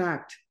 In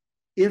fact,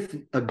 if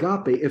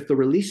the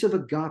release of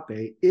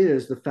agape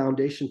is the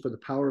foundation for the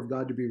power of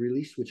God to be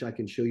released, which I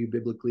can show you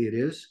biblically it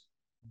is,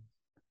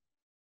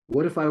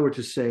 what if I were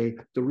to say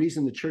the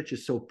reason the church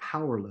is so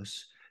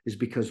powerless is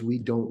because we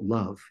don't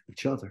love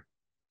each other?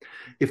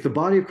 If the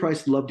body of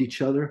Christ loved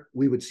each other,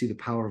 we would see the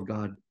power of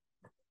God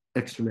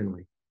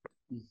exponentially.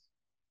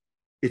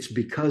 It's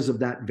because of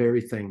that very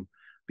thing,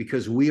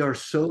 because we are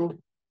so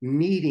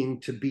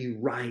needing to be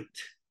right.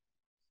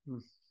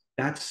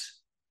 That's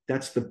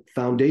the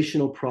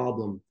foundational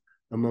problem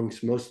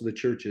amongst most of the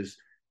churches,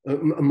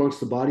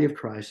 amongst the body of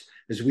Christ,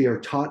 is we are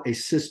taught a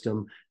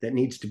system that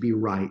needs to be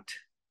right.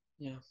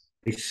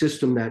 A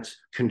system that's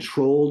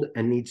controlled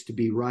and needs to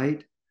be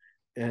right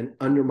and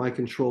under my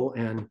control.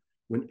 And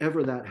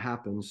whenever that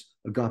happens,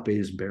 agape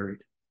is buried.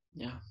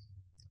 Yeah,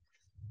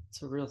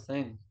 it's a real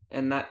thing.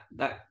 And that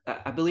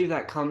I believe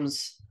that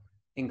comes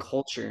in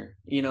culture.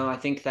 You know, I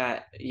think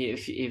that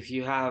if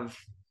you have,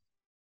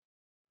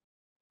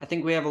 I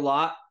think we have a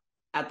lot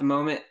at the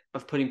moment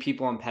of putting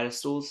people on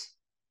pedestals,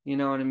 you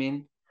know what I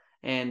mean?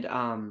 And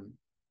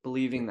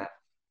believing that,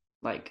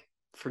 like,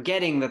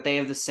 forgetting that they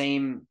have the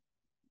same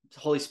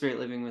Holy Spirit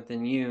living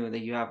within you that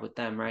you have with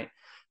them, right?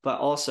 But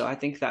also, I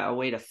think that a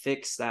way to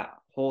fix that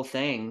whole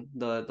thing,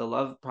 the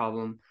love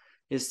problem,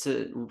 is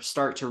to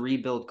start to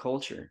rebuild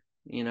culture,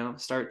 you know,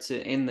 start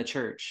to in the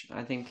church.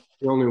 I think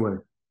the only way.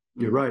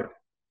 You're right.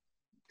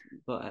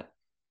 But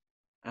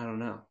I don't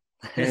know.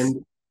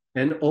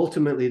 and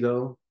ultimately,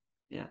 though,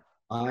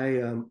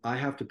 I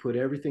have to put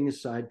everything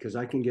aside, because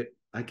I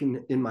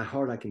can in my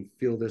heart I can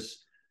feel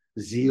this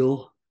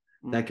zeal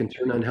that can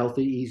turn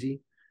unhealthy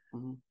easy.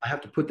 I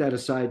have to put that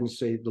aside and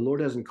say, the Lord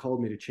hasn't called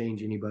me to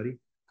change anybody.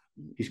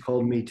 He's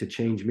called me to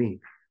change me.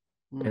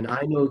 And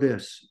I know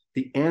this: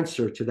 the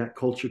answer to that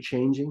culture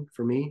changing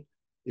for me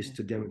is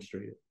to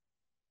demonstrate it.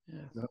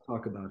 Not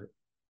talk about it.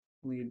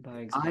 Lead by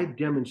example. I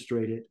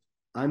demonstrate it.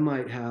 I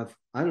might have,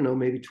 I don't know,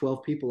 maybe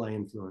 12 people I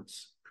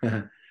influence.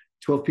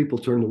 12 people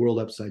turn the world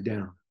upside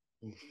down.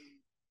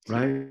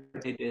 Right?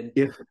 They did.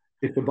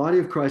 If the body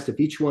of Christ, if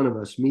each one of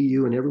us, me,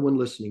 you, and everyone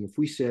listening, if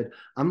we said,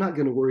 I'm not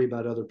going to worry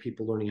about other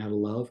people learning how to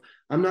love,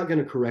 I'm not going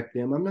to correct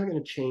them, I'm not going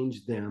to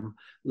change them,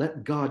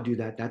 let God do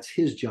that. That's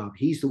his job.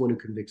 He's the one who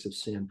convicts of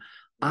sin.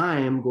 I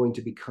am going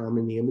to become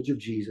in the image of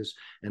Jesus,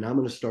 and I'm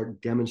going to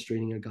start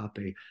demonstrating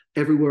agape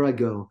everywhere I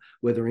go,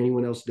 whether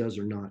anyone else does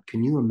or not.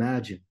 Can you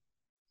imagine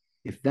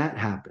if that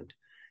happened?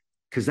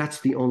 because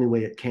that's the only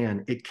way it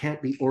can. It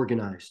can't be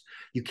organized.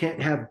 You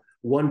can't have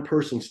one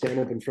person stand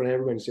up in front of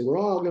everybody and say, we're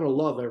all going to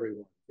love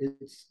everyone.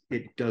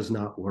 It does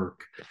not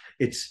work.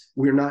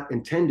 We're not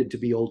intended to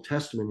be Old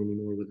Testament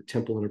anymore with a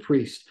temple and a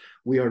priest.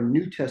 We are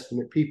New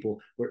Testament people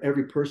where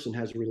every person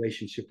has a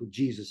relationship with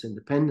Jesus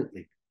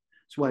independently.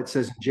 That's why it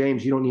says in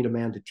James, you don't need a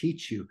man to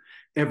teach you.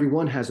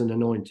 Everyone has an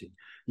anointing.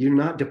 You're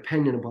not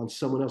dependent upon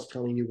someone else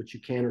telling you what you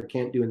can or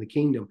can't do in the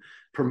kingdom.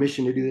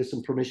 Permission to do this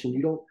and permission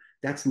you don't.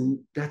 That's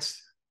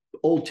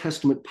Old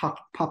Testament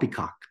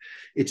poppycock.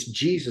 It's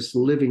Jesus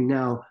living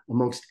now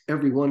amongst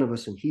every one of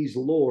us, and he's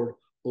Lord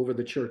over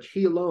the church.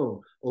 He alone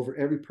over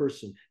every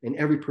person, and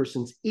every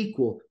person's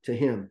equal to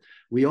him.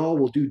 We all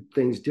will do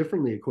things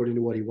differently according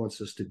to what he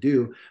wants us to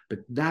do, but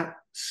that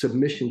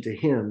submission to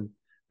him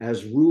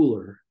as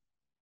ruler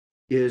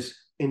is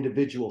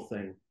individual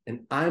thing,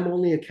 and I'm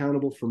only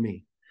accountable for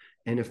me.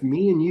 And if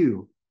me and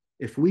you,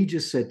 if we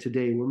just said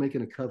today, we're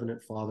making a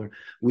covenant, Father,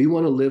 we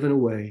want to live in a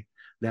way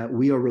that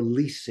we are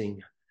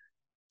releasing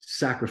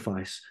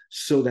sacrifice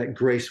so that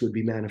grace would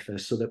be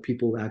manifest, so that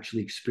people will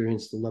actually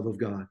experience the love of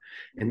God.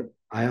 And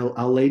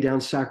I'll lay down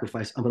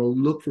sacrifice. I'm going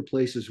to look for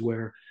places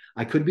where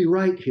I could be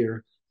right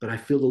here, but I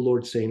feel the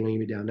Lord saying, lay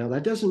me down. Now,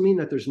 that doesn't mean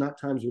that there's not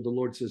times where the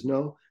Lord says,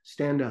 no,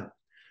 stand up.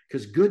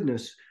 Because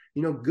goodness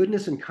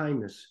and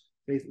kindness,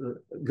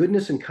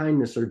 goodness and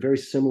kindness are very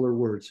similar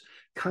words.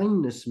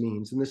 Kindness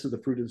means, and this is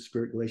the fruit of the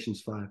Spirit,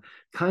 Galatians 5,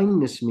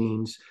 kindness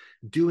means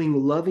doing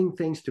loving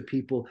things to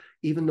people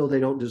even though they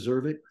don't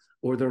deserve it,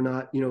 or they're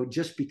not,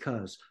 just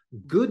because.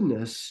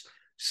 Goodness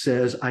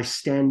says, I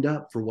stand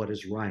up for what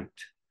is right.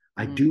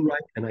 I do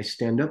right, and I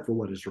stand up for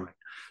what is right.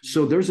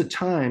 So there's a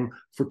time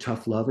for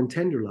tough love and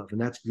tender love, and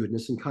that's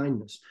goodness and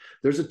kindness.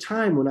 There's a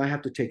time when I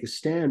have to take a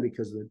stand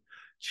because the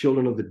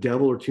children of the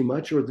devil are too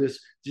much, or this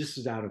just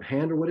is out of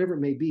hand, or whatever it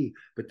may be.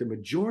 But the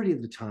majority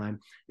of the time,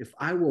 if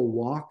I will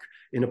walk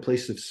in a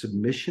place of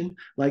submission,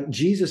 like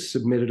Jesus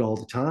submitted all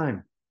the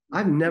time. I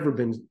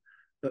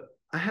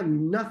have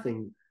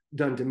nothing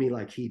done to me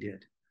like he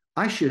did.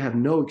 I should have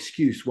no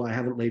excuse why I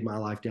haven't laid my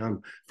life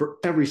down for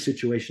every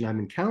situation I've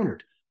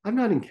encountered. I've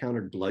not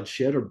encountered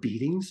bloodshed or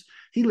beatings.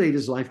 He laid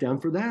his life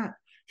down for that.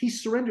 He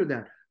surrendered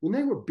that. When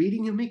they were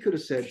beating him, he could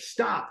have said,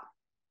 stop.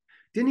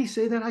 Didn't he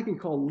say that? I can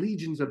call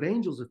legions of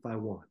angels if I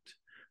want.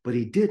 But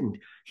he didn't.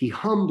 He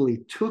humbly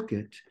took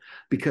it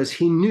because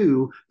he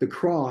knew the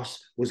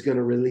cross was going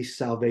to release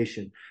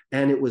salvation.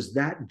 And it was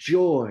that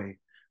joy,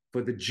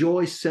 for the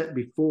joy set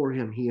before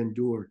him, he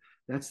endured.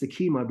 That's the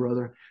key, my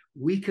brother.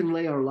 We can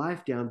lay our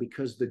life down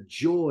because the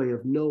joy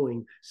of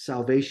knowing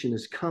salvation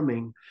is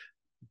coming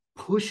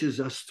pushes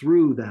us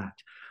through that.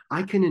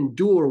 I can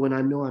endure when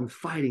I know I'm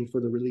fighting for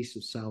the release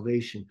of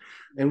salvation.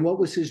 And what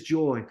was his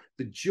joy?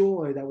 The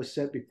joy that was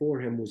set before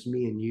him was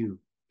me and you.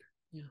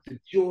 Yeah. The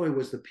joy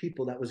was the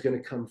people that was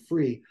going to come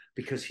free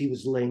because he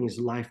was laying his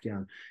life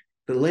down.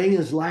 The laying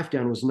his life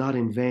down was not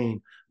in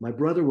vain. My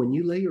brother, when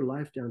you lay your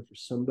life down for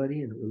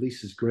somebody and it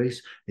releases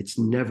grace, it's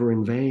never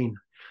in vain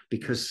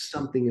because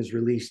something is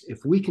released.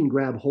 If we can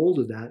grab hold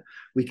of that,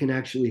 we can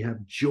actually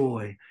have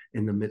joy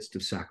in the midst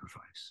of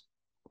sacrifice.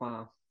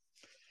 Wow.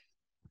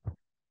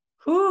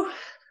 Whew.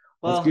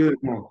 Well, that's good.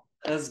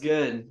 That's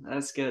good.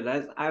 That's good.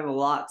 I have a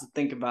lot to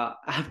think about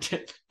after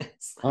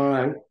this. All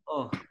right.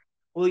 Oh,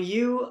 will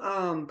you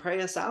pray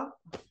us out?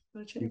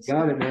 You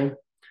got it, man.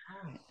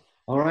 All right.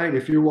 All right.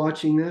 If you're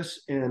watching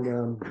this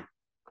and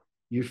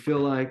you feel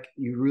like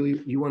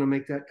you want to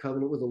make that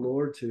covenant with the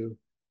Lord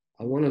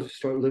I want to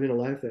start living a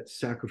life that's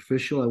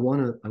sacrificial. I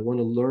want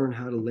to learn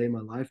how to lay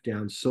my life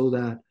down so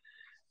that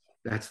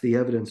that's the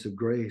evidence of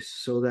grace,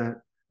 so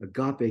that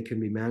agape can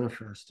be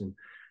manifest and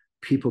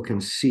people can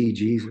see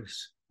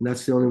Jesus. And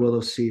that's the only way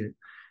they'll see it.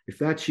 If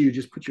that's you,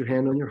 just put your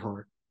hand on your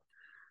heart.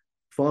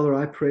 Father,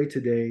 I pray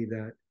today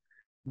that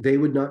they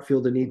would not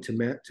feel the need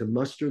to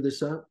muster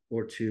this up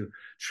or to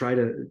try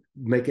to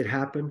make it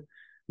happen,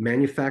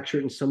 manufacture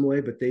it in some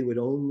way, but they would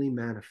only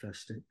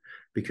manifest it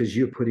because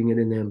you're putting it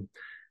in them.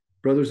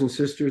 Brothers and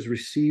sisters,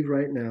 receive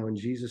right now in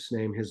Jesus'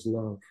 name his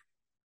love.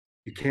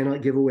 You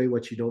cannot give away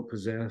what you don't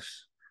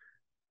possess.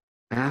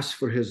 Ask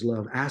for his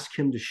love. Ask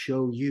him to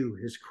show you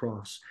his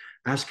cross.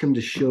 Ask him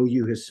to show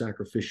you his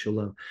sacrificial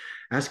love.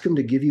 Ask him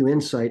to give you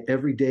insight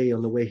every day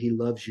on the way he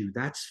loves you.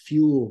 That's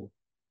fuel.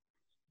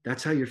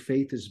 That's how your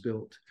faith is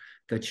built,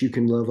 that you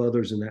can love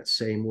others in that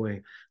same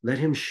way. Let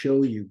him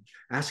show you.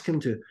 Ask him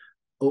to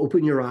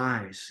open your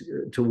eyes,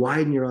 to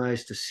widen your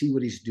eyes to see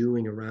what he's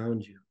doing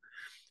around you.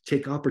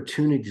 Take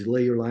opportunity to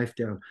lay your life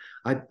down.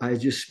 I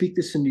just speak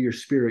this into your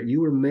spirit.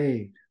 You were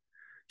made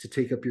to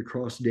take up your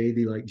cross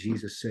daily, like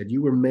Jesus said.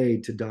 You were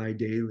made to die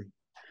daily.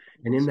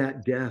 And in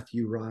that death,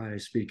 you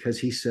rise, because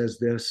he says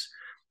this,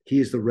 he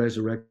is the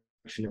resurrection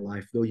of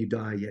life. Though you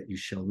die, yet you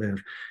shall live.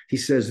 He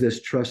says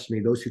this, trust me,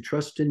 those who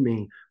trust in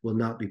me will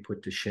not be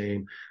put to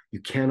shame.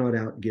 You cannot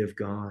outgive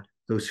God.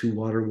 Those who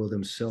water will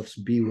themselves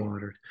be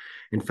watered.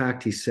 In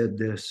fact, he said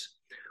this,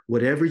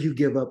 whatever you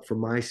give up for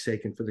my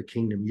sake and for the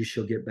kingdom, you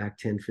shall get back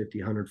 10, 50,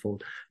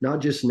 100-fold. Not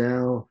just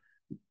now,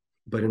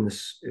 but in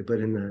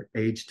the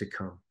age to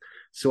come.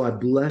 So I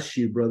bless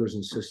you, brothers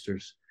and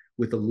sisters,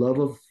 with the love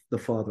of the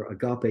Father,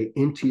 agape,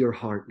 into your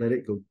heart. Let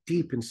it go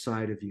deep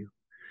inside of you.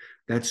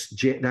 That's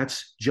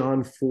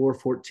John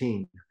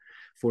 4:14.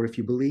 For if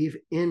you believe,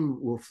 in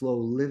will flow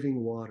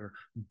living water,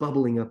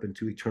 bubbling up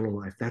into eternal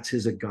life. That's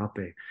his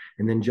agape.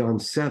 And then John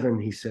 7,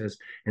 he says,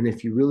 and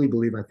if you really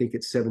believe, I think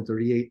it's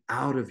 7:38,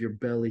 out of your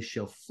belly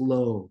shall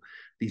flow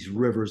these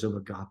rivers of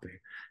agape.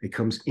 It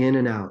comes in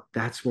and out.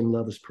 That's when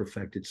love is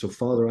perfected. So,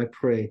 Father, I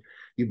pray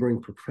you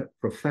bring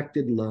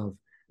perfected love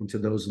into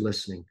those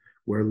listening,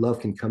 where love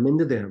can come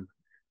into them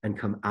and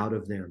come out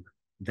of them.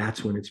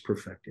 That's when it's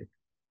perfected.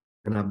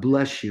 And I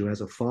bless you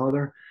as a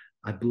father.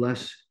 I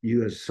bless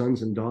you as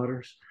sons and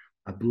daughters.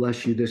 I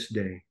bless you this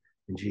day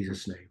in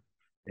Jesus' name.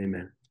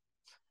 Amen.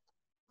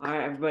 All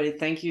right, everybody.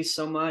 Thank you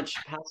so much,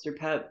 Pastor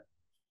Pep.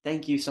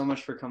 Thank you so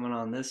much for coming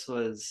on. This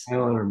was My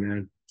honor,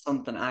 man.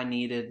 Something I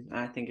needed.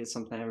 I think it's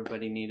something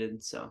everybody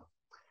needed. So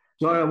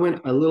sorry I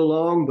went a little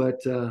long, but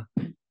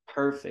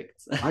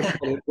perfect. I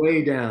cut it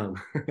way down.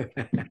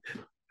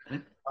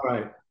 All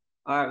right.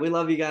 All right. We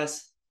love you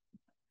guys.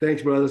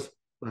 Thanks, brothers.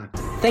 Bye.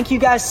 Thank you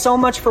guys so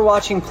much for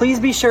watching. Please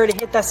be sure to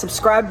hit that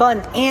subscribe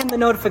button and the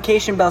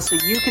notification bell so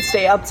you can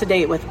stay up to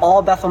date with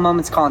all Bethel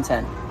Moments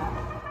content.